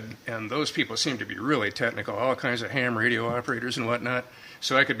kid, and those people seemed to be really technical, all kinds of ham radio operators and whatnot.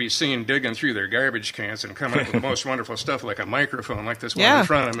 So I could be seen digging through their garbage cans and coming up with the most wonderful stuff, like a microphone like this one Yeah. in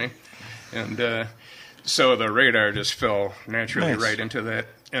front of me. And so the radar just fell naturally Nice. right into that.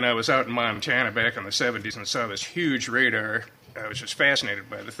 And I was out in Montana back in the 70s and saw this huge radar. I was just fascinated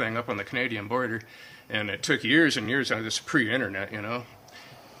by the thing up on the Canadian border. And it took years and years, this pre-internet,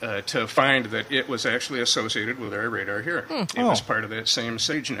 to find that it was actually associated with our radar here. It was part of that same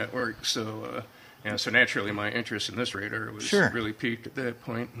SAGE network. So, so naturally my interest in this radar was Sure. really peaked at that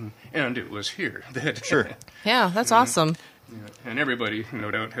point. And it was here. That Sure. yeah, that's awesome. And everybody,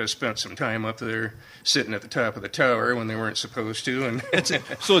 no doubt, has spent some time up there sitting at the top of the tower when they weren't supposed to. And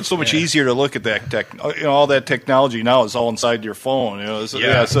So it's so much easier to look at that all that technology now is all inside your phone. So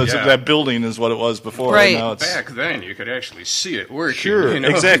that building is what it was before. Right. And now it's, back then, you could actually see it working. Sure,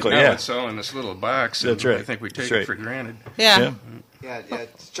 exactly, Now yeah. it's all in this little box. And That's right. I think we take That's it right. for granted. Yeah. Yeah.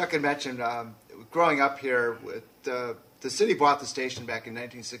 Chuck had mentioned growing up here. The city bought the station back in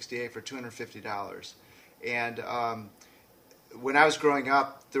 1968 for $250, and when I was growing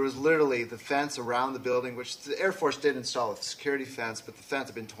up, there was literally the fence around the building, which the Air Force did install a security fence, but the fence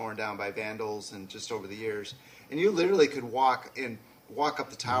had been torn down by vandals and just over the years. And you literally could walk up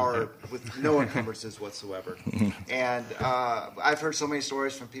the tower with no encumbrances whatsoever. And I've heard so many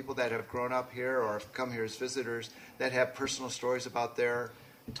stories from people that have grown up here or have come here as visitors that have personal stories about their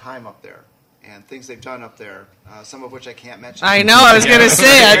time up there and things they've done up there, some of which I can't mention. I know, I was going to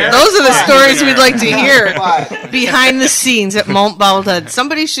say, those are the stories we'd like to hear. Behind the scenes at Mount Baldhead.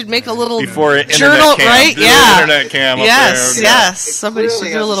 Somebody should make a little Before journal, internet cam, right? do Yeah. internet cam up Yes, there. yes. It Somebody should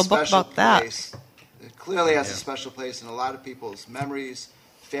clearly do a has little book special about that. place. It clearly has a special place in a lot of people's memories,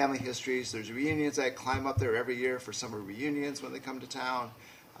 family histories. There's reunions that climb up there every year for summer reunions when they come to town.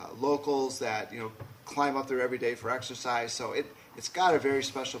 Locals that climb up there every day for exercise. So it's got a very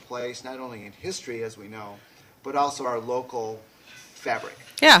special place, not only in history as we know, but also our local fabric.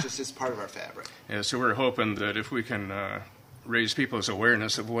 Yeah. It's just it's part of our fabric. Yeah, so we're hoping that if we can raise people's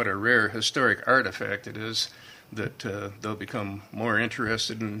awareness of what a rare historic artifact it is, that they'll become more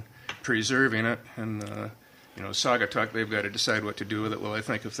interested in preserving it. And Saugatuck, they've got to decide what to do with it. Well, I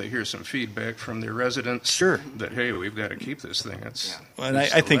think if they hear some feedback from their residents, Sure. that hey, we've got to keep this thing. It's Well, and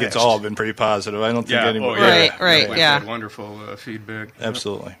I think it's all been pretty positive. I don't think anybody. Right, We've yeah. had wonderful feedback.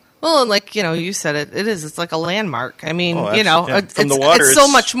 Absolutely. Well, and like, you said it's like a landmark. I mean, Oh, absolutely. Yeah. From the it's water, so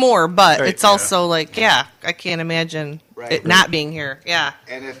it's- much more, but Right, it's also like, I can't imagine it not being here. Yeah.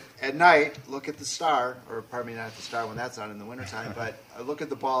 And if at night, look at the star, or pardon me, not at the star when that's on in the wintertime, but look at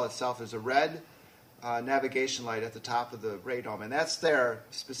the ball itself. There's a red navigation light at the top of the radome, and that's there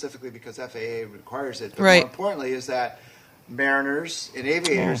specifically because FAA requires it. But Right. more importantly is that mariners and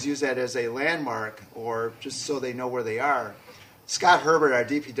aviators use that as a landmark or just so they know where they are. Scott Herbert, our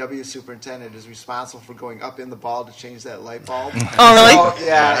DPW superintendent, is responsible for going up in the ball to change that light bulb. Oh, really? So,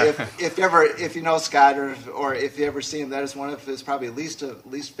 yeah, if you know Scott or if you ever see him, that is one of his probably least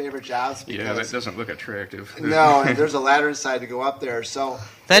favorite jobs. Yeah, that doesn't look attractive. No, and there's a ladder inside to go up there. So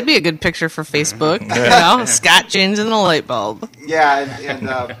That'd be a good picture for Facebook. Scott changing the light bulb. yeah,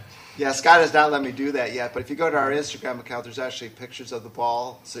 and Scott has not let me do that yet. But if you go to our Instagram account, there's actually pictures of the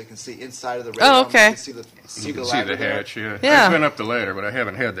ball, so you can see inside of the radome. Oh, okay. You can see the You can see ladder the there. hatch, yeah. Yeah. I've been up the ladder, but I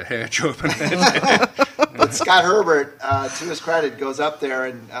haven't had the hatch open. But Scott Herbert, to his credit, goes up there,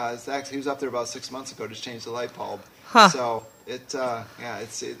 and he was up there about 6 months ago to change the light bulb. Huh. So it's a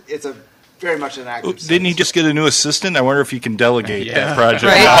very much an active. Didn't he just get a new assistant? I wonder if he can delegate Yeah. that project.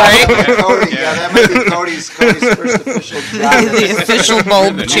 Right. Cody, that might be Cody's first official job. The official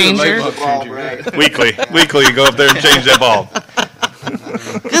bulb The new changer. light bulb Bulb, changer. right. Weekly, you go up there and change that bulb.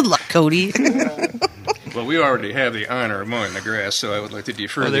 Good luck, Cody. Well, we already have the honor of mowing the grass, so I would like to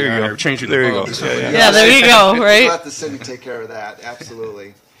defer there the you honor go. of changing There the you bulb. go. to Yeah, somebody yeah. Yeah, there you go, right? Let the city take care of that.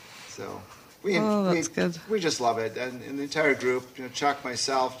 Absolutely. So That's good. we just love it, and the entire group. Chuck,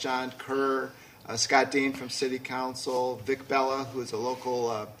 myself, John Kerr, Scott Dean from City Council, Vic Bella, who is a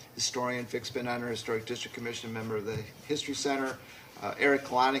local historian. Vic's been on our Historic District Commission, member of the History Center. Eric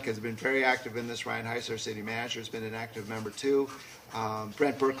Kalanick has been very active in this. Ryan Heiss, our city manager, has been an active member too.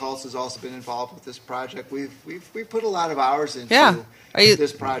 Brent Burkholz has also been involved with this project. We've put a lot of hours into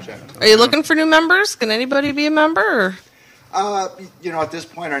this project. Are you looking for new members? Can anybody be a member? Or? At this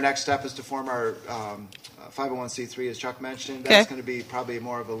point, our next step is to form our 501c3, as Chuck mentioned. Okay. That's going to be probably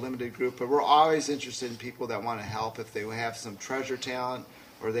more of a limited group, but we're always interested in people that want to help if they have some treasure talent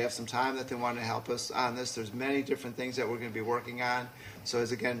or they have some time that they want to help us on this. There's many different things that we're going to be working on. So,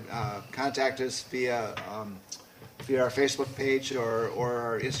 contact us via our Facebook page or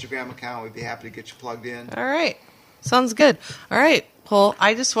our Instagram account. We'd be happy to get you plugged in. All right. Sounds good. All right. Well,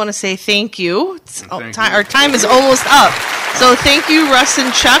 I just want to say thank you. Our time is almost up. So thank you, Russ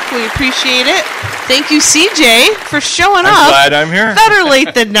and Chuck. We appreciate it. Thank you, CJ, for showing up. I'm glad I'm here. Better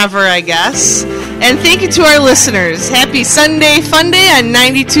late than never, I guess. And thank you to our listeners. Happy Sunday Fun Day on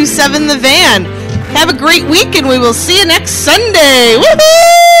 92.7 The Van. Have a great week, and we will see you next Sunday.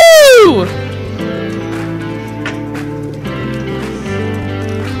 Woohoo!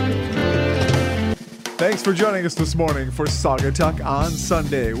 Thanks for joining us this morning for Saugatuck on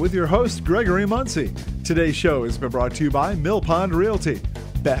Sunday with your host, Gregory Muncie. Today's show has been brought to you by Mill Pond Realty,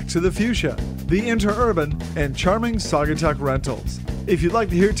 Back to the Fuchsia, The Interurban, and Charming Saugatuck Rentals. If you'd like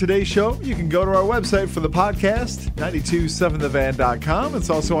to hear today's show, you can go to our website for the podcast, 927thevan.com.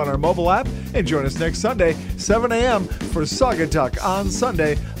 It's also on our mobile app. And join us next Sunday, 7 a.m. for Saugatuck on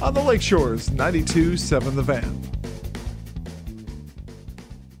Sunday on the Lakeshores 92.7 The Van.